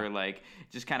 whatever. Yeah. Like, it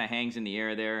just kind of hangs in the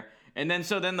air there. And then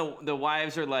the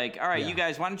wives are like, all right, You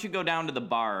guys, why don't you go down to the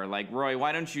bar? Like, Roy,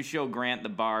 why don't you show Grant the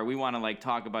bar? We want to like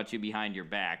talk about you behind your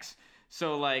backs.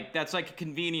 So like that's like a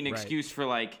convenient excuse for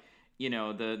like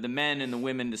the men and the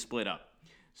women to split up.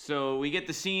 So we get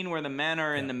the scene where the men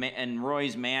are in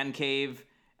Roy's man cave,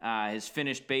 his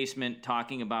finished basement,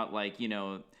 talking about like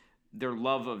their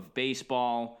love of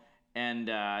baseball, and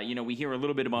we hear a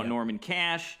little bit about Norman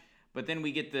Cash, but then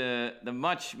we get the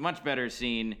much better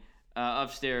scene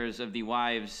upstairs of the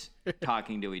wives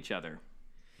talking to each other.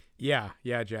 Yeah,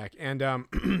 Jack, and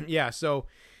so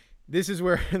this is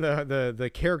where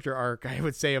the character arc, I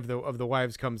would say, of the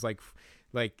wives comes like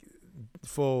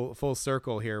full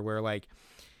circle here, where like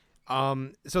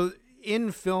So in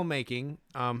filmmaking,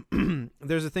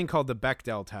 there's a thing called the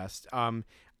Bechdel test. So I'm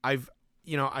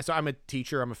a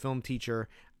teacher. I'm a film teacher.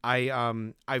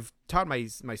 I've taught my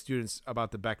students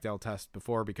about the Bechdel test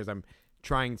before because I'm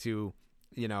trying to,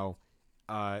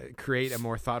 create a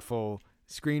more thoughtful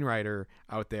screenwriter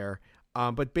out there.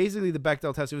 But basically, the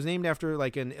Bechdel test, it was named after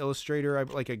like an illustrator,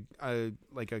 like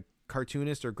a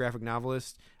cartoonist or graphic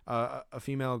novelist, a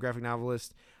female graphic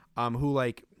novelist, who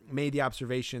like made the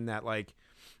observation that like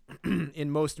in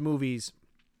most movies,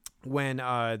 when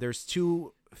there's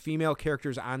two female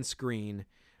characters on screen,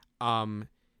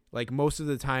 like most of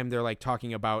the time they're like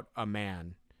talking about a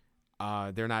man.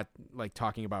 They're not like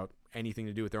talking about anything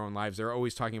to do with their own lives. They're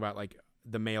always talking about like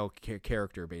the male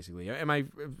character, basically. Am I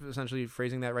essentially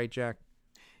phrasing that right, Jack?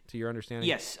 To your understanding?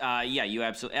 Yes. Yeah. You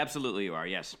absolutely you are.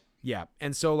 Yes. Yeah.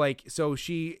 And so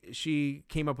she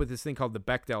came up with this thing called the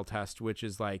Bechdel test, which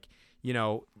is like,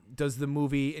 does the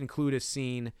movie include a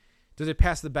scene? Does it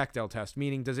pass the Bechdel test?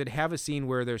 Meaning, does it have a scene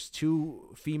where there's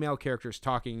two female characters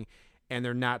talking and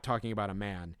they're not talking about a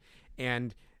man?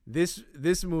 And this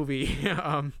movie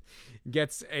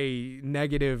gets a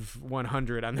negative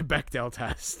 100 on the Bechdel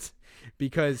test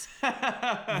because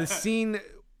the scene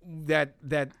that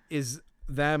is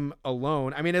them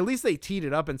alone. I mean, at least they teed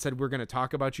it up and said, we're going to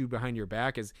talk about you behind your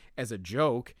back as a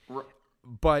joke.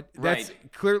 But that's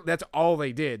clear. That's all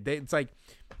they did. It's like,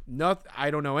 I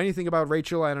don't know anything about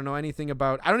Rachel. I don't know anything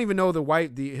about. I don't even know the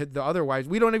wife, the other wives.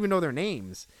 We don't even know their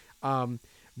names.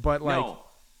 But like, no,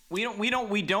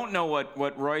 we don't know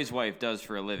what Roy's wife does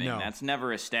for a living. No. That's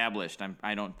never established.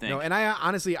 I don't think. No, and I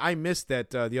honestly missed that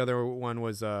the other one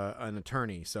was an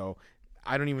attorney. So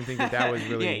I don't even think that was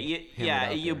really.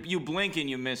 You blink and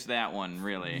you miss that one.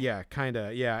 Really. Yeah, kind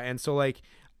of. Yeah, and so like,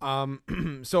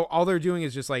 so all they're doing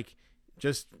is just like.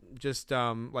 Just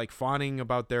like fawning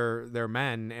about their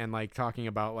men and like talking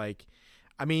about like,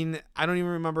 I mean, I don't even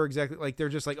remember exactly, like they're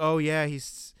just like, oh yeah,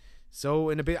 he's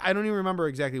so in a bit. I don't even remember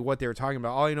exactly what they were talking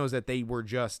about. All I know is that they were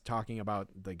just talking about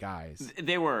the guys.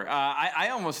 They were. I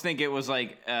almost think it was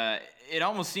like it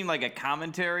almost seemed like a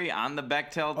commentary on the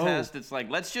Bechdel test. It's like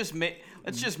let's just make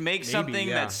something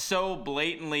that's so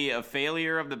blatantly a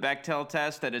failure of the Bechdel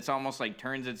test that it's almost like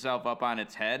turns itself up on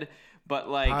its head. But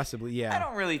like possibly, yeah. I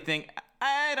don't really think.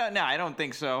 I don't know. I don't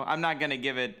think so. I'm not gonna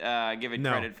give it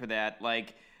credit for that.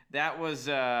 Like that was.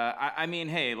 I mean,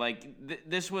 hey, like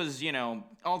this was.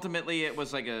 Ultimately it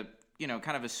was like a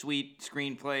kind of a sweet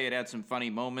screenplay. It had some funny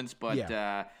moments,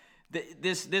 but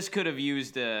this could have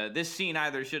used. This scene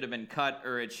either should have been cut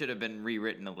or it should have been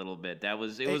rewritten a little bit. It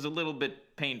was a little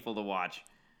bit painful to watch.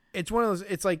 It's one of those.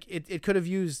 It's like it could have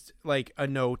used like a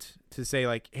note to say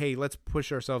like, hey, let's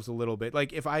push ourselves a little bit.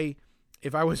 Like if I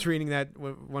was reading that,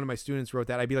 one of my students wrote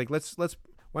that, I'd be like, let's, why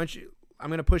don't you, I'm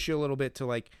going to push you a little bit to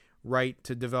like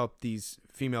to develop these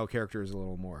female characters a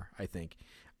little more, I think.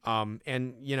 And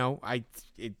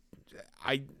it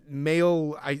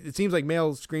seems like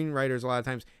male screenwriters a lot of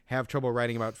times have trouble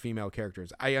writing about female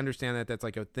characters. I understand that that's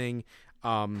like a thing.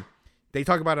 They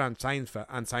talk about it on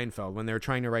Seinfeld when they're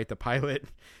trying to write the pilot,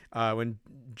 when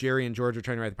Jerry and George are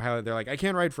trying to write the pilot, they're like, I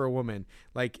can't write for a woman.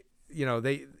 Like,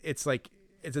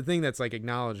 it's a thing that's like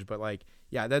acknowledged, but like,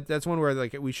 yeah, that's one where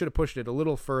like we should have pushed it a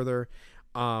little further.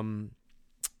 But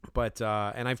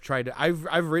and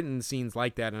I've written scenes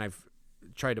like that, and I've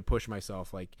tried to push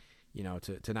myself like,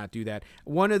 to not do that.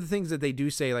 One of the things that they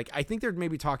do say, like, I think they're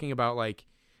maybe talking about like,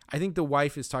 I think the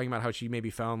wife is talking about how she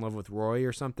maybe fell in love with Roy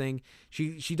or something.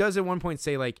 She does at one point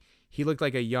say like, he looked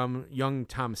like a young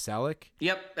Tom Selleck.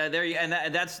 Yep,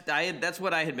 that's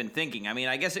what I had been thinking. I mean,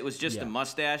 I guess it was just the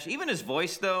mustache. Even his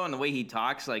voice, though, and the way he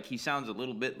talks, like he sounds a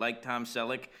little bit like Tom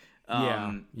Selleck.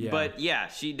 But yeah,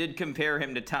 she did compare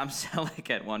him to Tom Selleck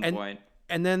at one point.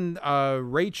 And then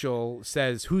Rachel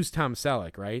says, "Who's Tom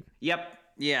Selleck?" Right? Yep.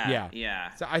 Yeah.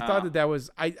 So I thought that was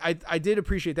I did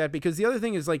appreciate that because the other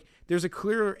thing is like there's a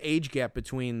clear age gap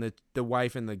between the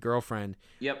wife and the girlfriend.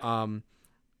 Yep.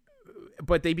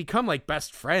 But they become like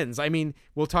best friends. I mean,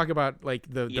 we'll talk about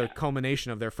like the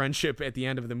culmination of their friendship at the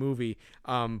end of the movie.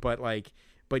 But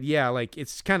yeah, like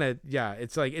it's kind of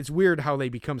it's like it's weird how they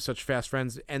become such fast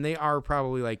friends, and they are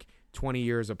probably like 20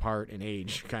 years apart in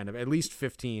age, kind of at least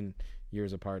 15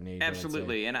 years apart in age.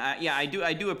 Absolutely, and I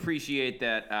do appreciate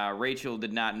that Rachel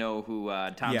did not know who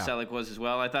Tom Selleck was as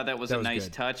well. I thought that was a nice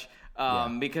touch.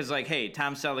 Because like, hey,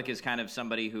 Tom Selleck is kind of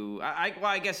somebody who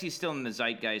I guess he's still in the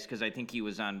zeitgeist because I think he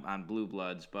was on Blue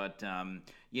Bloods, but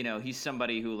he's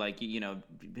somebody who like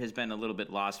has been a little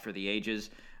bit lost for the ages.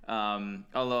 That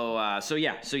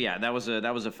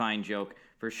was a fine joke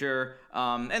For sure.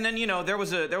 And then, there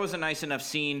was a nice enough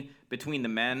scene between the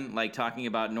men, like talking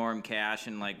about Norm Cash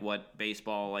and like what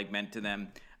baseball like meant to them.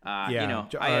 I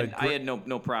had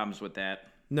no problems with that.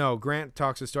 No, Grant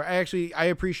talks a story. I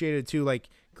appreciated too. Like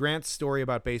Grant's story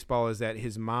about baseball is that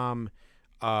his mom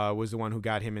was the one who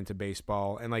got him into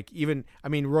baseball, and like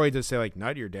Roy does say like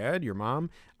not your dad, your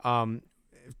mom.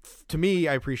 To me,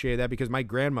 I appreciated that because my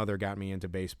grandmother got me into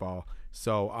baseball.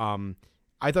 So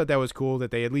I thought that was cool that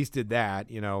they at least did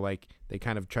that. Like they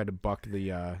kind of tried to buck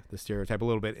the stereotype a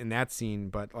little bit in that scene.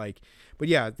 But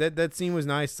yeah, that scene was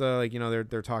nice.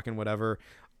 They're talking whatever.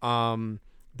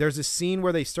 There's a scene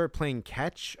where they start playing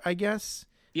catch, I guess.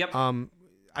 Yep.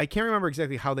 I can't remember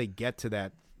exactly how they get to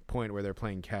that point where they're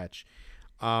playing catch.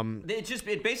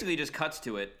 It basically just cuts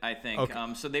to it, I think.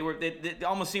 Okay. So it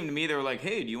almost seemed to me they were like,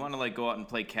 hey, do you want to like go out and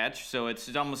play catch? So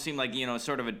it almost seemed like,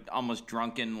 sort of an almost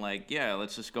drunken, like, yeah,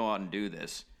 let's just go out and do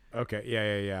this. Okay.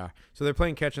 Yeah. So they're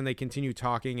playing catch and they continue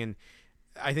talking. And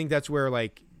I think that's where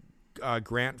like,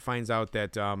 Grant finds out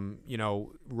that,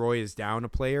 Roy is down a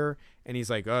player and he's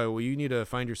like, oh, well, you need to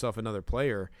find yourself another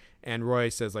player. And Roy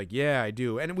says like, yeah, I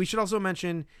do. And we should also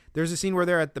mention there's a scene where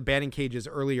they're at the batting cages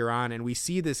earlier on and we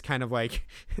see this kind of like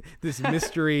this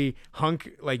mystery hunk,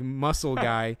 like muscle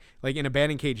guy, like in a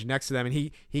batting cage next to them.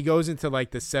 And he goes into like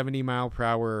the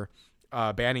 70-mile-per-hour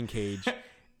batting cage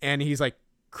and he's like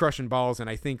crushing balls. And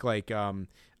I think like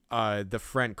the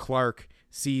friend Clark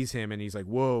sees him and he's like,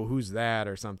 whoa, who's that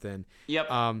or something.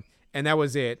 Yep. And that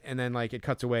was it. And then like it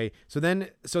cuts away. So then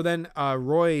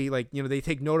Roy, like, they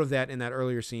take note of that in that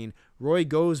earlier scene. Roy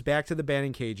goes back to the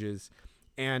batting cages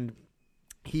and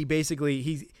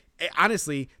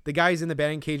honestly, the guy's in the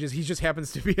batting cages. He just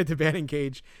happens to be at the batting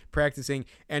cage practicing.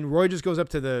 And Roy just goes up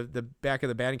to the back of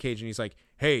the batting cage and he's like,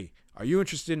 hey, are you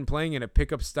interested in playing in a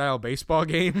pickup style baseball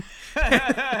game? And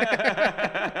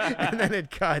then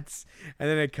it cuts.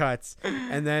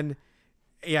 And then,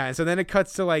 yeah. So then it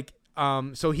cuts to like,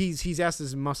 so he's asked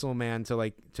this muscle man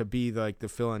to be the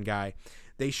fill-in guy.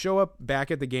 They show up back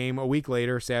at the game a week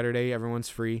later, Saturday. Everyone's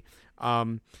free.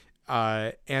 And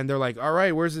they're like, all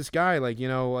right, where's this guy? Like,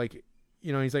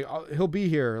 he's like, oh, he'll be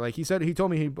here. Like he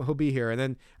told me he'll be here. And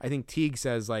then I think Teague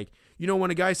says like,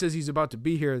 when a guy says he's about to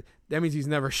be here, that means he's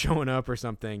never showing up or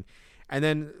something. And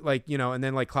then like,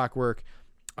 like clockwork,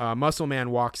 Muscle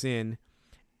Man walks in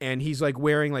and he's like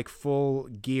wearing like full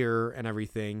gear and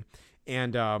everything.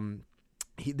 And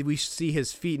we see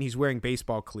his feet and he's wearing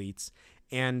baseball cleats.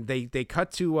 And they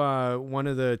cut to one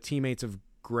of the teammates of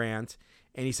Grant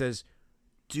and he says,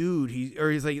 dude,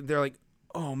 he's like, they're like,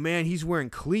 oh man, he's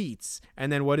wearing cleats.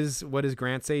 And then what does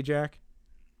Grant say, Jack?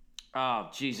 Oh,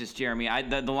 Jesus, Jeremy.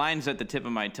 The line's at the tip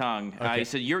of my tongue. Okay. He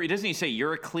said, doesn't he say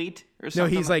you're a cleat or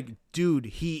something? No, he's like, dude,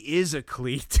 he is a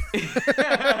cleat.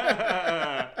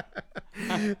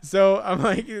 So I'm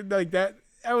like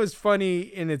that was funny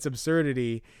in its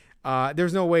absurdity.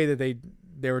 There's no way that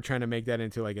they were trying to make that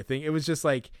into like a thing. It was just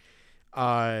like,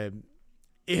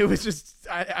 it was just,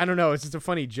 I don't know. It's just a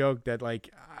funny joke that like,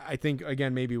 I think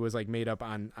again, maybe was like made up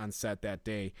on set that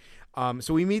day.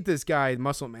 So we meet this guy,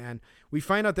 Muscle Man. We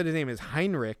find out that his name is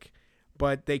Heinrich,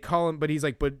 but they call him, but he's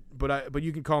like, but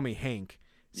you can call me Hank.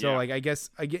 So like, I guess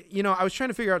I get, I was trying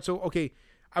to figure out. So, okay.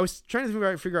 I was trying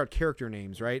to figure out character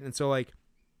names. Right. And so like,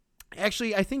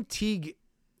 actually I think Teague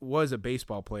was a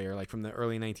baseball player, like from the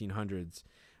early 1900s.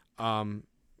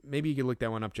 Maybe you could look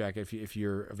that one up, Jack, if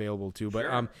you're available to,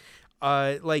 but,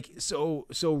 sure.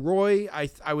 So Roy,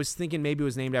 I was thinking maybe it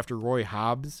was named after Roy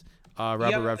Hobbs.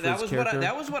 Robert Redford's character.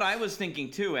 That was what I was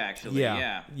thinking too, actually.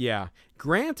 Yeah.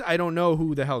 Grant, I don't know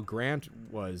who the hell Grant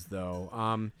was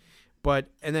though.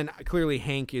 But and then clearly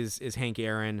Hank is Hank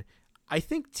Aaron. I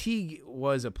think Teague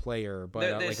was a player,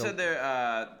 but they said there.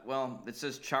 Well, it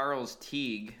says Charles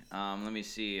Teague. Let me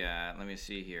see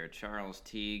here. Charles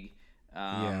Teague.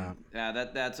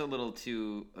 That's a little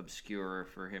too obscure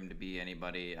for him to be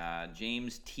anybody.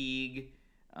 James Teague,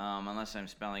 unless I'm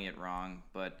spelling it wrong,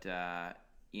 but.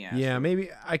 Yeah, maybe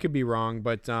I could be wrong,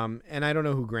 but and I don't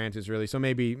know who Grant is really, so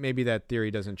maybe that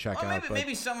theory doesn't check out.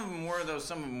 Maybe some of them were, though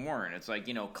some of them weren't. It's like,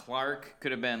 Clark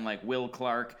could have been like Will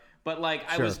Clark, but like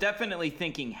sure. I was definitely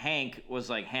thinking Hank was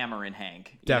like Hammer and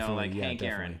Hank, definitely, Hank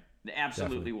Aaron,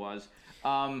 absolutely was.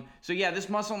 So yeah, this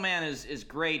Muscle Man is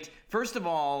great. First of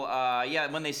all,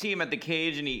 when they see him at the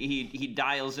cage and he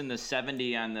dials in the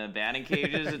 70 on the batting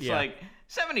cages, it's yeah. like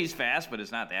 70's fast, but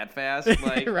it's not that fast.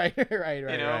 Like, right.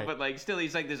 You know, but like still,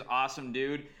 he's like this awesome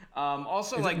dude.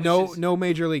 Also, like no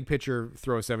major league pitcher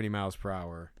throws 70 miles per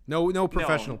hour. No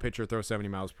professional pitcher throws 70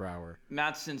 miles per hour.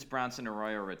 Not since Bronson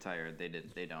Arroyo retired.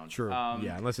 They don't. True.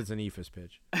 Yeah, unless it's an eephus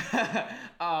pitch.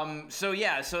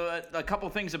 So a couple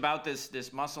things about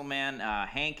this muscle man,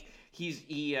 Hank. He's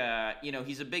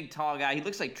a big tall guy. He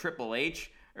looks like Triple H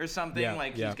or something.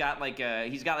 He's got like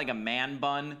a man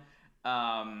bun.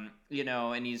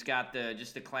 And he's got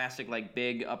just the classic like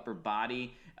big upper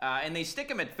body. And they stick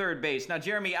him at third base. Now,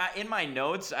 Jeremy, in my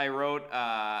notes, I wrote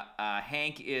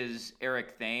Hank is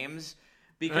Eric Thames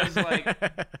because, like,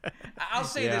 I'll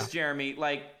say this, Jeremy,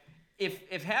 like,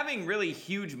 if having really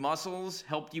huge muscles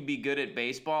helped you be good at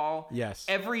baseball, yes,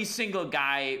 every single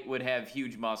guy would have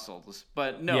huge muscles.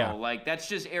 But like, that's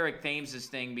just Eric Thames'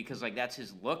 thing because, like, that's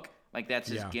his look, like, that's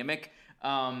his gimmick.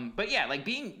 But yeah, like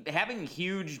having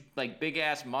huge, like big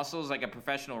ass muscles like a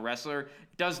professional wrestler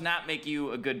does not make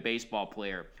you a good baseball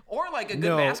player or like a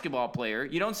good basketball player.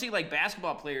 You don't see like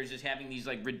basketball players just having these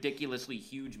like ridiculously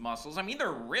huge muscles. I mean,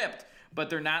 they're ripped, but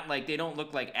they're not like, they don't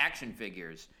look like action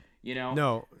figures, you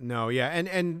know? No. Yeah.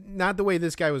 And not the way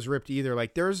this guy was ripped either.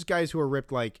 Like there's guys who are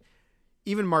ripped, like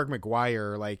even Mark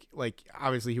McGwire, like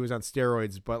obviously he was on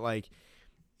steroids, but like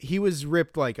he was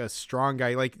ripped like a strong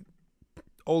guy. Like,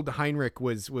 old Heinrich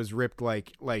was ripped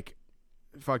like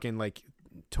fucking like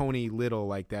Tony Little,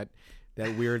 like that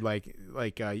weird like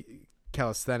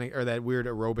calisthenic or that weird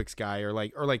aerobics guy or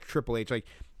like Triple H,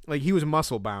 like he was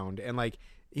muscle bound and like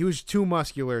he was too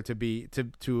muscular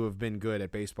to have been good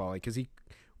at baseball, like because he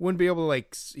wouldn't be able to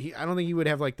I don't think he would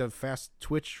have like the fast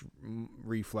twitch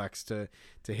reflex to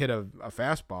hit a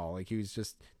fastball. Like he was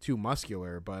just too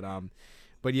muscular, but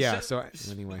yeah, so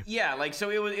anyway. Yeah, like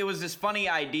so it was this funny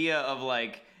idea of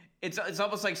like it's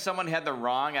almost like someone had the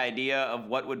wrong idea of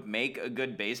what would make a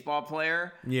good baseball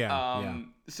player. Yeah.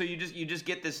 So you just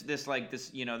get this this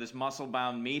muscle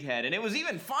bound meathead, and it was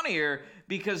even funnier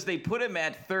because they put him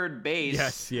at third base.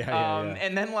 Yes, yeah.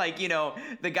 And then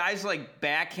the guy's like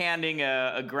backhanding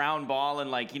a ground ball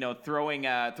and throwing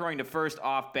to first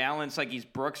off balance like he's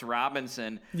Brooks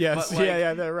Robinson. Yes, but,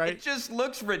 yeah, that's right. It just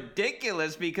looks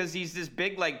ridiculous because he's this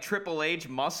big like Triple H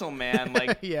muscle man,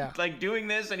 like like doing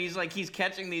this, and he's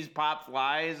catching these pop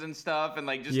flies and stuff, and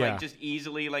just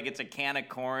easily like it's a can of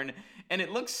corn, and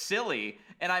it looks silly.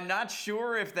 And I'm not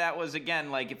sure if that was,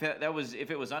 again, like if it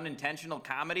was unintentional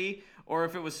comedy or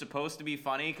if it was supposed to be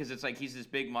funny because it's like he's this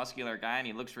big muscular guy and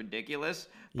he looks ridiculous.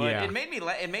 But it made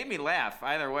me laugh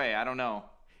either way. I don't know.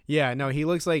 Yeah, no, he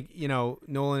looks like Nolan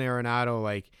Arenado,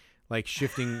 like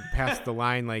shifting past the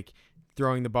line, like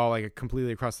throwing the ball like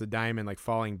completely across the diamond, like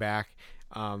falling back.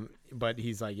 But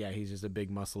he's like, he's just a big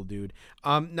muscle dude.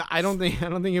 No, I don't think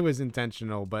it was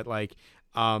intentional, but like.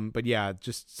 But yeah,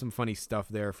 just some funny stuff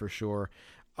there for sure.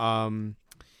 Okay.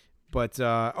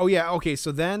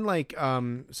 So then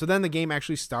the game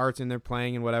actually starts and they're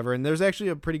playing and whatever. And there's actually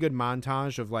a pretty good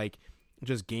montage of like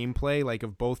just gameplay, like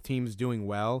of both teams doing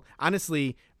well.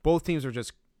 Honestly, both teams are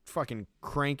just fucking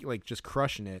just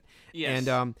crushing it. Yes.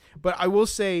 And, but I will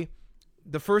say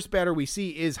the first batter we see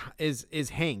is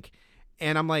Hank.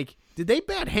 And I'm like, did they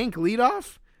bat Hank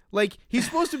leadoff? Like, he's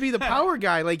supposed to be the power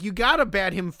guy. Like, you got to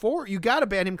bat him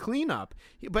clean up.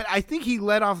 But I think he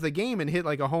led off the game and hit,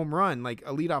 like, a home run, like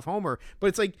a leadoff homer. But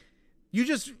it's like, you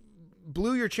just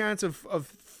blew your chance of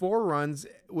 4 runs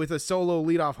with a solo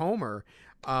leadoff homer.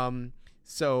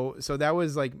 So that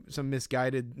was, like, some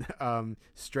misguided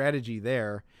strategy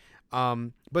there.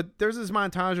 But there's this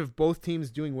montage of both teams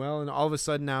doing well, and all of a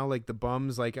sudden now, like, the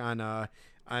bums, like, on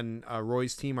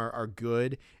Roy's team are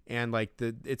good, and like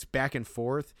it's back and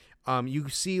forth. You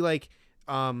see like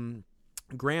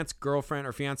Grant's girlfriend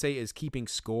or fiance is keeping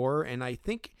score, and I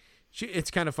think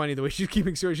it's kind of funny the way she's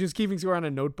keeping score. She's keeping score on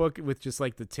a notebook with just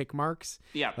like the tick marks.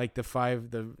 Yeah. Like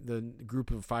the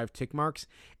group of 5 tick marks.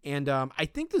 And I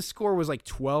think the score was like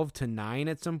 12-9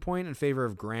 at some point in favor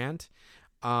of Grant's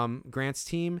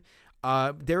team.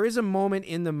 There is a moment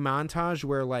in the montage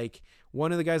where like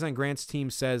one of the guys on Grant's team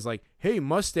says like, "Hey,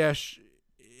 Mustache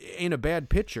ain't a bad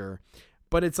pitcher."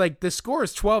 But it's like the score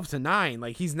is 12-9.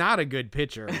 Like, he's not a good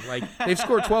pitcher. Like, they've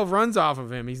scored 12 runs off of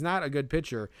him. He's not a good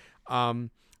pitcher.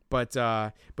 But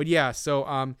yeah,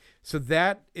 so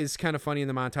that is kind of funny in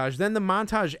the montage. Then the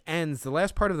montage ends. The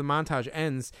last part of the montage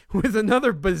ends with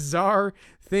another bizarre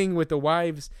thing with the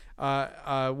wives,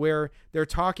 where they're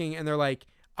talking and they're like,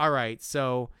 "All right,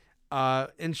 so."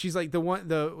 And she's like, the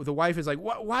wife is like,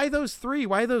 why those 3?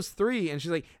 Why those 3? And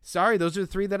she's like, sorry, those are the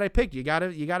 3 that I picked. You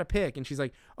gotta pick. And she's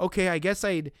like, okay, I guess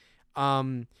I'd,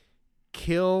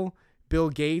 kill Bill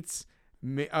Gates.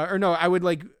 Or no, I would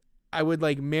like, I would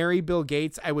like marry Bill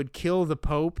Gates. I would kill the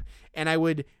Pope, and I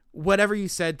would whatever you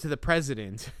said to the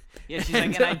president. Yeah, she's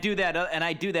like, and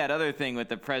I do that other thing with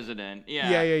the president.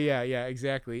 Yeah. Yeah,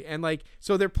 exactly. And like,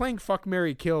 so they're playing fuck,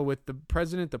 marry, kill with the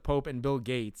president, the Pope, and Bill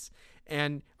Gates.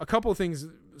 And a couple of things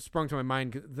sprung to my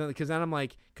mind because then I'm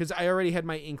like, because I already had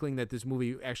my inkling that this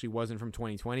movie actually wasn't from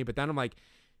 2020, but then I'm like,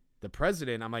 the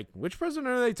president, I'm like, which president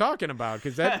are they talking about?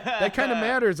 Because that kind of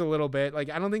matters a little bit. Like,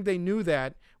 I don't think they knew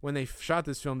that when they shot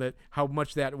this film, that how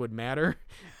much that would matter.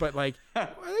 But like, are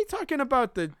they talking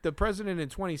about the president in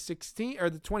 2016 or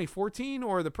the 2014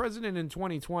 or the president in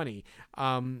 2020?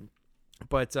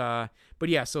 But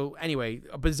yeah. So anyway,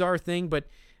 a bizarre thing. But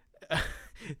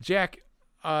Jack,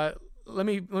 let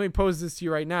me pose this to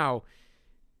you right now.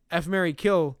 F, marry,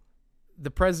 kill the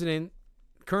president,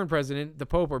 current president, the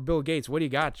Pope, or Bill Gates. What do you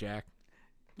got, Jack?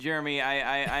 Jeremy,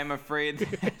 I'm afraid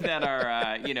that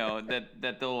our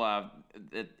that they'll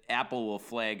that Apple will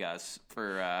flag us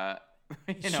for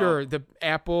Sure, the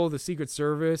Apple, the Secret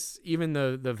Service, even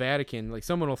the Vatican, like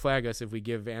someone will flag us if we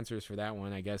give answers for that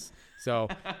one, I guess. So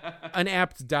an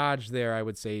apt dodge there, I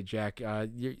would say, Jack.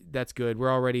 That's good.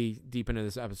 We're already deep into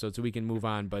this episode, so we can move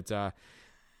on. But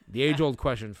the age-old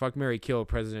question: fuck, marry, kill,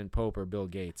 President, Pope, or Bill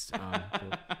Gates.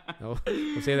 We'll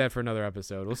save that for another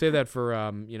episode. We'll save that for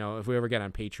if we ever get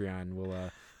on Patreon,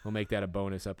 we'll make that a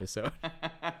bonus episode.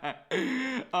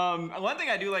 One thing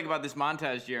I do like about this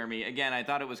montage, Jeremy, again, I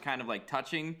thought it was kind of like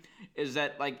touching, is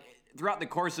that like throughout the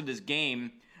course of this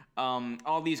game,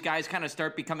 all these guys kind of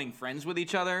start becoming friends with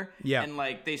each other. Yeah. And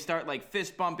like they start like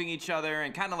fist bumping each other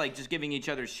and kind of like just giving each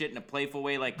other shit in a playful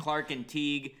way. Like Clark and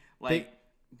Teague,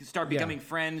 start becoming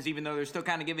friends, even though they're still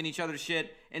kind of giving each other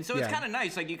shit. And so it's kind of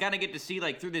nice. Like you kind of get to see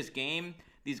like through this game,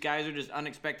 these guys are just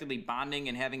unexpectedly bonding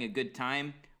and having a good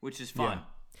time, which is fun.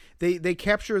 Yeah. They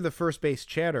capture the first base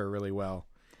chatter really well.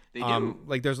 They do.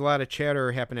 Like there's a lot of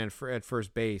chatter happening at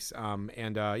first base. So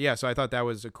I thought that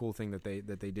was a cool thing that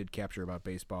they did capture about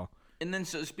baseball. And then,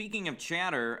 so speaking of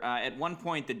chatter, at one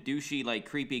point, the douchey, like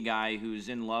creepy guy who's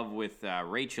in love with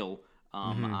Rachel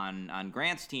on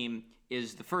Grant's team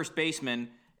is the first baseman,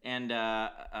 and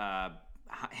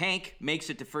Hank makes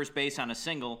it to first base on a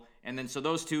single, and then so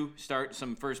those two start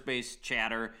some first base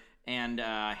chatter, and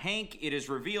it is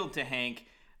revealed to Hank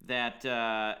that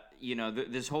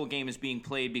this whole game is being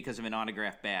played because of an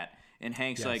autographed bat, and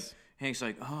Hank's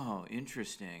like, oh,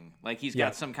 interesting. Like he's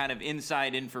got some kind of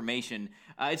inside information.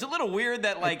 It's a little weird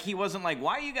that like he wasn't like,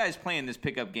 why are you guys playing this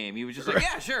pickup game? He was just like,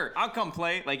 yeah, sure, I'll come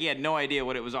play. Like he had no idea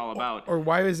what it was all about. Or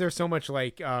why is there so much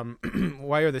like,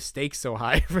 why are the stakes so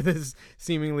high for this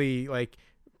seemingly like,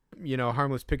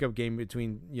 harmless pickup game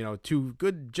between, two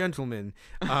good gentlemen?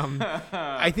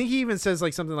 I think he even says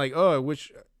like something like, oh,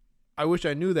 I wish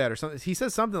I knew that or something. He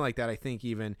says something like that, I think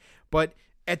even. But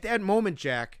at that moment,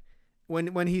 Jack,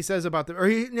 when he says about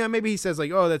maybe he says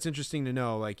like, oh, that's interesting to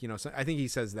know. Like, so I think he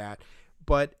says that.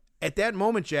 But at that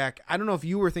moment, Jack, I don't know if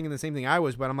you were thinking the same thing I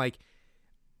was, but I'm like,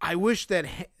 I wish that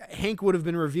Hank would have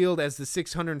been revealed as the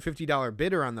 $650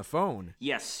 bidder on the phone.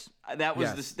 Yes, that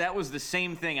was the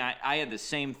same thing. I had the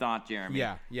same thought, Jeremy.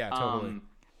 Yeah, totally.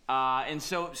 And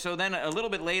so then a little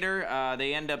bit later,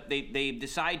 they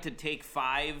decide to take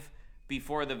 5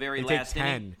 before the very last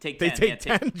inning. They take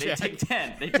 10. They take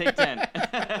 10.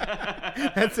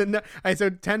 That's enough. So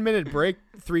 10-minute break,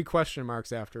 3 question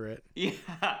marks after it. Yeah.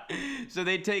 So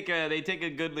they take a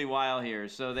goodly while here.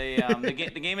 So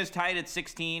the game is tied at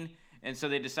 16, and so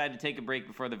they decide to take a break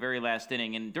before the very last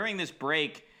inning. And during this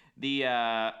break, the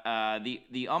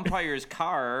umpire's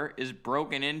car is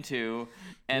broken into,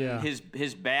 and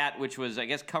his bat, which was I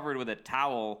guess covered with a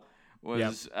towel,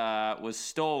 was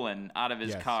stolen out of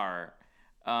his car.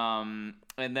 And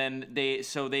then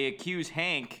they accuse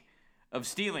Hank of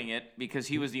stealing it because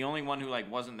he was the only one who like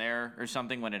wasn't there or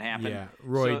something when it happened. Yeah,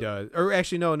 Roy does. Or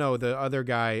actually, no, the other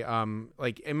guy,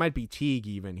 like it might be Teague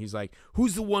even. He's like,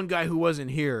 who's the one guy who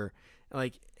wasn't here?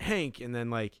 Like Hank, and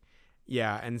then like,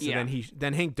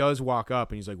 then Hank does walk up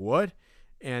and he's like, what?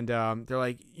 And they're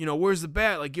like, where's the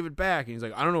bat? Like, give it back. And he's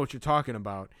like, I don't know what you're talking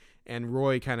about. And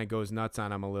Roy kind of goes nuts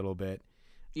on him a little bit.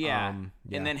 Yeah.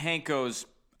 And then Hank goes,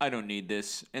 I don't need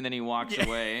this, and then he walks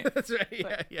away. That's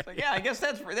right. I guess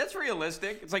that's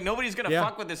realistic. It's like nobody's gonna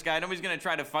fuck with this guy. Nobody's gonna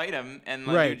try to fight him, and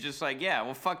like, you're just like,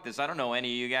 well, fuck this. I don't know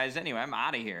any of you guys anyway. I'm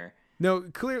out of here. No,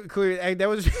 clearly that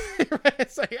was.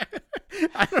 It's like,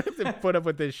 I don't have to put up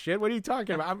with this shit. What are you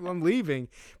talking about? I'm leaving.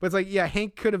 But it's like,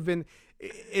 Hank could have been.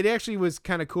 It actually was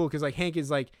kind of cool because like Hank is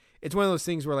like, it's one of those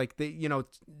things where like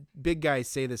big guys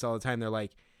say this all the time. They're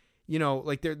like,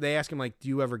 like they ask him like, do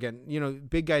you ever get,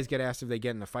 big guys get asked if they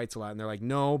get into fights a lot, and they're like,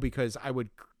 no, because I would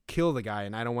kill the guy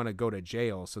and I don't want to go to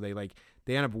jail. So they like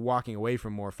they end up walking away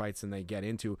from more fights than they get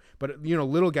into. But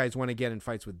little guys want to get in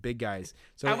fights with big guys.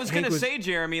 So I was Hank gonna say,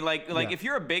 Jeremy, like if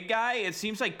you're a big guy, it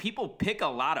seems like people pick a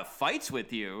lot of fights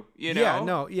with you.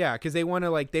 Because they want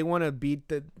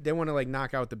to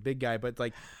knock out the big guy, but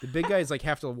like the big guys like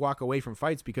have to walk away from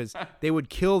fights because they would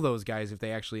kill those guys if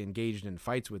they actually engaged in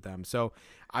fights with them. So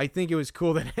I think it was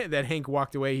cool that Hank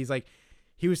walked away.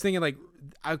 He was thinking like,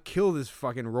 I'll kill this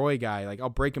fucking Roy guy. Like I'll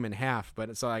break him in half.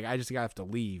 But so like I just gotta have to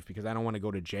leave because I don't want to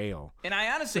go to jail. And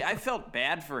I felt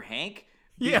bad for Hank.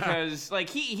 Because like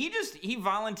he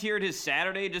volunteered his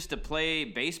Saturday just to play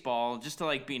baseball, just to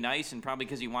like be nice, and probably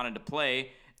because he wanted to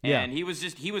play. And he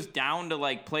was down to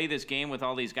like play this game with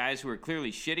all these guys who were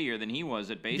clearly shittier than he was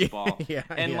at baseball.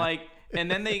 And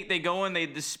then they go and they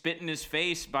just spit in his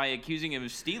face by accusing him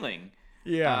of stealing.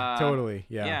 Yeah, totally.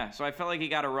 Yeah. Yeah, so I felt like he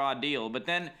got a raw deal. But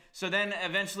then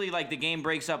eventually like the game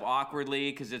breaks up awkwardly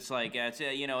because it's like it's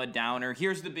a downer.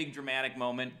 Here's the big dramatic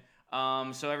moment.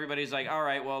 So everybody's like, all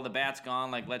right, well the bat's gone.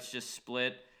 Like let's just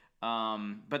split.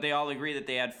 But they all agree that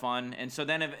they had fun. And so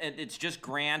then it's just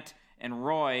Grant and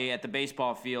Roy at the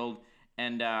baseball field,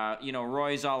 and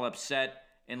Roy's all upset.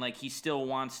 And like he still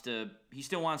wants to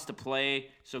play.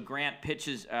 So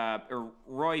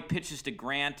Roy pitches to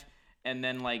Grant, and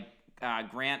then like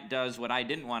Grant does what I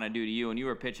didn't want to do to you, and you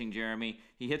were pitching, Jeremy.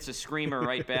 He hits a screamer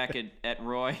right back at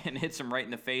Roy and hits him right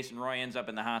in the face, and Roy ends up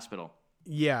in the hospital.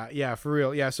 Yeah, for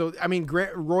real. Yeah, so I mean,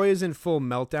 Roy is in full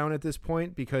meltdown at this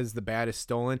point because the bat is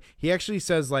stolen. He actually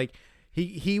says like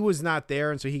he was not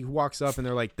there, and so he walks up and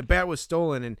they're like, the bat was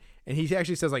stolen, and he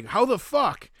actually says like, how the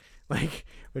fuck, like,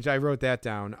 which I wrote that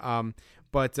down.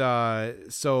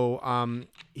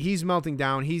 He's melting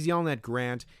down. He's yelling at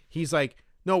Grant. He's like,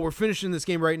 no, we're finishing this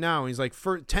game right now. And he's like,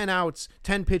 for 10 outs,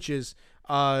 10 pitches,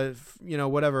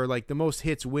 whatever, like the most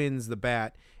hits wins the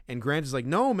bat. And Grant is like,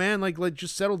 no, man, like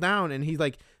just settle down. And he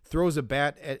like throws a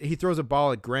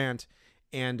ball at Grant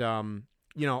and,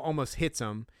 almost hits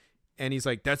him. And he's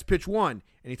like, that's pitch 1.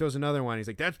 And he throws another one. He's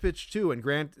like, that's pitch 2. And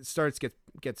Grant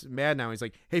gets mad now. He's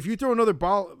like, hey, if you throw another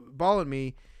ball at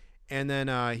me. And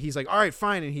then he's like, all right,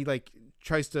 fine. And he like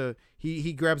tries to,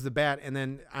 he grabs the bat, and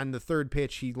then on the third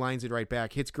pitch he lines it right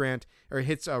back, hits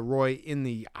Roy in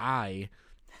the eye,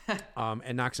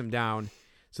 and knocks him down.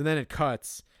 So then it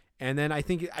cuts, and then I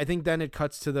think then it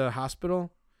cuts to the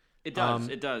hospital. It does.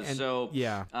 And, so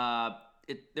yeah,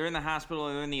 they're in the hospital,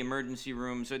 they're in the emergency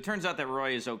room. So it turns out that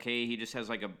Roy is okay. He just has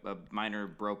like a minor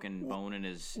broken bone in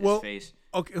his face.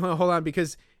 Okay, hold on,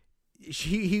 because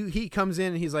he comes in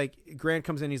and he's like, Grant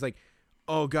comes in, he's like,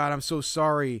 oh God, I'm so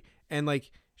sorry. And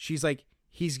like, she's like,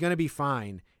 he's going to be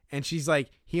fine. And she's like,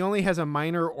 he only has a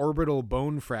minor orbital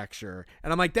bone fracture.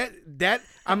 And I'm like,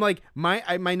 I'm like,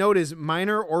 my note is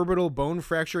minor orbital bone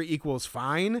fracture equals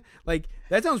fine. Like,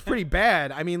 that sounds pretty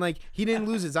bad. I mean, like, he didn't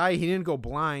lose his eye. He didn't go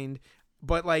blind,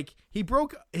 but like he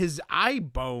broke his eye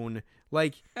bone.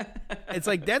 Like, it's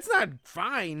like, that's not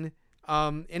fine.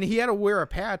 And he had to wear a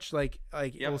patch, like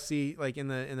yep. You'll see like in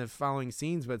the following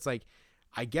scenes, but it's like,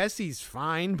 I guess he's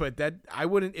fine, but that I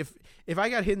wouldn't, if I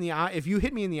got hit in the eye, if you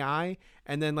hit me in the eye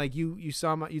and then like you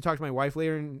talked to my wife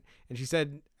later and she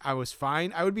said I was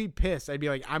fine, I would be pissed. I'd be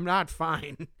like, I'm not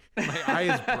fine. My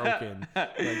eye is broken.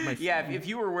 Like if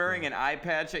you were wearing an eye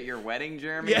patch at your wedding,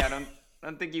 Jeremy, yeah. I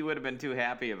don't think you would have been too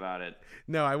happy about it.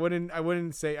 No, I wouldn't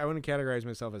categorize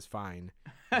myself as fine.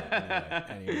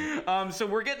 Anyway. So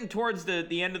we're getting towards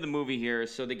the end of the movie here.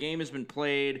 So the game has been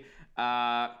played,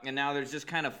 and now there's just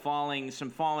kind of falling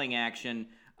action,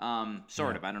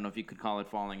 sort of. I don't know if you could call it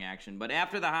falling action, but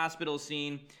after the hospital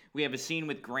scene, we have a scene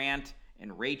with Grant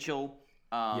and Rachel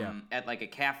at like a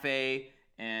cafe,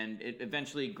 and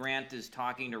eventually Grant is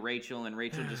talking to Rachel, and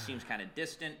Rachel just seems kind of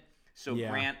distant. So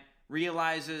Grant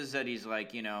realizes that he's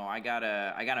like, I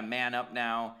gotta man up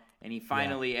now. And he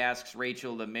finally asks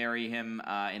Rachel to marry him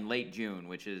in late June,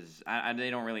 which is, they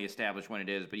don't really establish when it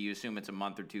is, but you assume it's a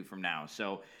month or two from now.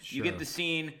 So you get the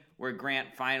scene where Grant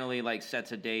finally like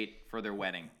sets a date for their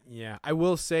wedding. Yeah, I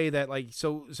will say that like,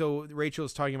 so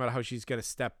Rachel's talking about how she's going to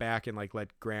step back and like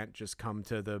let Grant just come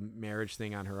to the marriage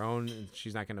thing on her own. And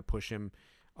she's not going to push him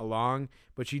along,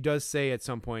 but she does say at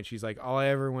some point, she's like, all I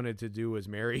ever wanted to do was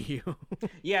marry you.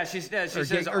 Yeah, she says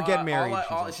get married.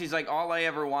 She's like, all I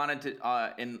ever wanted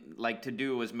to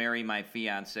do was marry my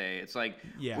fiance. It's like,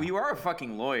 well, you are a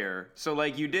fucking lawyer, so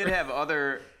like you did have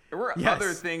other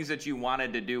things that you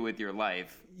wanted to do with your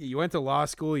life. You went to law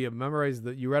school, you memorized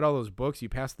you read all those books, you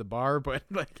passed the bar, but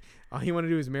like all you want to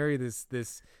do is marry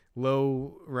this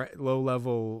low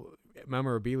level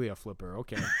memorabilia flipper.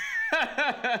 Okay.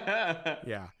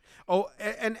 Yeah. Oh,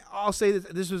 and I'll say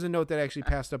this was a note that actually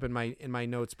passed up in my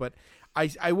notes, but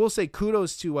I will say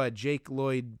kudos to Jake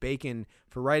Lloyd Bacon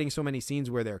for writing so many scenes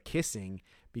where they're kissing,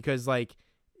 because the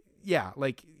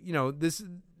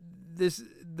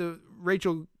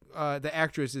Rachel the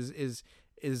actress is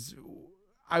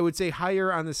I would say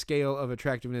higher on the scale of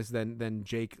attractiveness than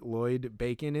Jake Lloyd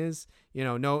Bacon is.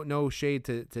 No shade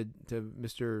to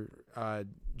Mr.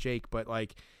 Jake, but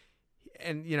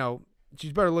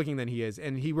she's better looking than he is,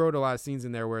 and he wrote a lot of scenes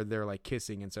in there where they're like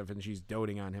kissing and stuff, and she's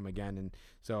doting on him again, and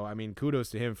so I mean, kudos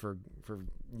to him for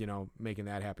making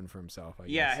that happen for himself. I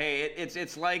guess. Hey,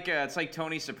 it's like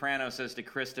Tony Soprano says to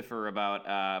Christopher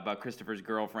about Christopher's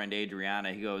girlfriend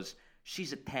Adriana. He goes,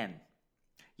 "She's a 10,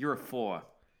 you're a 4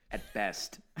 at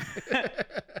best."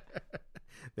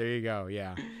 There you go.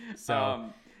 Yeah.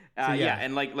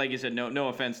 And like you said, no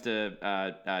offense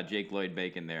to Jake Lloyd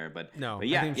Bacon there, but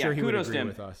yeah, I'm sure he would kudos agree to him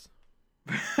with us.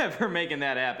 for making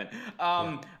that happen.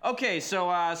 Okay,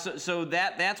 so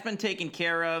that's been taken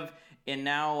care of, and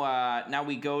now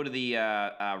we go to the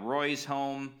Roy's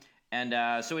home,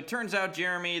 and so it turns out,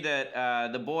 Jeremy,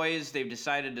 that the boys, they've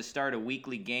decided to start a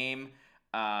weekly game.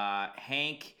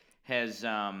 Hank has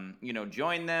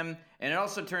joined them, and it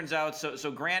also turns out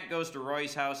so Grant goes to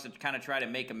Roy's house to kind of try to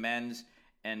make amends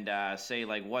and say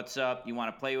like, "What's up? You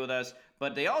want to play with us?"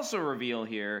 But they also reveal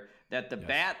here that the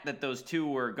bat that those two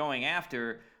were going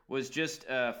after was just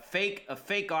a fake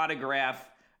autograph.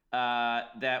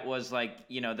 That was like,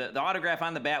 the autograph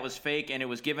on the bat was fake, and it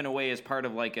was given away as part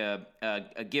of like a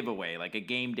giveaway, like a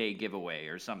game day giveaway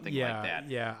or something like that.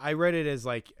 Yeah, I read it as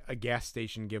like a gas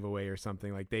station giveaway or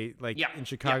something. Like in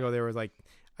Chicago, there was like,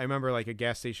 I remember like a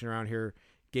gas station around here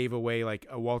gave away like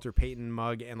a Walter Payton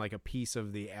mug and like a piece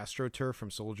of the AstroTurf from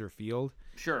Soldier Field.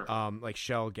 Sure. Like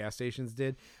Shell gas stations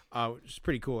did, which is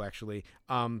pretty cool actually.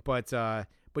 But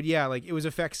yeah, like it was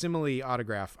a facsimile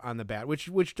autograph on the bat,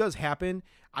 which does happen.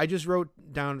 I just wrote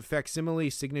down facsimile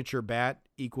signature bat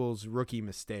equals rookie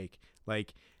mistake.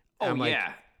 Like,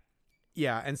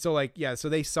 yeah. And so so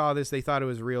they saw this, they thought it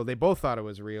was real. They both thought it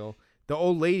was real. The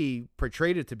old lady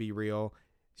portrayed it to be real.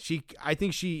 I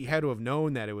think she had to have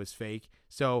known that it was fake.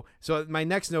 So my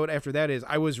next note after that is,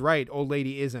 I was right. Old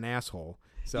lady is an asshole.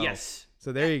 So yes.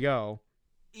 So there you go.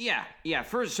 Yeah.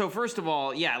 First of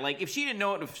all, like if she didn't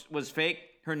know it was fake,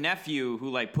 her nephew who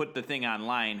like put the thing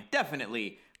online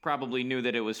definitely probably knew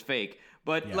that it was fake.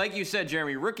 But like you said,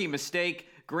 Jeremy, rookie mistake.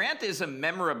 Grant is a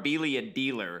memorabilia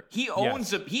dealer. He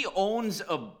owns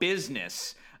a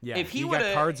business. Yeah, if he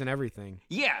got cards and everything.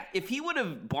 Yeah, if he would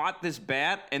have bought this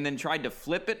bat and then tried to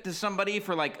flip it to somebody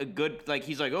for like a good, like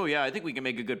he's like, oh yeah, I think we can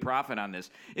make a good profit on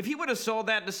this. If he would have sold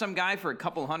that to some guy for a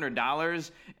couple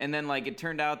 $100 and then like it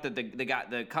turned out that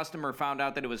the customer found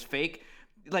out that it was fake,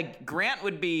 like Grant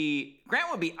would be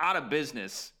out of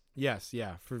business. Yes,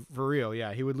 yeah, for real.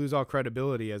 Yeah, he would lose all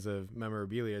credibility as a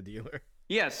memorabilia dealer.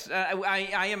 Yes,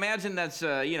 I imagine that's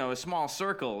a small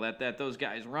circle that those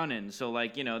guys run in. So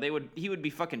like he would be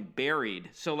fucking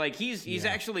buried. So like he's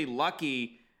actually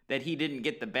lucky that he didn't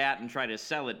get the bat and try to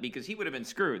sell it, because he would have been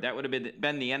screwed. That would have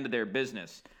been the end of their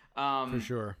business. For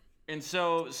sure. And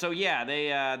so yeah,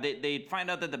 they find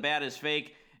out that the bat is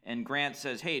fake, and Grant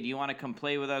says, "Hey, do you want to come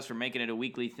play with us? We're making it a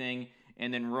weekly thing."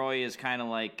 And then Roy is kind of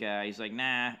like he's like,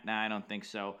 nah, I don't think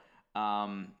so.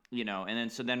 And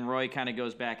then Roy kind of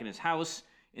goes back in his house,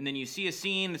 and then you see a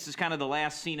scene. This is kind of the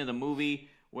last scene of the movie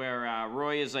where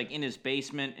Roy is like in his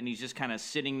basement, and he's just kind of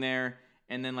sitting there.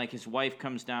 And then like his wife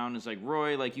comes down and is like,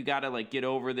 Roy, like you gotta like get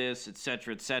over this,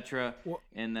 etc., etc.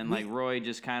 And then like Roy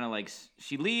just kind of like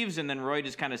she leaves, and then Roy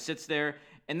just kind of sits there.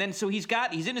 And then so he's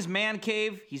in his man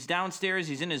cave. He's downstairs.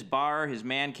 He's in his bar, his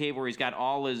man cave, where he's got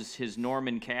all his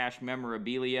Norman Cash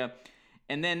memorabilia.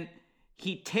 And then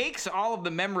he takes all of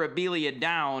the memorabilia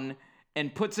down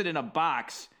and puts it in a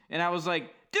box. And I was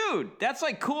like, dude, that's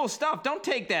like cool stuff. Don't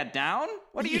take that down.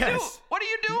 What are you doing? What are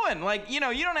you doing? Like, you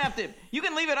don't have to. You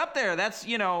can leave it up there. That's,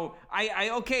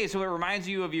 okay. So it reminds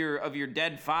you of your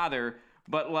dead father,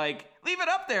 but like, leave it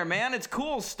up there, man. It's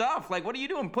cool stuff. Like, what are you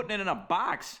doing putting it in a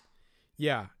box?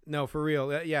 Yeah, no, for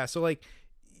real. Yeah, so like,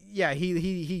 yeah,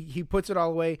 he puts it all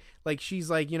away. Like,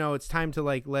 she's like, it's time to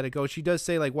like let it go. She does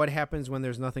say like, what happens when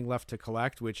there's nothing left to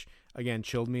collect, which again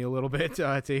chilled me a little bit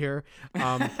to hear.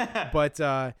 But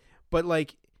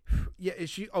like, yeah,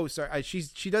 she. Oh, sorry.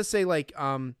 She does say like,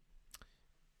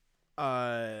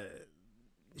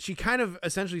 she kind of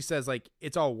essentially says like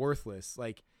it's all worthless.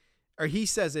 Like, or he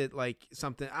says it like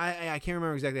something. I can't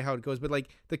remember exactly how it goes, but like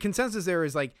the consensus there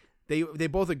is like. They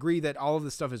both agree that all of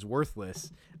this stuff is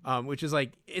worthless, which is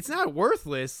like, it's not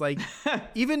worthless. Like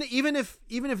even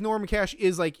if Norm Cash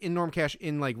is like in Norm Cash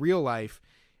in like real life,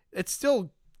 it's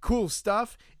still cool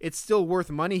stuff. It's still worth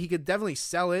money. He could definitely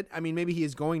sell it. I mean, maybe he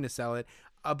is going to sell it.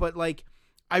 But like,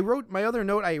 my other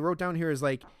note I wrote down here is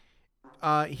like,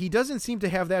 he doesn't seem to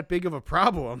have that big of a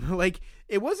problem. Like,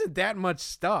 it wasn't that much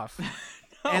stuff.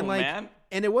 And like, man.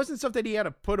 and it wasn't stuff that he had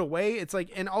to put away. It's like,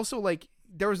 and also like,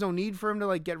 there was no need for him to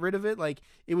like get rid of it. Like,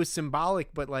 it was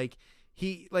symbolic, but like,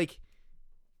 he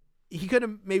could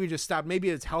have maybe just stopped. Maybe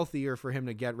it's healthier for him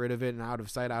to get rid of it and out of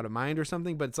sight, out of mind or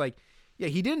something. But it's like, yeah,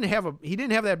 he didn't have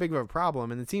that big of a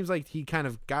problem. And it seems like he kind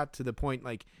of got to the point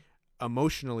like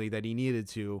emotionally that he needed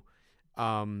to.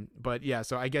 But yeah,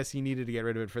 so I guess he needed to get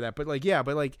rid of it for that. But like, yeah,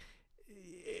 but like,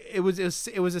 it was a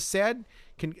sad.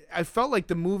 I felt like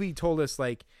the movie told us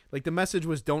like the message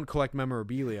was don't collect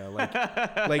memorabilia,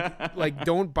 like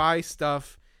don't buy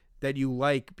stuff that you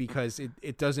like because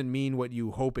it doesn't mean what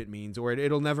you hope it means, or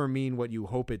it'll never mean what you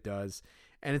hope it does.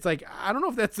 And it's like, I don't know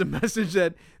if that's the message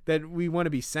that we want to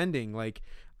be sending. Like,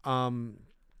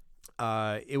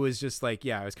 it was just like,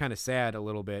 yeah, it was kind of sad a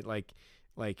little bit, like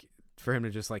for him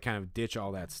to just like kind of ditch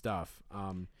all that stuff.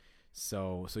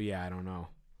 So yeah, I don't know.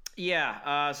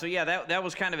 Yeah. So yeah, that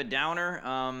was kind of a downer.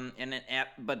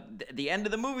 But the end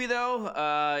of the movie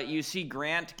though, you see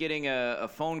Grant getting a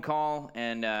phone call,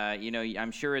 and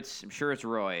I'm sure it's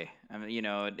Roy. I mean,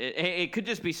 it could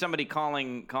just be somebody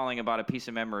calling about a piece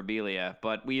of memorabilia,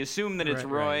 but we assume that it's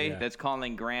Roy that's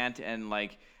calling Grant, and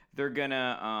like they're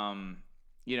gonna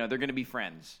be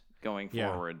friends going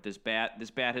forward. This bat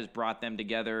has brought them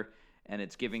together. And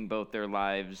it's giving both their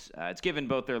lives. It's given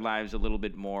both their lives a little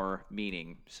bit more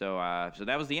meaning. So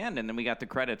that was the end, and then we got the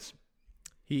credits.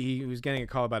 He was getting a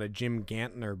call about a Jim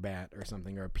Gantner bat or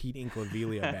something, or a Pete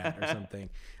Incaviglia bat or something.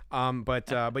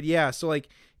 But yeah. So like,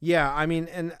 yeah. I mean,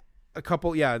 and a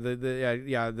couple. Yeah.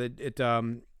 It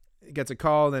gets a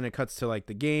call, then it cuts to like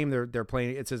the game. They're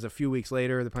playing. It says a few weeks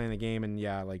later they're playing the game, and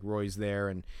yeah, like Roy's there,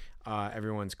 and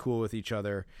everyone's cool with each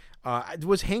other.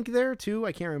 Was Hank there too?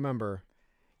 I can't remember.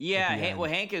 Yeah,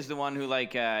 Hank is the one who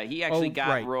he actually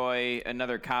got Roy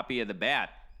another copy of the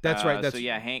bat. That's right. So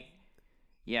yeah, Hank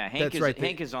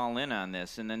is all in on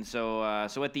this, and then so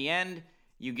at the end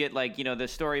you get the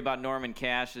story about Norman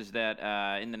Cash is that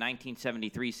in the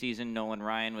 1973 season Nolan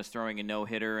Ryan was throwing a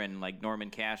no-hitter, and like Norman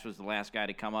Cash was the last guy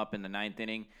to come up in the ninth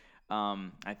inning.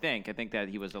 I think that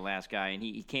he was the last guy, and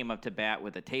he came up to bat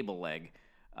with a table leg.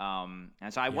 And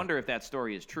so I wonder if that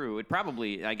story is true.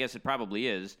 I guess it probably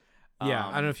is. Yeah,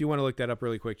 I don't know if you want to look that up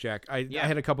really quick, Jack. I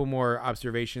had a couple more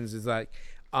observations. Is like,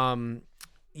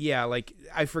 like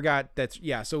I forgot that's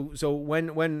So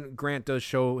when Grant does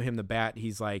show him the bat,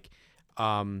 he's like,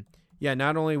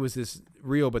 not only was this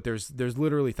real, but there's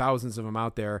literally thousands of them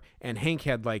out there, and Hank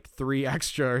had like 3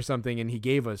 extra or something, and he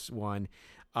gave us one,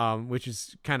 which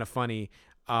is kind of funny.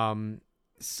 So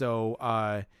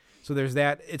there's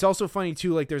that. It's also funny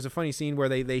too. Like there's a funny scene where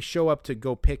they show up to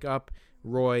go pick up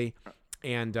Roy.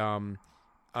 And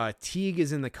Teague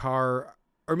is in the car,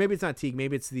 or maybe it's not Teague.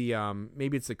 Maybe it's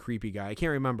the creepy guy. I can't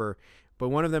remember. But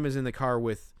one of them is in the car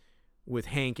with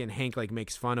Hank, and Hank like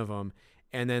makes fun of him.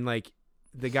 And then like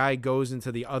the guy goes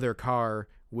into the other car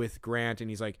with Grant, and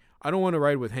he's like, "I don't want to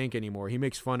ride with Hank anymore. He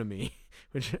makes fun of me,"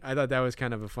 which I thought that was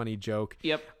kind of a funny joke.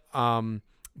 Yep.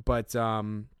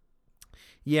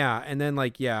 Yeah. And then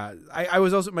I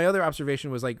was also, my other observation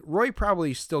was like Roy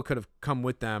probably still could have come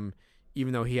with them,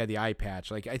 even though he had the eye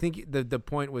patch. Like, I think the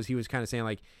point was he was kind of saying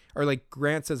like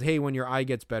Grant says, hey, when your eye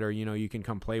gets better, you can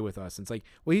come play with us. And it's like,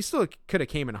 well, he still could have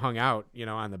came and hung out,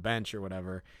 on the bench or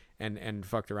whatever, and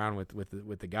fucked around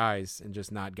with the guys and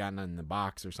just not gotten in the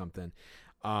box or something.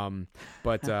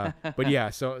 But yeah,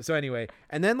 so anyway,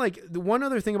 and then like the one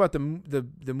other thing about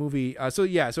the movie, so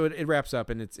it wraps up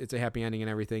and it's a happy ending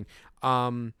and everything.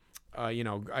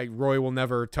 Roy will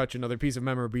never touch another piece of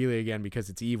memorabilia again because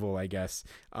it's evil, I guess,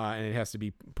 and it has to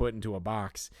be put into a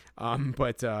box.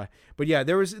 But yeah,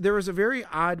 there was a very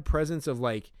odd presence of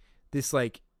like this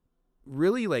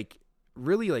really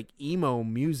emo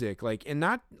music, and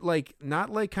not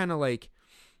kind of like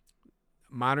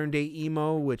modern day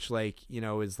emo, which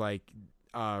is like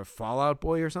Fall Out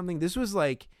Boy or something. This was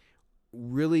like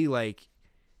really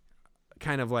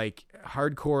kind of like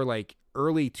hardcore,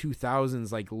 early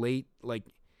 2000s, late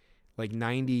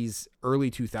 90s,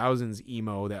 early 2000s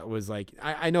emo. That was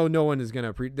I know no one is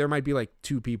gonna there might be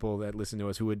 2 people that listen to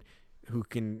us who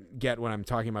can get what I'm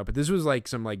talking about, but this was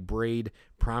some Braid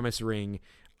Promise Ring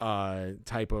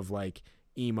type of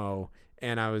emo,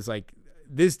 and I was like,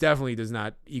 this definitely does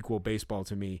not equal baseball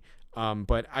to me.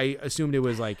 But I assumed it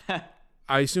was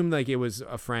it was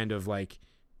a friend of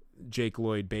Jake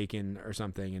Lloyd Bacon or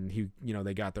something, and he,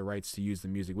 they got the rights to use the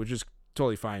music, which is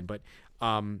totally fine. But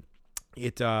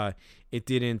it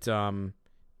didn't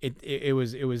it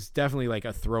was definitely like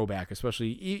a throwback, especially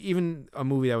even a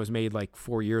movie that was made like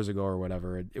 4 years ago or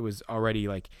whatever. It was already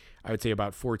like, I would say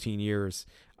about 14 years,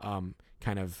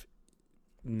 kind of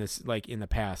in this, like in the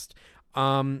past.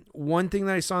 One thing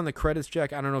that I saw in the credits,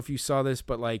 Jack, I don't know if you saw this,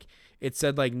 but like it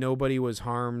said like nobody was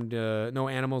harmed, no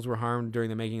animals were harmed during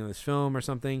the making of this film or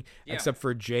something, except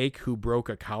for Jake, who broke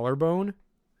a collarbone.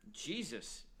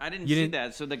 Jesus, I didn't see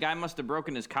that. So the guy must have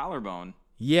broken his collarbone.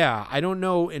 Yeah, I don't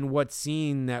know in what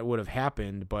scene that would have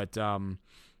happened, but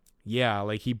yeah,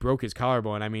 like he broke his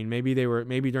collarbone. I mean, maybe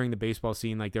during the baseball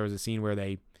scene, like there was a scene where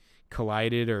they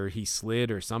collided or he slid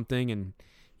or something, and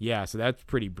yeah, so that's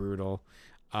pretty brutal.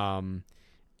 And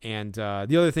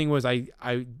the other thing was I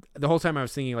the whole time I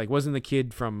was thinking, like, wasn't the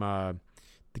kid from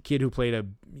the kid who played a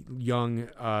young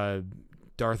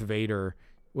Darth Vader,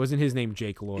 wasn't his name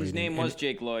Jake Lloyd? His name was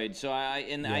Jake Lloyd. So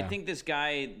I think this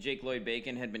guy Jake Lloyd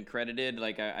Bacon had been credited.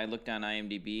 Like I looked on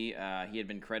IMDb, he had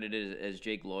been credited as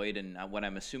Jake Lloyd, and what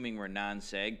I'm assuming were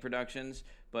non-SAG productions.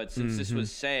 But since this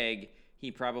was SAG,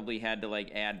 he probably had to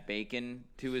like add Bacon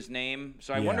to his name.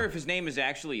 So I wonder if his name is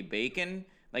actually Bacon,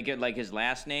 like his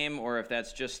last name, or if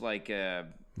that's just like a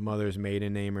mother's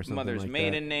maiden name or something. Mother's like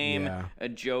maiden that. name, Yeah. a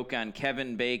joke on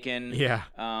Kevin Bacon. Yeah.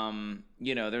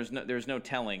 There's no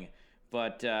telling.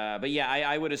 But yeah,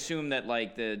 I would assume that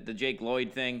like the Jake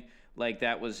Lloyd thing, like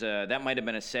that was that might have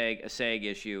been a SAG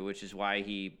issue, which is why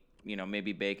he,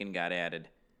 maybe Bacon got added.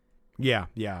 Yeah,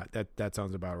 that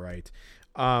sounds about right.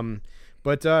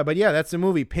 But yeah, that's the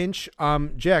movie Pinch.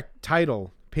 Jack,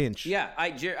 title Pinch. Yeah,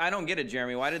 I don't get it,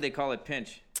 Jeremy. Why did they call it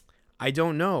Pinch? I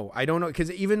don't know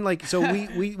because even like, so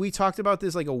we talked about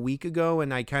this like a week ago,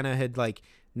 and I kind of had like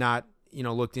not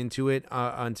looked into it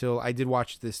until I did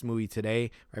watch this movie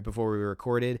today, right before we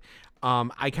recorded.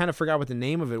 I kind of forgot what the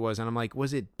name of it was, and I'm like,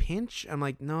 was it Pinch? I'm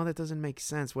like, no, that doesn't make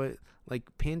sense. What, like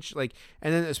Pinch? Like,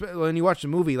 and then when you watch the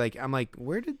movie, like, I'm like,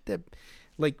 where did that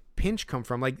like Pinch come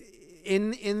from? Like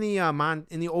in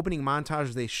the opening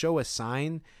montage, they show a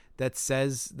sign that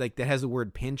says, like, that has the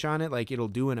word Pinch on it, like it'll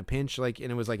do in a pinch, like,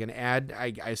 and it was like an ad.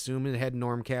 I assume it had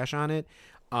Norm Cash on it.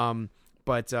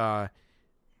 But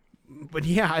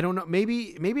yeah, I don't know.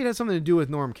 Maybe it has something to do with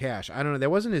Norm Cash. I don't know. That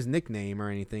wasn't his nickname or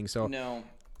anything, so no,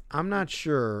 I'm not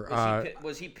sure.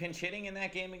 Was he pinch hitting in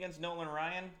that game against Nolan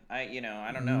Ryan? I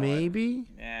don't know. Maybe.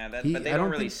 But they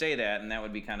don't really say that, and that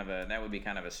would be kind of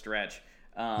a stretch.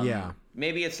 Yeah.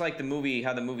 Maybe it's like the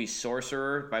movie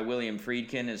Sorcerer by William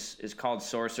Friedkin is called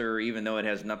Sorcerer, even though it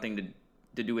has nothing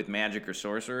to do with magic or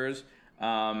sorcerers.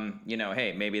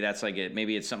 Hey, maybe that's like it.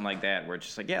 Maybe it's something like that where it's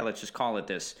just like, yeah, let's just call it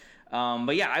this.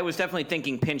 But yeah, I was definitely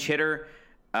thinking pinch hitter,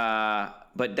 but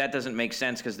that doesn't make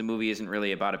sense because the movie isn't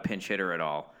really about a pinch hitter at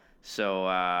all. So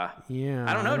yeah,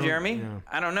 I don't know, Jeremy. Yeah.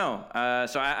 I don't know.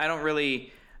 So I don't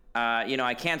really,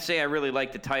 I can't say I really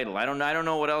like the title. I don't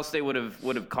know what else they would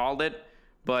have called it,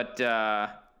 but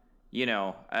definitely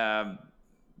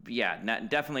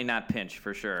not pinch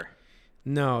for sure.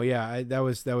 No, yeah, that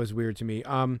was weird to me.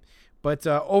 But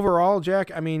overall,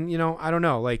 Jack, I mean, I don't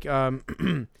know, like,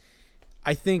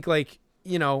 I think, like,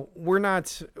 we're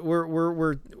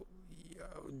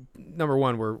number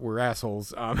one, we're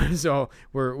assholes. So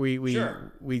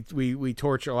we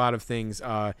torch a lot of things.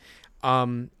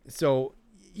 So,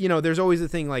 there's always the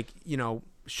thing, like,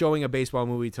 showing a baseball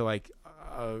movie to like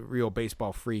a real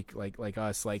baseball freak like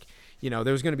us, like,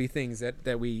 there's going to be things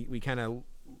that we kind of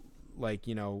like,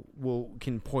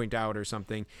 can point out or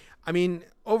something. I mean,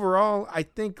 overall, I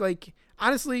think, like,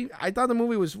 honestly, I thought the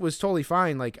movie was totally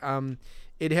fine. Like,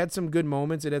 it had some good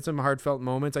moments. It had some heartfelt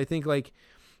moments. I think the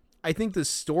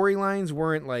storylines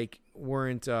weren't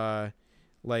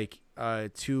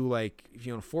too, like,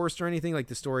 forced or anything. Like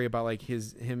the story about like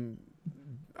him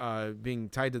being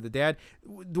tied to the dad.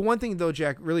 The one thing though,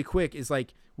 Jack, really quick, is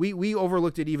like we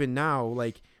overlooked it even now.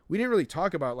 Like, we didn't really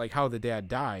talk about like how the dad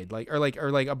died, or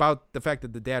about the fact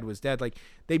that the dad was dead. Like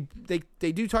they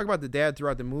do talk about the dad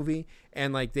throughout the movie,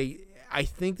 and like I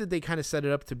think that they kind of set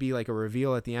it up to be like a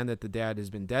reveal at the end that the dad has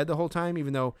been dead the whole time,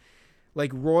 even though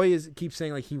like Roy keeps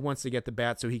saying like he wants to get the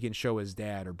bat so he can show his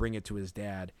dad or bring it to his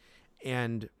dad,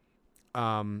 and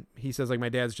he says like, my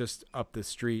dad's just up the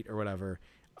street or whatever,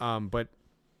 but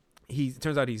it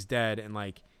turns out he's dead, and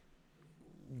like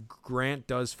Grant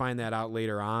does find that out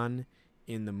later on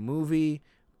in the movie,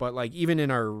 but like even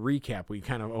in our recap we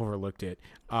kind of overlooked it.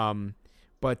 So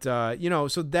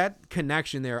that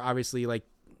connection there, obviously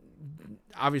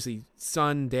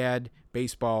son, dad,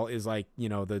 baseball is like,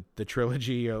 the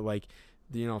trilogy, like,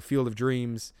 Field of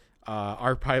Dreams,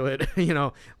 Our Pilot,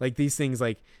 like these things,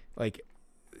 like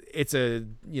it's a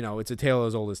tale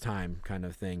as old as time kind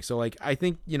of thing. So like, I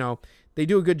think, they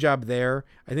do a good job there.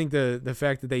 I think the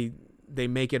fact that they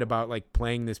make it about like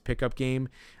playing this pickup game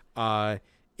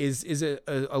is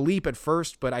a leap at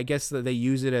first, but I guess that they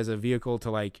use it as a vehicle to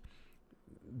like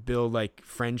build like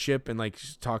friendship and like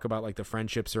talk about like the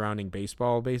friendship surrounding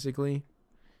baseball basically.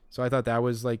 So I thought that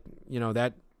was like,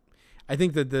 that I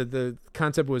think that the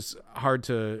concept was hard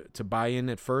to buy in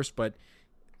at first, but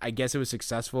I guess it was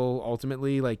successful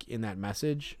ultimately, like in that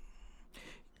message.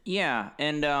 Yeah,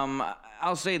 and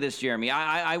I'll say this, Jeremy.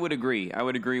 I would agree. I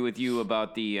would agree with you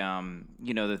about the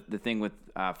the thing with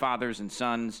fathers and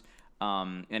sons.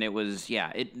 And it was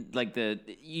it like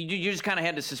you just kind of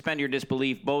had to suspend your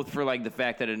disbelief, both for like the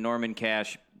fact that a Norman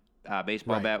Cash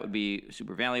baseball bat would be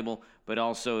super valuable, but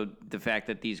also the fact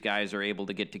that these guys are able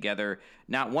to get together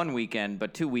not one weekend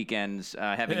but 2 weekends,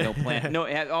 having no plan.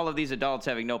 All of these adults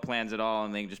having no plans at all,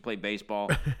 and they can just play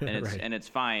baseball, and it's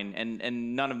fine.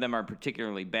 And none of them are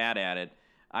particularly bad at it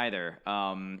either.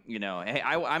 Hey,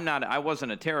 I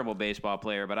wasn't a terrible baseball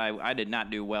player, but I did not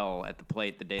do well at the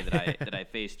plate the day that I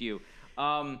faced you.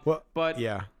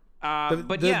 The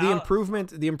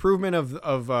improvement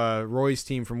of Roy's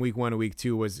team from week 1 to week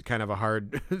 2 was kind of a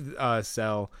hard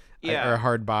sell, or a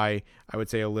hard buy, I would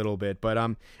say a little bit. But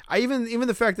I even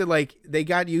the fact that like they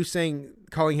got you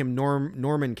calling him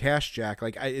Norman Cash Jack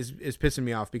is pissing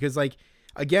me off, because like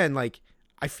again, like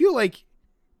I feel like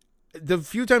the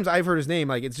few times I've heard his name,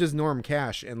 like it's just Norm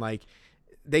Cash, and like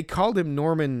they called him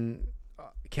Norman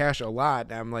Cash a lot.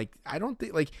 And I'm like, I don't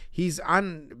think like he's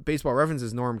on Baseball Reference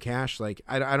as Norm Cash. Like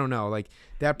I don't know, like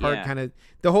that part kind of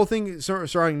the whole thing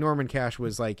surrounding Norman Cash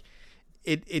was like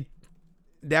it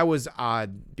that was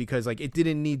odd, because like it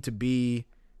didn't need to be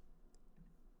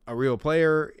a real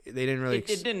player. They didn't really.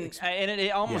 It didn't, and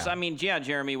it almost. Yeah. I mean,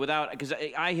 Jeremy. Without, because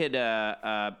I had,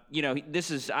 this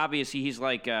is obviously he's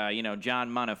like, John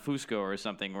Monefusco or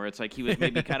something, where it's like he was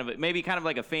maybe kind of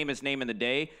like a famous name in the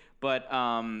day, but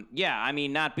I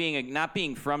mean, not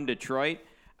being from Detroit,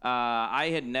 I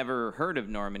had never heard of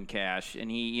Norman Cash,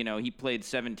 and he played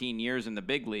 17 years in the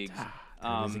big leagues.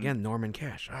 Again, Norman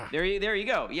Cash. There you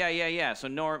go. Yeah. So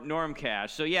Norm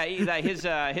Cash. So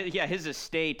his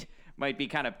estate might be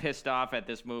kind of pissed off at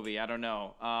this movie. I don't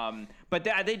know. But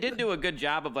they did do a good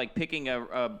job of like picking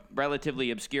a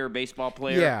relatively obscure baseball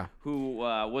player who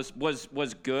was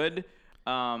good.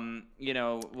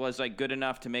 Was like good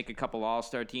enough to make a couple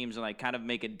all-star teams and like kind of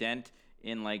make a dent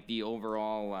in like the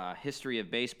overall history of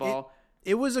baseball.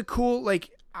 It was a cool I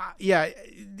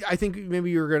think maybe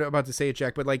you were about to say it,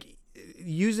 Jack, but like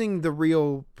using the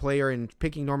real player and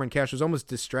picking Norman Cash was almost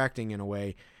distracting in a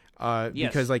way,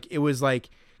 because like it was like,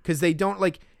 because they don't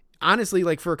like, honestly,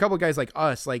 like for a couple of guys like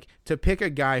us, like to pick a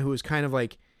guy who is kind of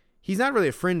like, he's not really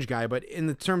a fringe guy, but in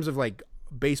the terms of like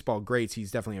baseball greats,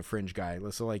 he's definitely a fringe guy.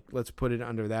 So let's put it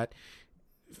under that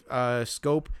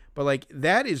scope. But like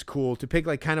that is cool to pick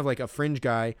like kind of like a fringe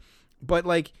guy, but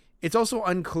like it's also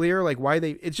unclear like why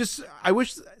I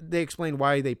wish they explained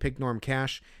why they picked Norm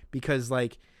Cash, because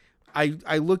like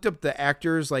I looked up the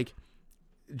actors, like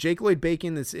Jake Lloyd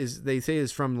Bacon they say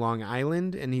is from Long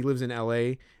Island and he lives in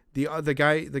LA. The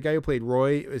guy who played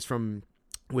Roy is from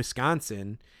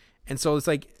Wisconsin. And so it's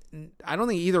like, I don't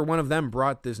think either one of them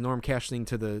brought this Norm Cash thing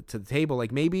to the table.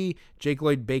 Like maybe Jake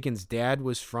Lloyd Bacon's dad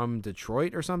was from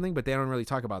Detroit or something, but they don't really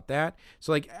talk about that.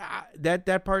 So like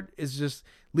that part is just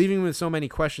leaving me with so many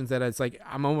questions that it's like,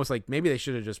 I'm almost like maybe they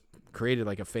should have just created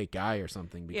like a fake guy or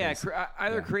something. Because,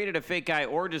 either created a fake guy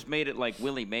or just made it like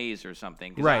Willie Mays or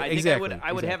something. Right, exactly.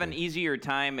 I would have an easier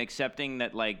time accepting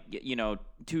that like,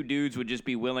 two dudes would just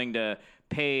be willing to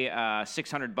pay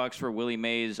 $600 for Willie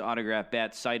Mays autograph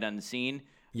bat sight unseen.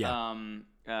 Than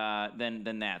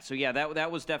that. So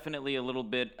that was definitely a little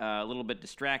bit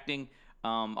distracting.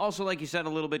 Also, like you said, a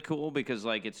little bit cool because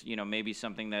like it's maybe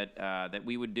something that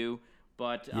we would do.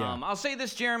 But I'll say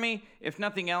this, Jeremy, if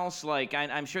nothing else, like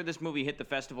I'm sure this movie hit the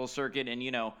festival circuit, and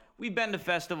we've been to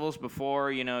festivals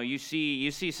before. You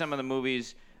see some of the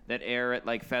movies that air at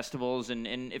like festivals, and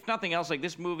if nothing else, like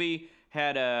this movie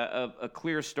had a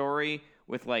clear story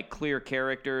with like clear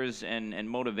characters and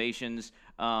motivations.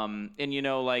 And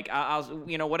like I'll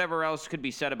whatever else could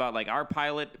be said about like our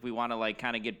pilot, if we want to like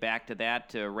kind of get back to that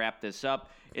to wrap this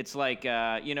up, it's like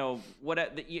there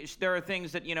are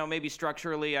things that maybe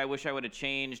structurally I wish I would have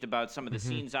changed about some of the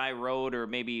scenes I wrote, or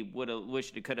maybe would have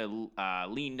wished it could have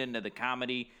leaned into the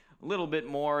comedy a little bit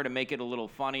more to make it a little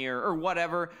funnier or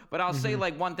whatever. But I'll say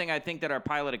like one thing I think that our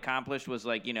pilot accomplished was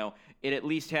like it at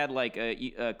least had like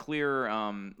a clear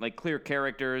clear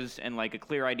characters and like a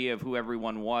clear idea of who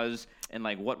everyone was and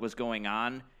like what was going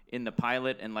on in the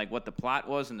pilot and like what the plot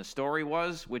was and the story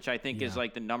was, which I think is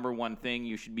like the number one thing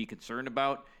you should be concerned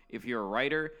about if you're a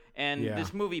writer. And Yeah.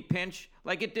 this movie Pinch,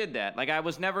 like, it did that. Like, I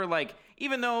was never like,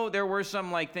 even though there were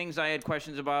some like things I had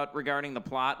questions about regarding the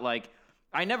plot, like,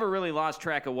 I never really lost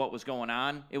track of what was going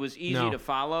on. It was easy No. to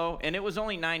follow, and it was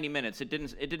only 90 minutes. It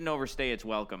didn't overstay its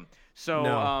welcome. So,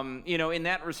 No. you know, in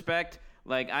that respect,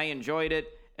 like, I enjoyed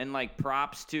it, and like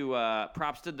props to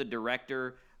the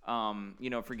director, you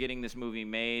know, for getting this movie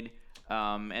made.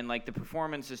 And like the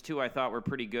performances too, I thought were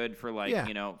pretty good for like, Yeah.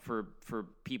 you know, for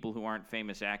people who aren't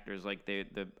famous actors. Like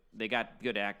they got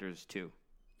good actors too.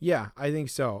 Yeah, I think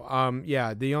so.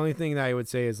 Yeah, the only thing that I would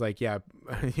say is like, yeah,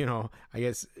 you know, I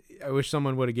guess I wish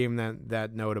someone would have given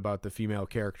that note about the female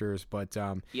characters, but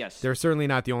Yes. they're certainly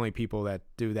not the only people that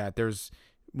do that. There's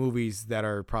movies that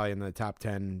are probably in the top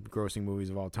 10 grossing movies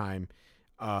of all time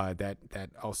that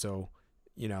also,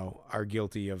 you know, are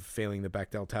guilty of failing the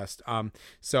Bechdel test.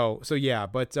 So yeah,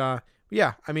 but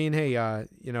yeah, I mean, hey,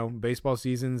 you know, baseball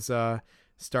season's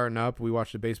starting up. We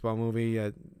watched a baseball movie.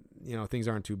 You know, things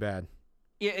aren't too bad.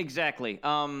 Yeah, exactly.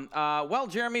 Well,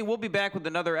 Jeremy, we'll be back with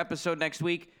another episode next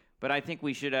week, but I think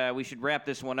we should wrap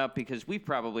this one up because we've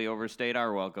probably overstayed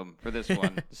our welcome for this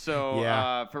one. So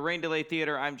Yeah. For Rain Delay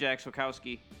Theater, I'm Jack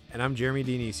Swakowski. And I'm Jeremy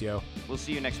Dionisio. We'll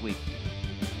see you next week.